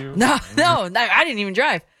BMW. No, I didn't even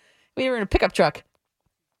drive. We were in a pickup truck.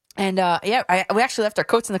 And we actually left our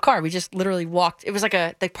coats in the car. We just literally walked. It was like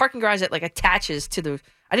the parking garage that attaches to the.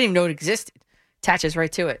 I didn't even know it existed. Attaches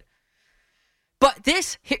right to it. But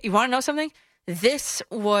you want to know something? This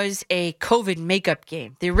was a COVID makeup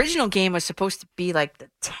game. The original game was supposed to be like the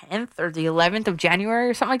 10th or the 11th of January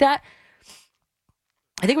or something like that.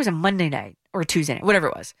 I think it was a Monday night or a Tuesday night, whatever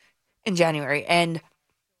it was, in January. And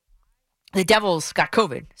the Devils got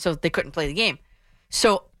COVID, so they couldn't play the game.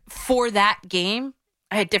 So for that game,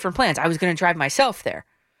 I had different plans. I was going to drive myself there.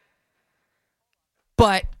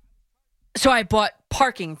 So I bought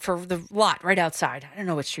parking for the lot right outside. I don't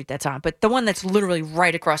know what street that's on, but the one that's literally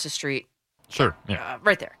right across the street. Sure, yeah.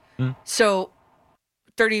 Right there. So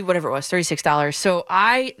 $36. So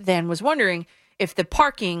I then was wondering if the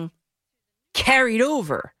parking carried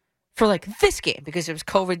over for this game because it was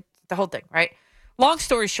COVID, the whole thing, right? Long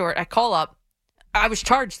story short, I call up. I was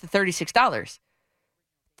charged the $36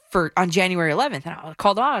 on January 11th. And I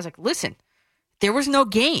called on. I was like, listen, there was no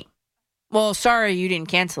game. Well, sorry, you didn't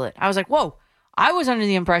cancel it. I was like, whoa. I was under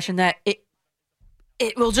the impression that it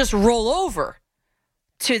will just roll over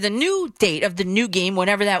to the new date of the new game,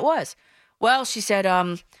 whenever that was. Well, she said,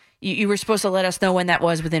 you were supposed to let us know when that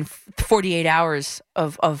was within 48 hours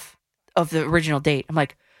of the original date. I'm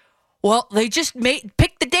like, well, they just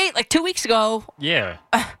picked the date 2 weeks ago. Yeah.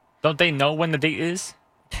 Don't they know when the date is?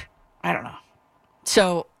 I don't know.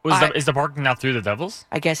 So is the parking now through the Devils?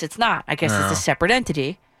 I guess it's not. I guess it's a separate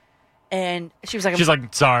entity. And she was like,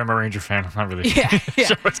 sorry, I'm a Ranger fan. I'm not really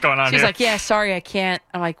sure what's going on here. She's like, yeah, sorry, I can't.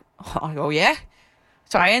 I'm like, oh, yeah?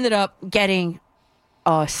 So I ended up getting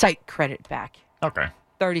site credit back. Okay.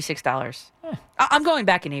 $36. I'm going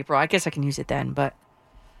back in April. I guess I can use it then, but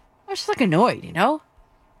I was just annoyed, you know?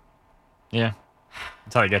 Yeah.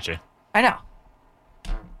 That's how they get you. I know.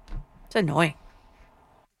 It's annoying.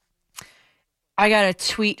 I got a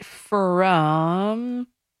tweet from,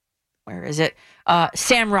 where is it?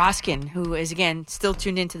 Sam Roskin, who is, again, still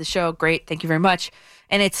tuned into the show. Great. Thank you very much.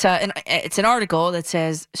 And it's an article that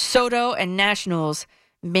says Soto and Nationals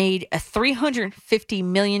made a $350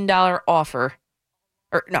 million offer.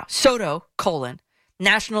 Soto,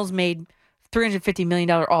 Nationals made $350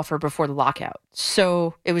 million offer before the lockout.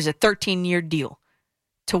 So it was a 13-year deal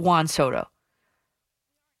to Juan Soto.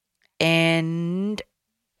 And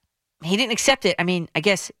he didn't accept it. I mean, I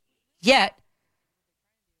guess yet,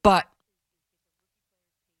 but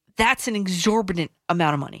that's an exorbitant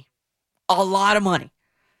amount of money. A lot of money.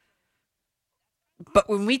 But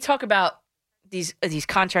when we talk about these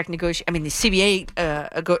contract the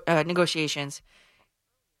CBA negotiations,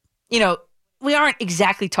 we aren't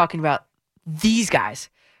exactly talking about these guys.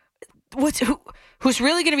 Who's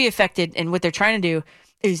really going to be affected, and what they're trying to do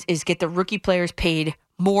is get the rookie players paid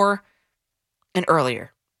more and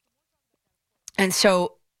earlier. And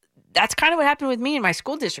so that's kind of what happened with me in my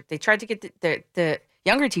school district. They tried to get the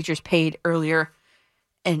younger teachers paid earlier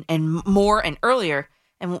and more and earlier.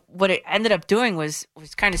 And what it ended up doing was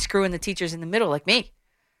kind of screwing the teachers in the middle like me.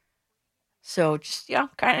 So just,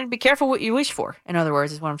 kind of be careful what you wish for, in other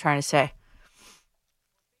words, is what I'm trying to say.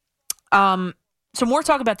 So more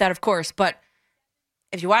talk about that, of course. But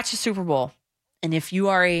if you watch the Super Bowl, and if you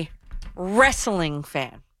are a wrestling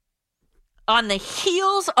fan, on the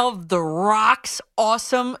heels of The Rock's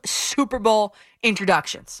awesome Super Bowl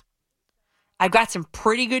introductions, I've got some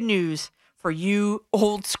pretty good news for you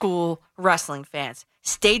old school wrestling fans.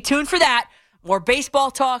 Stay tuned for that. More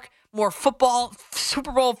baseball talk, more football,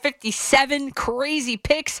 Super Bowl 57, crazy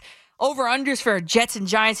picks, over-unders for Jets and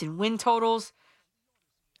Giants and win totals.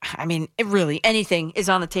 I mean, anything is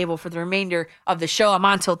on the table for the remainder of the show. I'm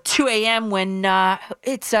on till 2 a.m. when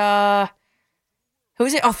it's, who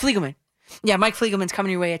is it? Oh, Fliegelman. Yeah, Mike Fliegelman's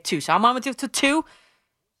coming your way at 2. So I'm on with you till 2.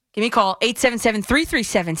 Give me a call,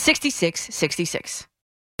 877-337-6666.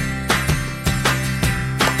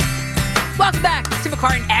 Welcome back to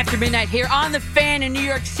McCartan After Midnight here on The Fan in New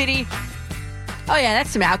York City. Oh, yeah, that's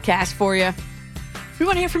some Outcast for you. We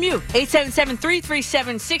want to hear from you.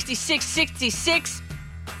 877-337-6666.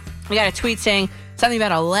 We got a tweet saying something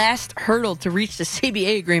about a last hurdle to reach the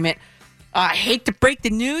CBA agreement. I hate to break the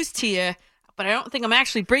news to you, but I don't think I'm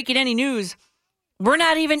actually breaking any news. We're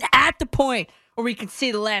not even at the point where we can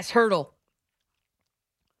see the last hurdle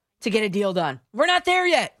to get a deal done. We're not there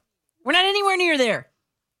yet. We're not anywhere near there.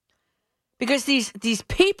 Because these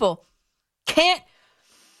people can't...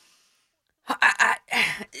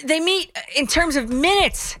 they meet in terms of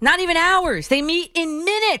minutes, not even hours. They meet in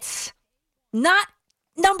minutes, not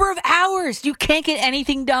number of hours. You can't get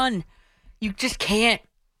anything done. You just can't.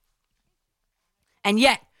 And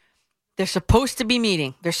yet, they're supposed to be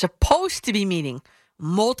meeting. They're supposed to be meeting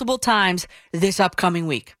multiple times this upcoming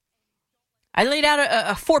week. I laid out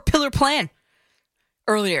a 4-pillar plan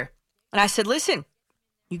earlier. And I said, listen,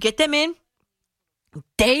 you get them in.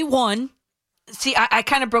 Day one, see, I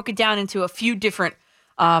kind of broke it down into a few different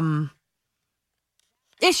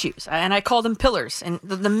issues, and I call them pillars, and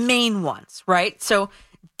the main ones, right? So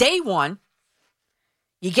day one,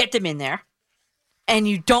 you get them in there, and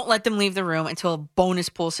you don't let them leave the room until a bonus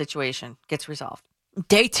pool situation gets resolved.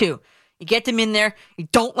 Day two, you get them in there, you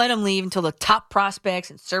don't let them leave until the top prospects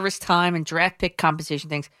and service time and draft pick compensation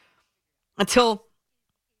things, until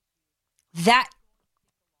that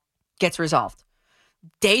gets resolved.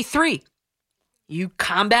 Day three, you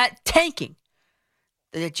combat tanking.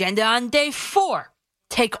 The agenda on day 4,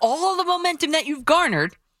 take all the momentum that you've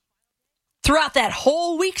garnered throughout that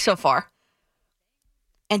whole week so far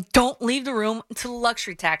and don't leave the room until the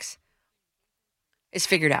luxury tax is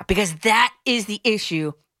figured out. Because that is the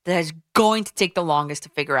issue that is going to take the longest to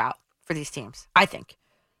figure out for these teams, I think.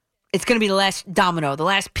 It's going to be the last domino, the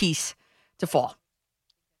last piece to fall.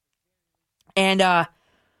 And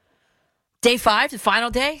day 5, the final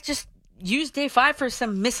day, just use day 5 for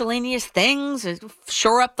some miscellaneous things.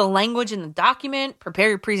 Shore up the language in the document. Prepare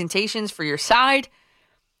your presentations for your side.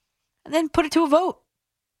 And then put it to a vote.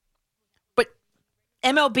 But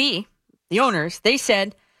MLB, the owners, they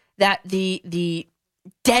said that the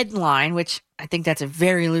deadline, which I think that's a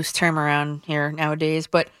very loose term around here nowadays,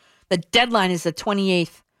 but the deadline is the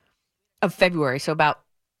 28th of February. So about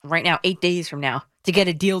right now, 8 days from now, to get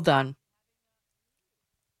a deal done.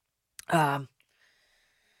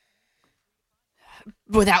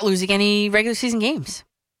 Without losing any regular season games.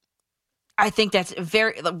 I think that's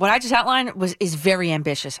what I just outlined is very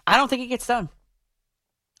ambitious. I don't think it gets done.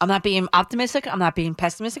 I'm not being optimistic. I'm not being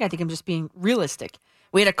pessimistic. I think I'm just being realistic.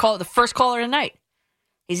 We had the first caller tonight.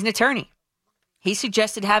 He's an attorney. He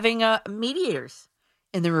suggested having mediators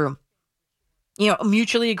in the room.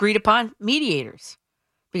 Mutually agreed upon mediators.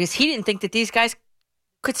 Because he didn't think that these guys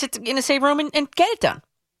could sit in the same room and get it done.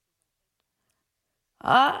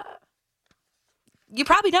 You're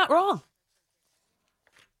probably not wrong.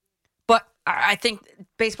 But I think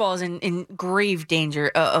baseball is in grave danger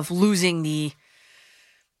of losing the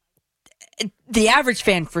average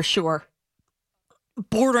fan for sure,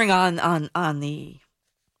 bordering on the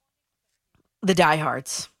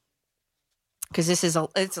diehards. Because it's a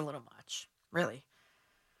little much, really.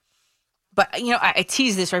 But, I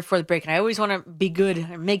tease this right before the break, and I always want to be good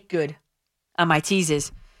or make good on my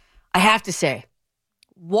teases. I have to say,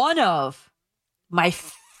 one of my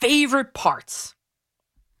favorite parts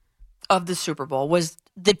of the Super Bowl was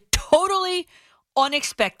the totally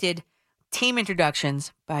unexpected team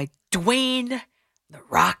introductions by Dwayne "The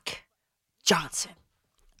Rock" Johnson.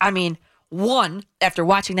 I mean, 1, after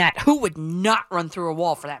watching that, who would not run through a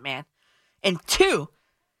wall for that man? And 2,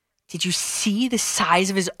 did you see the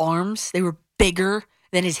size of his arms? They were bigger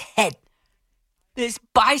than his head. His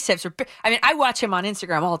biceps are big. I mean, I watch him on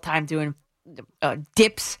Instagram all the time doing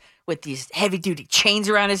dips with these heavy-duty chains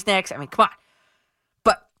around his neck. I mean, come on.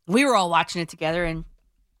 But we were all watching it together, and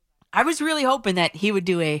I was really hoping that he would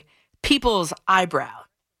do a people's eyebrow.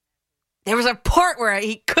 There was a part where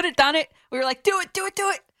he could have done it. We were like, do it.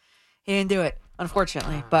 He didn't do it,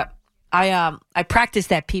 unfortunately. But I practiced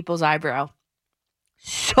that people's eyebrow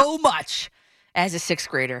so much as a 6th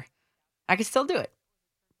grader. I could still do it.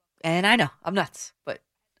 And I know, I'm nuts, but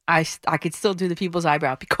I could still do the people's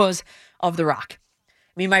eyebrow because of The Rock.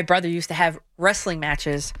 Me and my brother used to have wrestling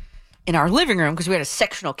matches in our living room because we had a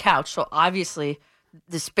sectional couch. So obviously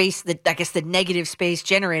the space, the negative space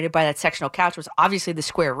generated by that sectional couch was obviously the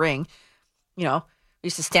square ring. We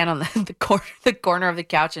used to stand on the corner of the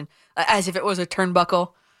couch and as if it was a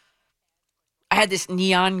turnbuckle. I had this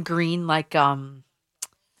neon green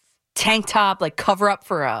tank top, cover up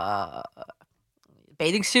for a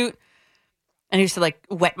bathing suit. And I used to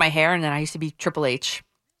wet my hair, and then I used to be Triple H.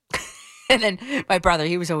 And then my brother,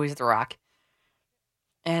 he was always The Rock.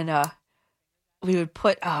 And we would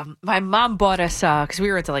put, my mom bought us, because we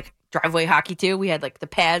were into like driveway hockey too. We had like the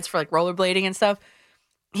pads for like rollerblading and stuff.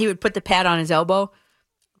 He would put the pad on his elbow,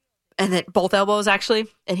 and then both elbows actually,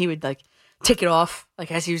 and he would like take it off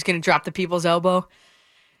like as he was going to drop the people's elbow.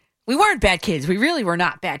 We weren't bad kids. We really were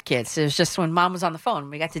not bad kids. It was just when mom was on the phone,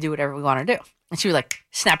 we got to do whatever we wanted to do. And she would like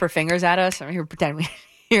snap her fingers at us, and we would pretend we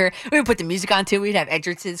hear. We would put the music on too. We'd have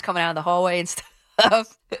entrances coming out of the hallway and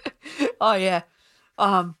stuff. Oh yeah.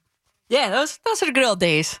 Yeah, those are the good old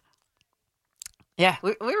days. Yeah,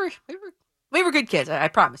 we were good kids. I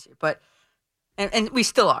promise you. But and we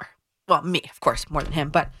still are. Well, me, of course, more than him.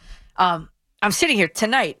 But I'm sitting here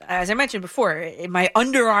tonight, as I mentioned before, in my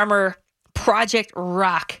Under Armour Project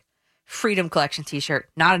Rock Freedom Collection T-shirt.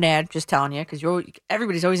 Not an ad, just telling you, because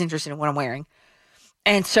everybody's always interested in what I'm wearing.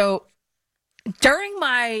 And so during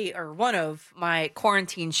one of my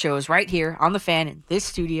quarantine shows right here on the Fan in this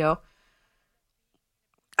studio,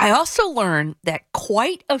 I also learned that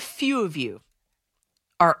quite a few of you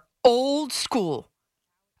are old school.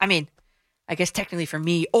 I mean, I guess technically for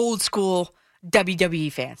me, old school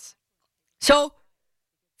WWE fans. So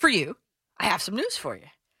for you, I have some news for you.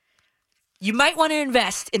 You might want to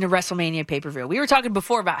invest in a WrestleMania pay-per-view. We were talking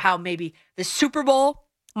before about how maybe the Super Bowl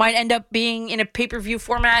might end up being in a pay-per-view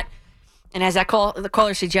format. And as the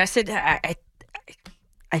caller suggested, I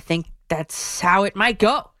think that's how it might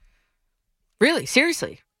go. Really,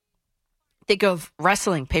 seriously. Think of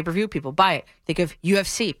wrestling, pay-per-view, people buy it. Think of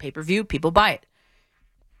UFC, pay-per-view, people buy it.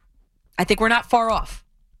 I think we're not far off.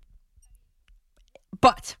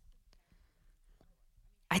 But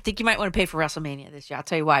I think you might want to pay for WrestleMania this year. I'll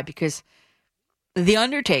tell you why. Because The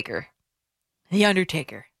Undertaker,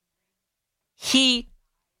 he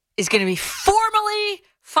is going to be finally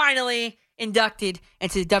inducted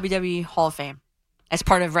into the WWE Hall of Fame as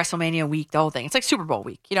part of WrestleMania week, the whole thing. It's like Super Bowl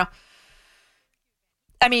week, you know?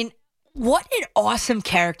 I mean, what an awesome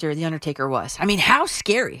character The Undertaker was. I mean, how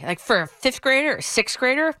scary. Like for a 5th grader or 6th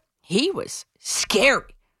grader, he was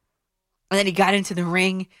scary. And then he got into the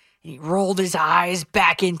ring and he rolled his eyes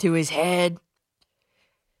back into his head.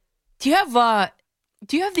 Do you have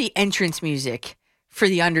the entrance music for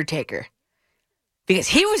The Undertaker? Because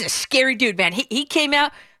he was a scary dude, man. He came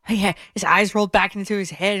out, he had his eyes rolled back into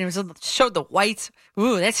his head and it showed the whites.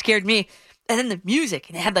 Ooh, that scared me. And then the music,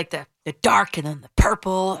 and it had like the dark and then the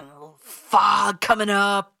purple and a little fog coming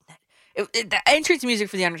up. The entrance music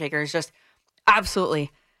for The Undertaker is just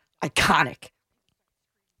absolutely iconic.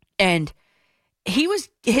 And his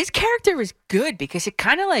character was good because it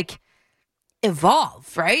kind of like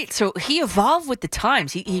evolved, right? So he evolved with the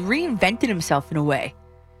times. He reinvented himself in a way.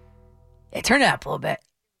 It turned it up a little bit.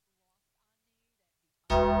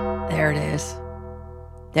 There it is.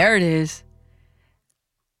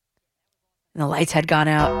 And the lights had gone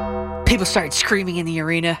out. People started screaming in the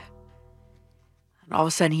arena. And all of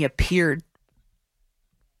a sudden he appeared.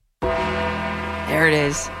 There it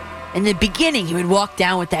is. In the beginning, he would walk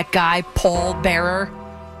down with that guy, Paul Bearer,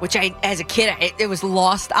 which as a kid, it was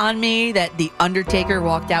lost on me that The Undertaker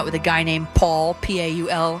walked out with a guy named Paul,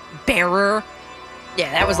 Paul, Bearer. Yeah,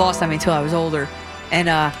 that was lost on me until I was older. And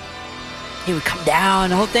he would come down,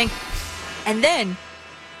 the whole thing. And then,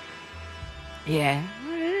 yeah.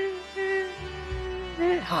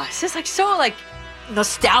 Oh, it's just like so like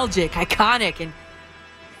nostalgic, iconic.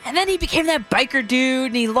 And then he became that biker dude,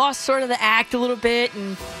 and he lost sort of the act a little bit,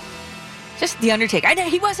 and just The Undertaker. I know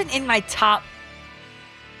he wasn't in my top.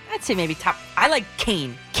 I'd say maybe top. I like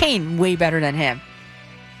Kane. Kane way better than him.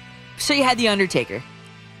 So you had The Undertaker.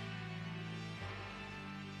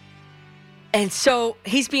 And so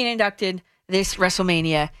he's being inducted this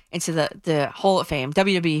WrestleMania into the Hall of Fame,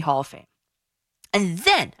 WWE Hall of Fame. And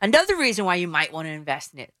then another reason why you might want to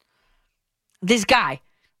invest in it. This guy,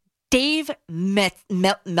 Dave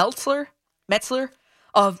Metzler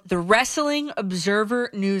of the Wrestling Observer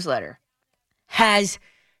newsletter, has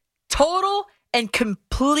total and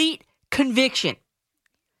complete conviction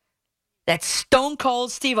that Stone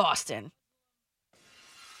Cold Steve Austin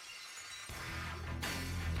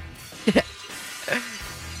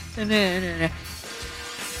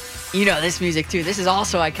you know this music too. This is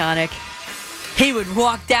also iconic. He would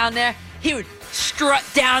walk down there. He would strut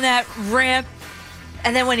down that ramp.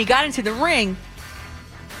 And then when he got into the ring,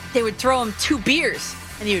 they would throw him 2 beers.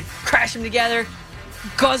 And he would crash them together,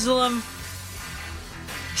 guzzle them.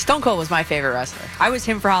 Stone Cold was my favorite wrestler. I was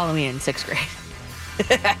him for Halloween in 6th grade.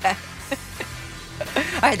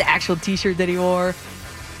 I had the actual t-shirt that he wore.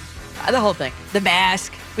 The whole thing. The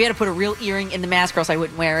mask. We had to put a real earring in the mask or else I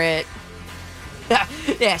wouldn't wear it.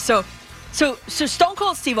 Yeah, so Stone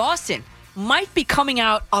Cold Steve Austin might be coming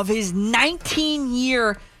out of his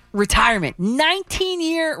 19-year retirement.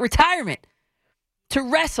 19-year retirement to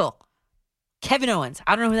wrestle Kevin Owens.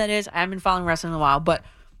 I don't know who that is. I haven't been following wrestling in a while, but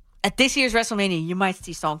at this year's WrestleMania, you might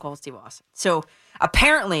see Stone Cold Steve Austin. So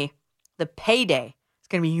apparently, the payday is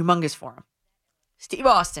going to be humongous for him. Steve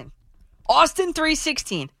Austin. Austin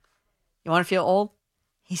 316. You want to feel old?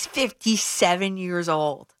 He's 57 years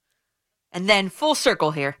old. And then full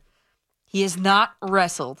circle here. He has not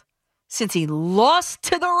wrestled since he lost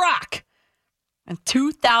to The Rock in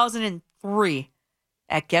 2003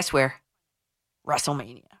 at, guess where?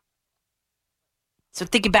 WrestleMania. So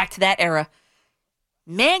thinking back to that era,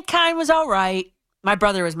 Mankind was all right. My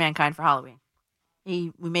brother was Mankind for Halloween.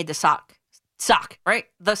 We made the sock, right?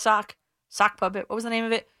 The sock puppet. What was the name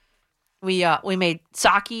of it? We made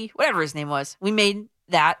Saki, whatever his name was. We made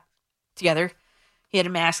that together. He had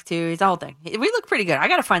a mask too. It's the whole thing. We look pretty good. I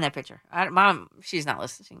got to find that picture. Mom, she's not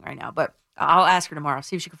listening right now, but I'll ask her tomorrow.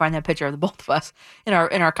 See if she can find that picture of the both of us in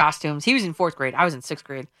our costumes. He was in 4th grade. I was in 6th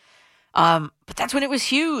grade. But that's when it was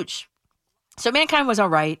huge. So Mankind was all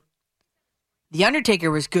right. The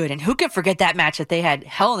Undertaker was good, and who can forget that match that they had,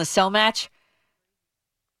 Hell in a Cell match?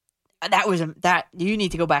 That you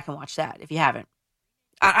need to go back and watch that if you haven't.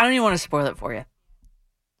 I don't even want to spoil it for you.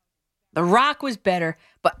 The Rock was better,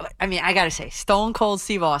 but I mean, I gotta say, Stone Cold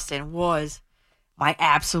Steve Austin was my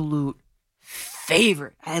absolute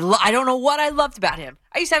favorite. I don't know what I loved about him.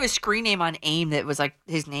 I used to have a screen name on AIM that was like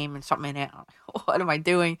his name and something in it. What am I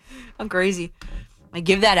doing? I'm crazy. I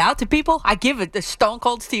give that out to people? I give it the Stone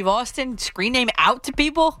Cold Steve Austin screen name out to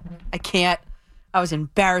people? I can't. I was an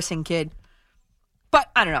embarrassing kid. But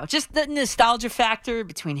I don't know, just the nostalgia factor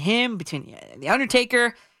between him, between The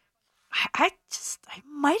Undertaker. I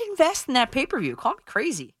might invest in that pay-per-view. Call me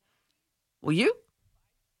crazy. Will you?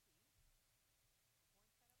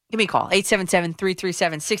 Give me a call,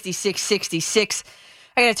 877-337-6666.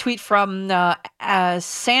 I got a tweet from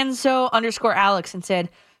Sanzo_Alex and said,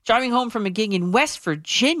 driving home from a gig in West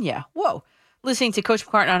Virginia. Whoa. Listening to Coach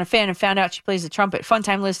McCartan on a fan and found out she plays the trumpet. Fun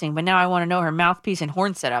time listening, but now I want to know her mouthpiece and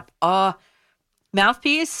horn setup.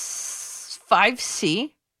 Mouthpiece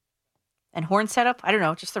 5C and horn setup. I don't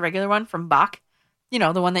know, just the regular one from Bach. You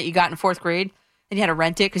know, the one that you got in 4th grade and you had to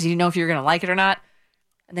rent it because you didn't know if you were going to like it or not.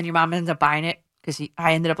 And then your mom ended up buying it because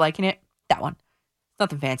I ended up liking it. That one.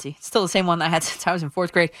 Nothing fancy. It's still the same one that I had since I was in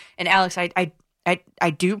 4th grade. And Alex, I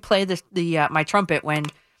do play my trumpet when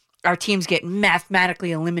our teams get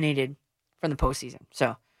mathematically eliminated from the postseason.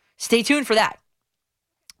 So stay tuned for that.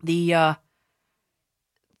 The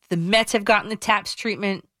Mets have gotten the TAPS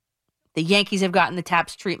treatment. The Yankees have gotten the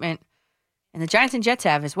TAPS treatment. And the Giants and Jets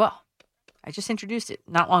have as well. I just introduced it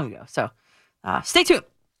not long ago. So stay tuned.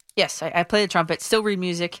 Yes, I play the trumpet, still read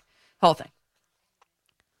music, the whole thing.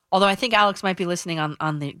 Although I think Alex might be listening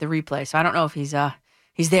on the replay, so I don't know if he's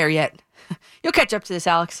there yet. You'll catch up to this,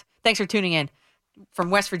 Alex. Thanks for tuning in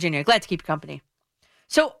from West Virginia. Glad to keep you company.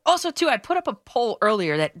 So also, too, I put up a poll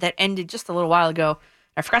earlier that ended just a little while ago.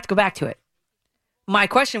 I forgot to go back to it. My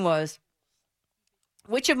question was,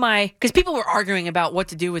 because people were arguing about what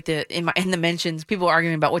to do with in the mentions, people were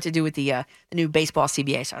arguing about what to do with the new baseball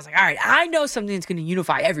CBA. So I was like, all right, I know something that's going to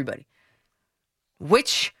unify everybody.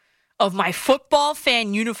 Which of my football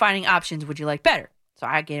fan unifying options would you like better? So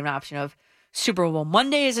I gave an option of Super Bowl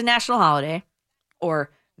Monday is a national holiday,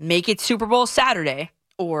 or make it Super Bowl Saturday,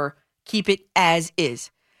 or keep it as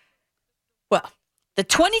is. Well, the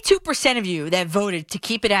 22% of you that voted to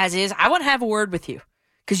keep it as is, I want to have a word with you.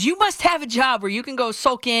 Because you must have a job where you can go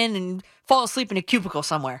sulk in and fall asleep in a cubicle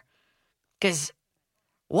somewhere. Because,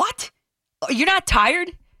 what? You're not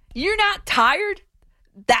tired? You're not tired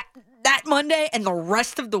that Monday and the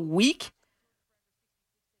rest of the week?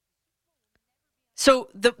 So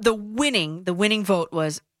the winning vote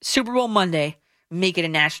was Super Bowl Monday, make it a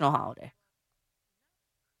national holiday.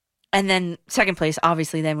 And then second place,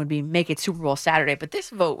 obviously, then would be make it Super Bowl Saturday. But this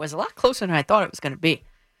vote was a lot closer than I thought it was going to be.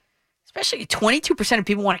 Especially 22% of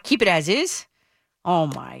people want to keep it as is. Oh,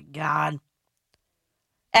 my God.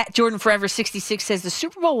 At Jordan Forever 66 says the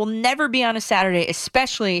Super Bowl will never be on a Saturday,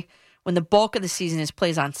 especially when the bulk of the season is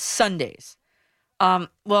plays on Sundays.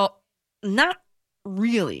 Well, not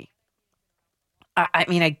really. I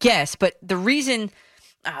mean, I guess. But the reason,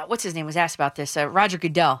 what's his name, was asked about this? Roger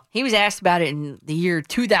Goodell. He was asked about it in the year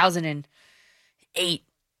 2008.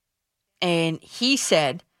 And he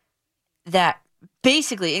said that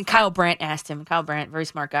basically, and Kyle Brandt asked him, Kyle Brandt, very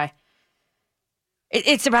smart guy,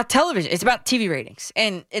 it's about television. It's about TV ratings.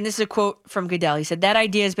 And this is a quote from Goodell. He said, that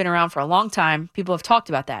idea has been around for a long time. People have talked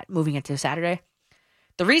about that, moving it to Saturday.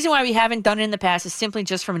 The reason why we haven't done it in the past is simply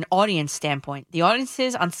just from an audience standpoint. The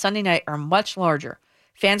audiences on Sunday night are much larger.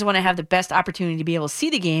 Fans want to have the best opportunity to be able to see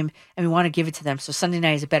the game, and we want to give it to them. So Sunday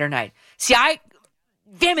night is a better night. See, I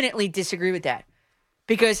vehemently disagree with that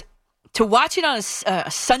because to watch it on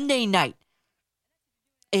a Sunday night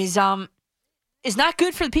is not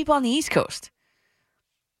good for the people on the East Coast.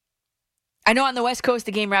 I know on the West Coast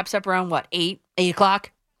the game wraps up around 8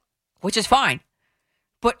 o'clock, which is fine.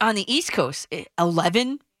 But on the East Coast,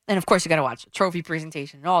 11, and of course you got to watch the trophy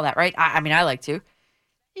presentation and all that, right? I mean, I like to.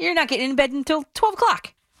 You're not getting in bed until 12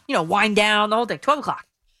 o'clock. Wind down the whole thing, 12 o'clock.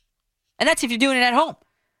 And that's if you're doing it at home.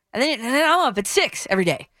 And then I'm up at 6 every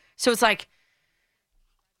day. So it's like,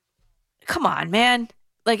 come on, man.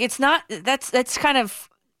 Like, it's not, that's kind of,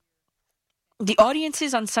 the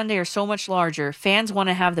audiences on Sunday are so much larger. Fans want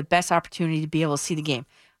to have the best opportunity to be able to see the game.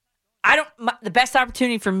 The best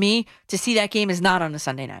opportunity for me to see that game is not on a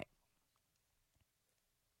Sunday night.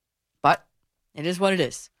 But it is what it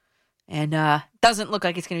is. And doesn't look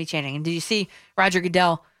like it's going to be changing. And did you see Roger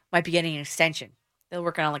Goodell might be getting an extension? They're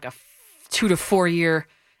working on like a 2 to 4 year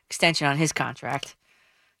extension on his contract.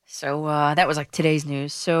 So that was like today's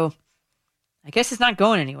news. So I guess it's not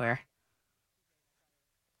going anywhere.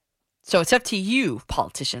 So it's up to you,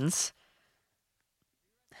 politicians.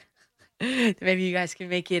 Maybe you guys can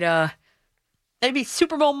make it maybe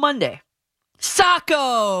Super Bowl Monday.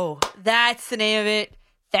 Sacco! That's the name of it.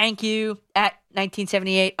 Thank you. At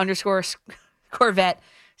 1978 _ Corvette.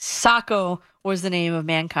 Sacco was the name of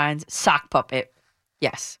mankind's sock puppet.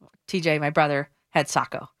 Yes. TJ, my brother, had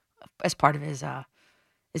Sacco as part of his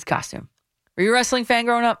costume. Were you a wrestling fan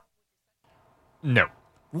growing up? No.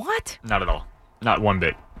 What? Not at all. Not one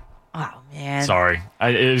bit. Oh, man. Sorry.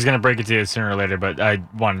 I was going to break it to you sooner or later, but I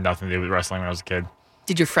wanted nothing to do with wrestling when I was a kid.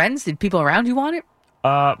 Did people around you want it?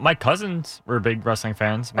 My cousins were big wrestling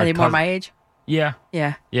fans. Are they more my age? Yeah.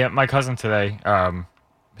 Yeah. Yeah, my cousin today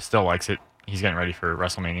still likes it. He's getting ready for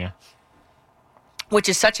WrestleMania. Which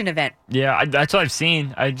is such an event. Yeah, that's what I've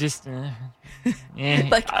seen. I just... I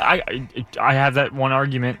have that one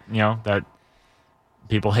argument, that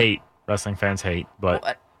people hate, wrestling fans hate,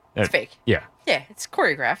 but... It's fake. Yeah. Yeah, it's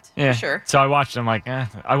choreographed. Yeah. For sure. So I watched it. I'm like, I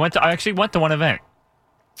actually went to one event.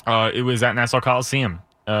 It was at Nassau Coliseum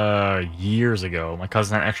years ago. My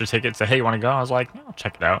cousin had extra tickets. Said, hey, you want to go? I was like, I'll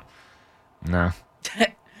check it out. No.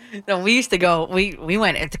 No, we used to go. We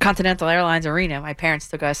went at the Continental Airlines Arena. My parents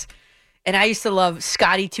took us. And I used to love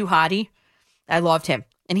Scotty Too Hottie. I loved him.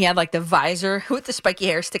 And he had like the visor with the spiky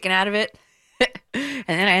hair sticking out of it. And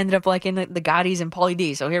then I ended up like in the Gottis and Pauly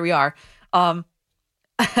D. So here we are.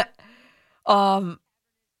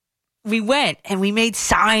 We went and we made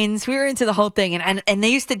signs. We were into the whole thing, and they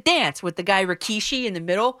used to dance with the guy Rikishi in the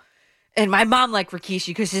middle. And my mom liked Rikishi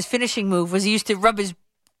because his finishing move was he used to rub his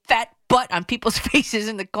fat butt on people's faces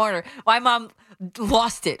in the corner. My mom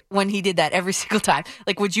lost it when he did that every single time.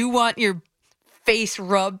 Like, would you want your face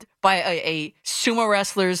rubbed by a sumo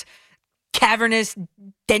wrestler's cavernous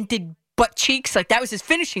dented butt cheeks? Like, that was his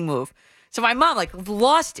finishing move. So my mom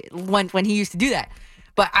lost it when he used to do that.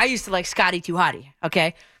 But I used to like Scotty Too Hottie,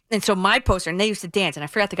 okay? And so my poster, and they used to dance, and I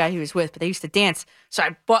forgot the guy he was with, but they used to dance. So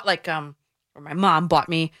I bought or my mom bought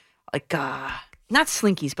me not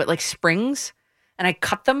slinkies, but like springs, and I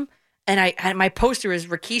cut them, and my poster is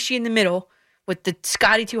Rikishi in the middle with the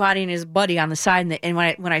Scotty Too Hottie and his buddy on the side, and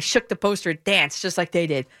when I shook the poster, it danced just like they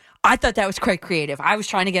did. I thought that was quite creative. I was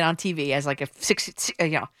trying to get on TV as like a sixth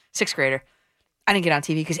grader. I didn't get on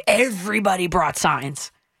TV because everybody brought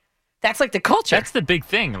signs. That's like the culture. That's the big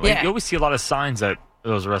thing. You always see a lot of signs at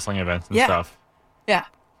those wrestling events and stuff. Yeah.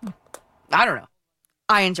 I don't know.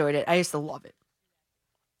 I enjoyed it. I used to love it.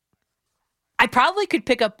 I probably could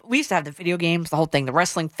pick up... We used to have the video games, the whole thing, the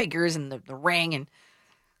wrestling figures and the ring, and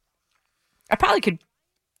I probably could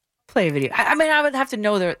play a video. I mean, I would have to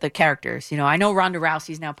know the characters. I know Ronda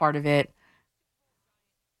Rousey's now part of it.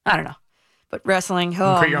 I don't know. But wrestling... You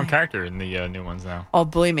can create your own character in the new ones now. Oh,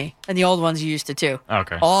 believe me. And the old ones you used to, too.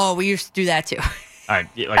 Okay. Oh, we used to do that, too. I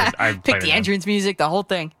pick the entrance music, the whole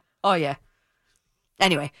thing. Oh, yeah.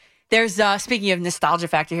 Anyway, there's, speaking of nostalgia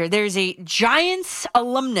factor here, there's a Giants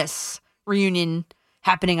alumnus reunion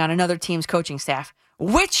happening on another team's coaching staff.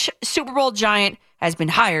 Which Super Bowl Giant has been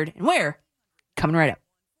hired and where? Coming right up.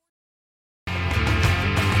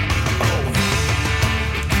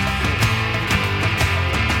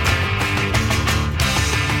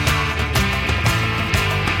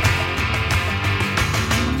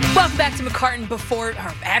 Welcome back to McCartan before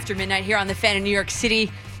or after midnight here on the Fan in New York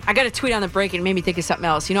City. I got a tweet on the break and it made me think of something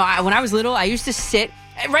else. When I was little, I used to sit.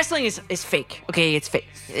 Wrestling is fake. Okay, it's fake.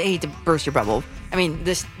 I hate to burst your bubble. I mean,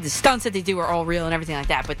 the stunts that they do are all real and everything like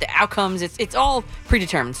that, but the outcomes, it's all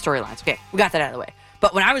predetermined storylines. Okay, we got that out of the way.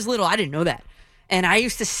 But when I was little, I didn't know that. And I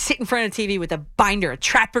used to sit in front of the TV with a binder, a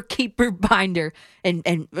Trapper Keeper binder,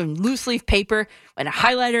 and loose leaf paper, and a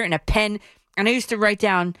highlighter and a pen. And I used to write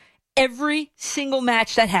down every single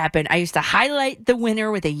match that happened. I used to highlight the winner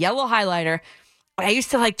with a yellow highlighter. I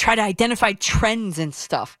used to like try to identify trends and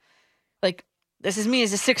stuff. Like, this is me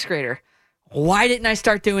as a 6th grader. Why didn't I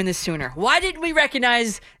start doing this sooner? Why didn't we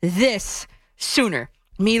recognize this sooner?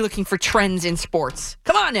 Me looking for trends in sports.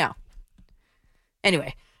 Come on now.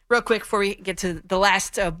 Anyway, real quick before we get to the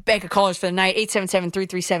last bank of callers for the night,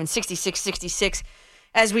 877-337-6666.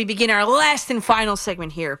 As we begin our last and final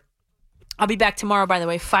segment here. I'll be back tomorrow, by the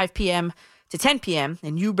way, 5 p.m. to 10 p.m.,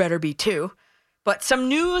 and you better be too. But some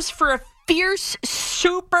news for a fierce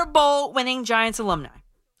Super Bowl winning Giants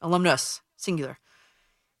alumnus, singular.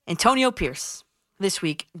 Antonio Pierce, this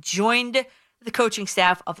week, joined the coaching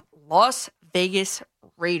staff of Las Vegas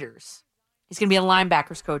Raiders. He's going to be a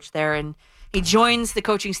linebackers coach there, and he joins the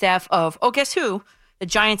coaching staff of, guess who? The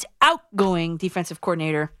Giants' outgoing defensive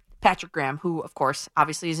coordinator, Patrick Graham, who, of course,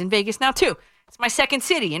 obviously is in Vegas now, too. It's my second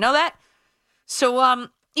city. You know that? So, and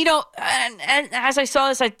as I saw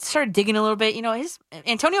this, I started digging a little bit.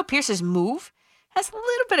 Antonio Pierce's move has a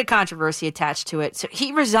little bit of controversy attached to it. So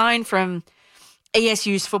he resigned from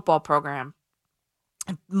ASU's football program.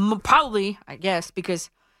 Probably, I guess, because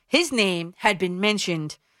his name had been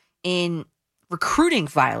mentioned in recruiting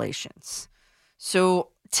violations.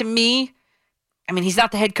 So to me, he's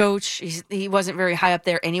not the head coach. He wasn't very high up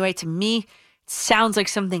there anyway. To me, it sounds like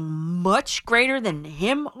something much greater than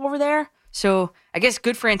him over there. So I guess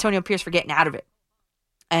good for Antonio Pierce for getting out of it.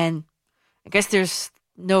 And I guess it's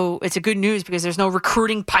a good news because there's no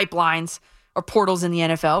recruiting pipelines or portals in the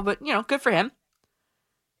NFL, but, good for him.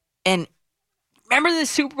 And remember the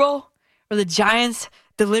Super Bowl where the Giants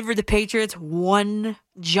delivered the Patriots one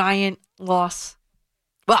giant loss?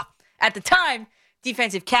 Well, at the time,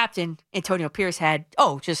 defensive captain Antonio Pierce had,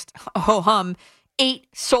 8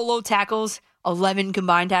 solo tackles, 11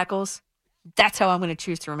 combined tackles. That's how I'm going to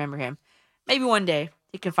choose to remember him. Maybe one day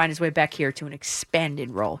he can find his way back here to an expanded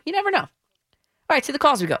role. You never know. All right, to the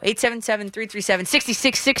calls we go.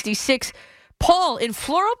 877-337-6666. Paul in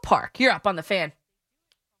Floral Park. You're up on the fan.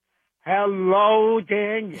 Hello,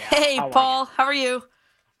 Danielle. Hey, Paul. How are you?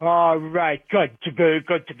 All right. Good to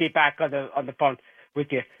be back on the phone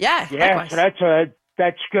with you. Yeah. So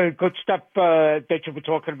that's good stuff that you were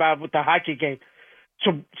talking about with the hockey game.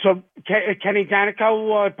 So Kenny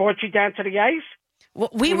Danico brought you down to the ice? Well,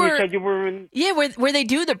 you said you were in... Yeah, where they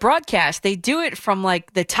do the broadcast, they do it from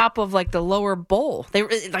like the top of like the lower bowl. They were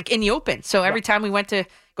like in the open. So every time we went to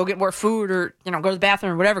go get more food or go to the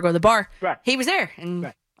bathroom or whatever, go to the bar, he was there.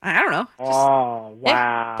 And I don't know. Wow.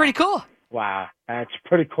 Yeah, pretty cool. Wow. That's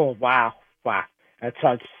pretty cool. Wow. That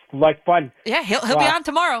sounds like fun. Yeah, he'll be on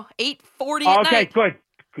tomorrow, 8:40 at night. Okay, good.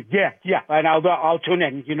 Yeah, and I'll tune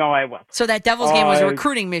in. I will. So that Devils game was a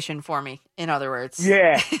recruiting mission for me, in other words.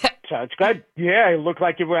 Yeah, sounds good. Yeah, it looked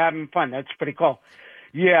like you were having fun. That's pretty cool.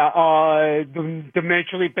 Yeah, the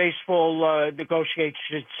Major League Baseball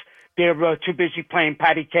negotiations, they're too busy playing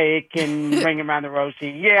patty cake and ringing around the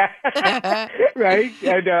rosy. Yeah, right?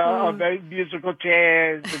 And musical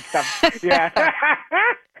chairs and stuff. Yeah.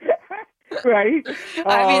 Right.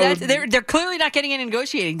 They're clearly not getting any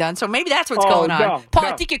negotiating done, so maybe that's what's going on. Paul,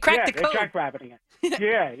 I think you cracked the code. They're jackrabbiting it.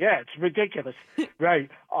 yeah, it's ridiculous. Right.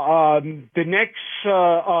 The next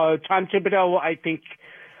Tom Thibodeau, I think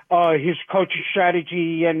his coaching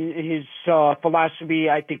strategy and his philosophy,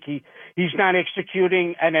 I think he's not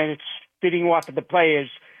executing, and then it's spitting off of the players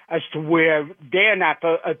as to where they're not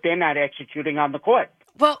executing on the court.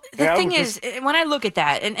 Well, the thing is, when I look at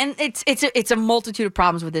that, and it's a multitude of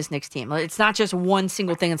problems with this Knicks team. It's not just one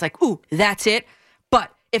single thing. It's like, ooh, that's it.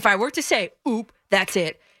 But if I were to say, oop, that's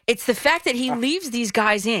it, it's the fact that he leaves these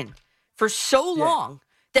guys in for so long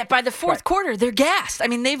that by the fourth quarter, they're gassed. I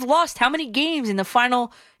mean, they've lost how many games in the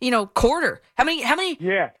final, quarter? How many?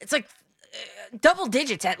 Yeah. It's like double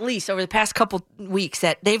digits at least over the past couple weeks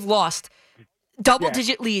that they've lost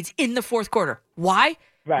double-digit leads in the fourth quarter. Why?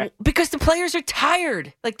 Right. Because the players are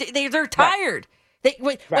tired. Like they're tired.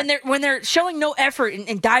 When they're showing no effort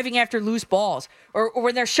in diving after loose balls, or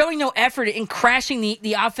when they're showing no effort in crashing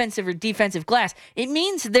the offensive or defensive glass, it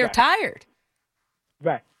means they're tired.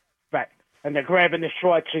 Right. And they're grabbing the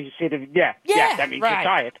shorts so you see them. Yeah. That means you're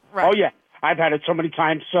tired. Right. Oh yeah, I've had it so many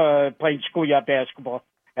times playing schoolyard basketball.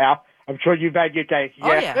 Yeah. I'm sure you've had your day.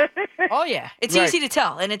 Yeah. Oh yeah. It's easy to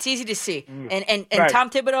tell and it's easy to see. And Tom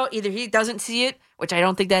Thibodeau, either he doesn't see it, which I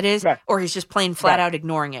don't think that is, or he's just plain flat out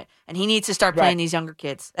ignoring it. And he needs to start playing these younger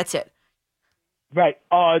kids. That's it. Right.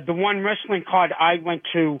 The one wrestling card I went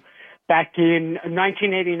to back in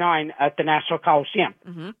 1989 at the Nassau Coliseum.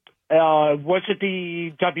 Mm-hmm. Was it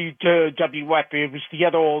the WWF? It was the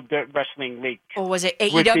other old wrestling league. Or was it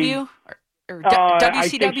AEW or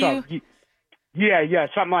WCW? So. Yeah,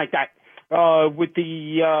 something like that. With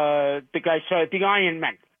the guys, the Iron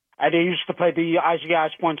Men. They used to play the Ozzy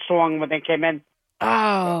Osbourne song when they came in.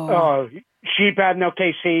 Oh. Sheep had no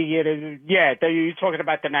KC. Yeah, you're talking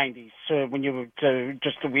about the 90s when you were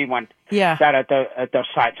just the wee one. Yeah. That at the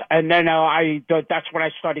sites. And then that's when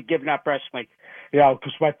I started giving up wrestling.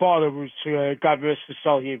 Because my father was, God rest his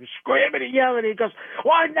soul, he was screaming and yelling. He goes,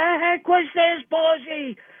 "What the heck was this,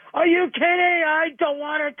 Ballsy? Are you kidding? I don't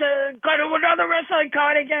want it to go to another wrestling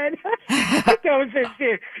card again." That was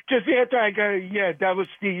just after I go, that was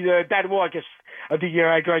that August of the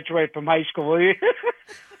year I graduated from high school.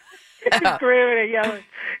 Screaming and yelling.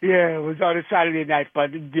 Yeah, it was on a Saturday night, but I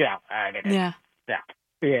didn't.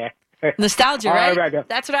 Yeah. Nostalgia, right?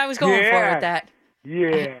 That's what I was going for with that.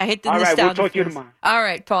 Yeah. I hit the All right, nostalgia. we'll talk to you feels. tomorrow. All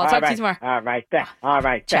right, Paul. I'll talk to you tomorrow. All right.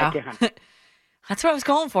 Ciao. Thank you, hon. That's what I was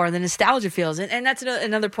going for, the nostalgia feels. And that's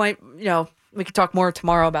another point, we could talk more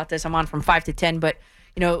tomorrow about this. I'm on from 5 to 10, but,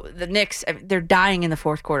 the Knicks, they're dying in the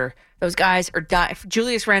fourth quarter. Those guys are dying.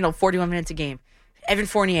 Julius Randle, 41 minutes a game. Evan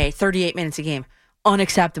Fournier, 38 minutes a game.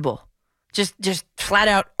 Unacceptable. Just flat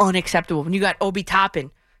out unacceptable. When you got Obi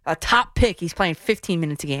Toppin, a top pick, he's playing 15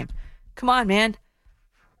 minutes a game. Come on, man.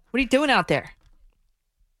 What are you doing out there?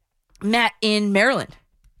 Matt in Maryland,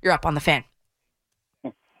 you're up on the Fan.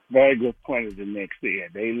 Very good point of the Knicks there.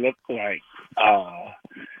 They look like,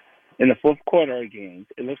 in the fourth quarter of games,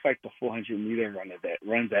 it looks like the 400-meter runner that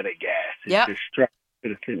runs out of gas. It's just struck to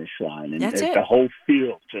the finish line. And That's it. The whole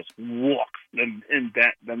field just walks them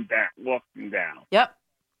down. Yep.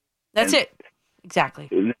 That's it. Exactly.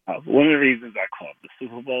 One of the reasons I called the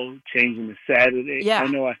Super Bowl, changing to Saturday, I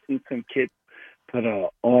know I've seen some kids put an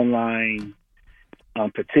online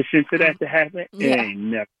petition for that to happen. It ain't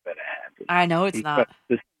never going to happen. I know it's not.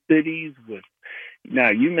 The cities now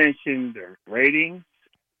you mentioned the ratings.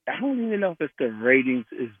 I don't even know if it's the ratings.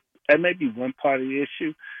 That may be one part of the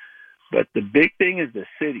issue, but the big thing is the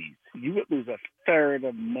cities. You would lose a third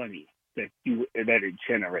of money that it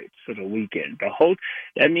generates for the weekend.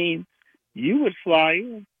 That means you would fly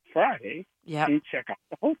in Friday and check out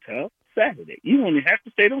the hotel Saturday. You only have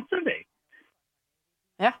to stay on Sunday.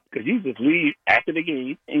 Yeah. Because you just leave after the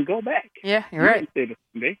game and go back. Yeah, you're right. You stay to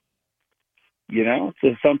Sunday.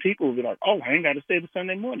 So some people will be like, "Oh, I ain't got to stay to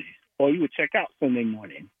Sunday morning," or you would check out Sunday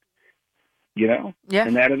morning. Yeah.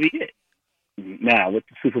 And that'll be it. Now, with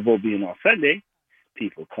the Super Bowl being on Sunday,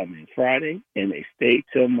 people come in Friday and they stay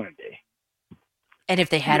till Monday. And if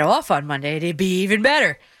they had off on Monday, it'd be even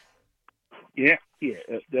better. Yeah,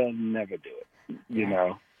 they'll never do it.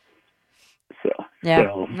 Yeah. So.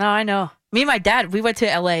 No, I know. Me and my dad, we went to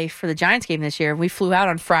L.A. for the Giants game this year. We flew out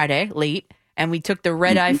on Friday late, and we took the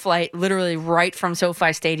red-eye flight literally right from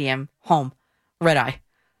SoFi Stadium home. Red-eye.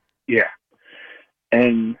 Yeah.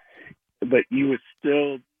 But you were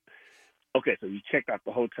still... Okay, so you checked out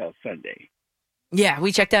the hotel Sunday. Yeah,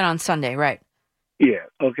 we checked out on Sunday, right. Yeah,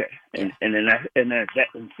 okay. And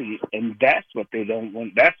that's what they don't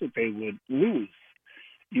want. That's what they would lose.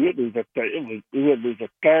 You would lose a third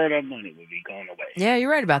of money would be going away. Yeah, you're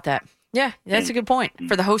right about that. Yeah, that's a good point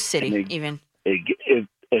for the host city, even. And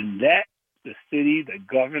that the city, the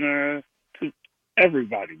governor,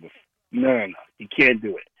 everybody was no, you can't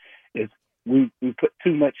do it. We put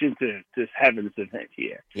too much into just having this event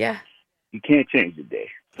here. Yeah, you can't change the day.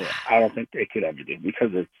 So I don't think they could ever do it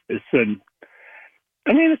because it's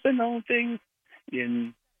a known thing,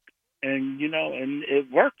 and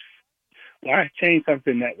it works. Why change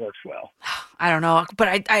something that works well? I don't know, but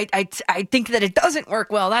I think that it doesn't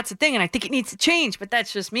work well. That's the thing, and I think it needs to change. But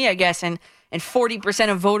that's just me, I guess. And 40%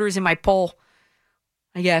 of voters in my poll,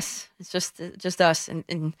 I guess it's just us.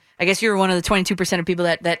 And I guess you're one of the 22% of people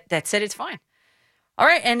that said it's fine. All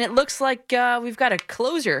right, and it looks like we've got a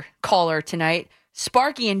closer caller tonight,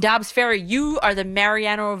 Sparky in Dobbs Ferry. You are the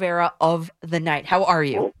Mariano Rivera of the night. How are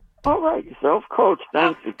you? All right, yourself, Coach.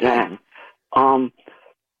 Thanks again.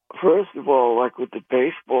 First of all, like with the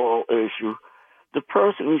baseball issue, the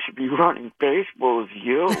person who should be running baseball is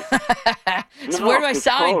you. So where do I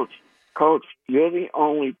sign? Coach, you're the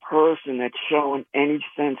only person that's showing any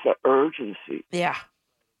sense of urgency. Yeah.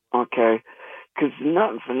 Okay? Because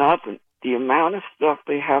nothing for nothing, the amount of stuff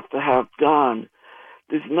they have to have done,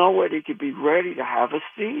 there's no way they could be ready to have a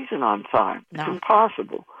season on time. No. It's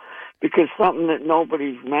impossible. Because something that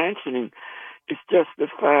nobody's mentioning is just the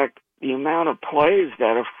fact the amount of players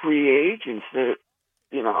that are free agents that,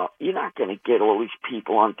 you're not going to get all these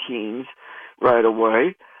people on teams right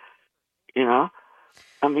away.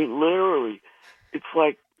 I mean, literally, it's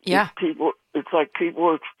like Yeah. It's like people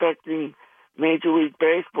are expecting Major League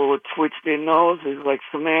Baseball to twitch their noses like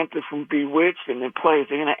Samantha from Bewitched, and their players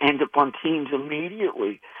are going to end up on teams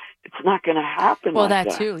immediately. It's not going to happen. Well, like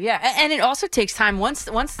that too, yeah. And it also takes time once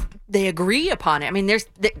they agree upon it. I mean,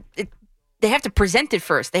 they have to present it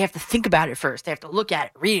first. They have to think about it first. They have to look at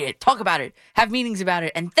it, read it, talk about it, have meetings about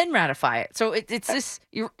it, and then ratify it. So it's this,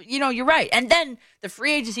 you're right. And then the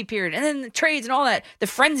free agency period, and then the trades and all that, the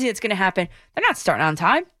frenzy that's going to happen, they're not starting on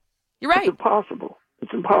time. You're right. It's impossible.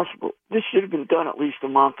 It's impossible. This should have been done at least a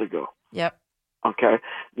month ago. Yep. Okay.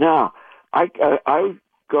 Now, I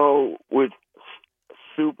go with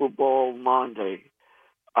Super Bowl Monday.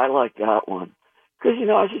 I like that one. Because, I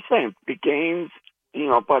was just saying, the games,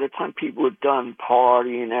 by the time people are done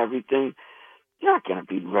partying and everything, you're not going to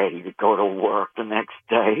be ready to go to work the next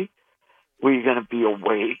day. Where you're going to be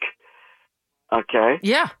awake. Okay?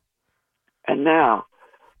 Yeah. And now,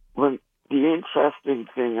 when the interesting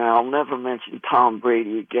thing, and I'll never mention Tom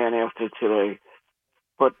Brady again after today,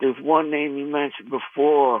 but there's one name you mentioned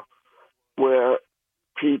before where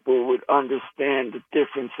people would understand the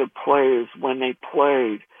difference of players when they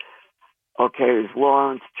played. Okay, is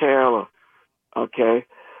Lawrence Taylor. Okay,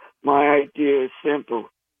 my idea is simple.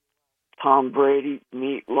 Tom Brady,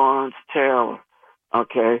 meet Lawrence Taylor.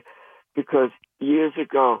 Okay, because years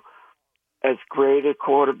ago, as great a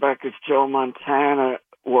quarterback as Joe Montana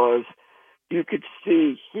was, you could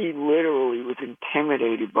see he literally was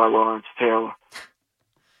intimidated by Lawrence Taylor.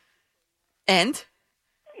 And?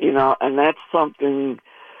 And that's something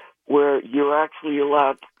where you're actually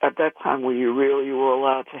allowed, at that time where you really were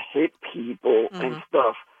allowed to hit people and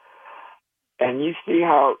stuff. And you see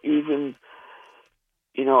how even,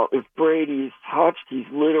 if Brady's touched, he's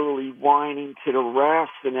literally whining to the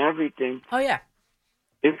refs and everything. Oh, yeah.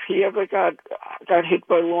 If he ever got hit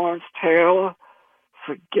by Lawrence Taylor,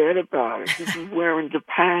 forget about it. He's wearing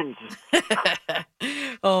Depends.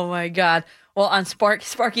 Oh, my God. Well, on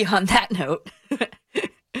Sparky, on that note,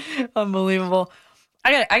 unbelievable.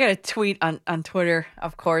 I got a tweet on Twitter,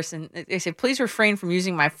 of course, and they say, please refrain from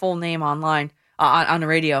using my full name online on the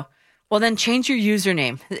radio. Well, then change your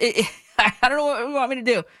username. I don't know what you want me to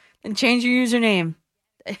do. Then change your username.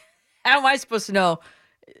 How am I supposed to know?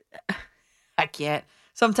 I can't.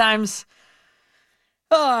 Sometimes,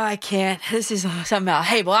 I can't. This is something else.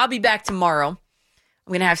 Hey, well, I'll be back tomorrow. I'm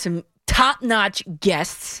going to have some top-notch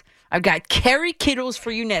guests. I've got Kerry Kittles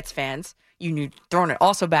for you Nets fans. Throwing it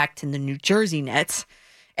also back to the New Jersey Nets.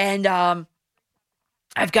 And I've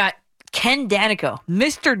got Ken Danico,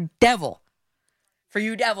 Mr. Devil, for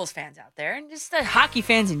you Devils fans out there, and just the hockey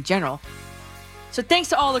fans in general. So thanks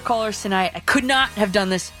to all the callers tonight. I could not have done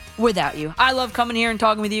this without you. I love coming here and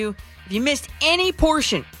talking with you. If you missed any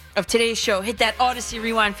portion of today's show, hit that Odyssey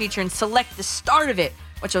Rewind feature and select the start of it,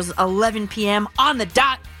 which was 11 p.m. on the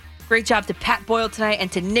dot. Great job to Pat Boyle tonight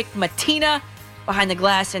and to Nick Matina behind the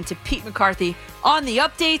glass and to Pete McCarthy on the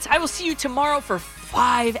updates. I will see you tomorrow for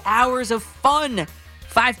 5 hours of fun,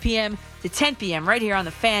 5 p.m. to 10 p.m. right here on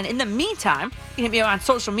The Fan. In the meantime, you can hit me on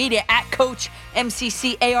social media at Coach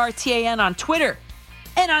MCCARTAN on Twitter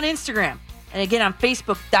and on Instagram. And again on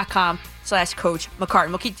Facebook.com/Coach McCartan.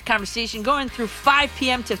 We'll keep the conversation going through 5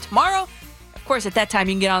 p.m. to tomorrow. Of course, at that time,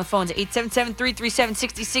 you can get on the phones at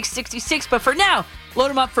 877-337-6666. But for now, load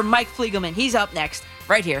them up for Mike Fliegelman. He's up next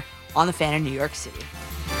right here on The Fan in New York City.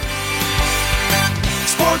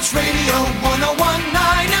 Sports Radio 101.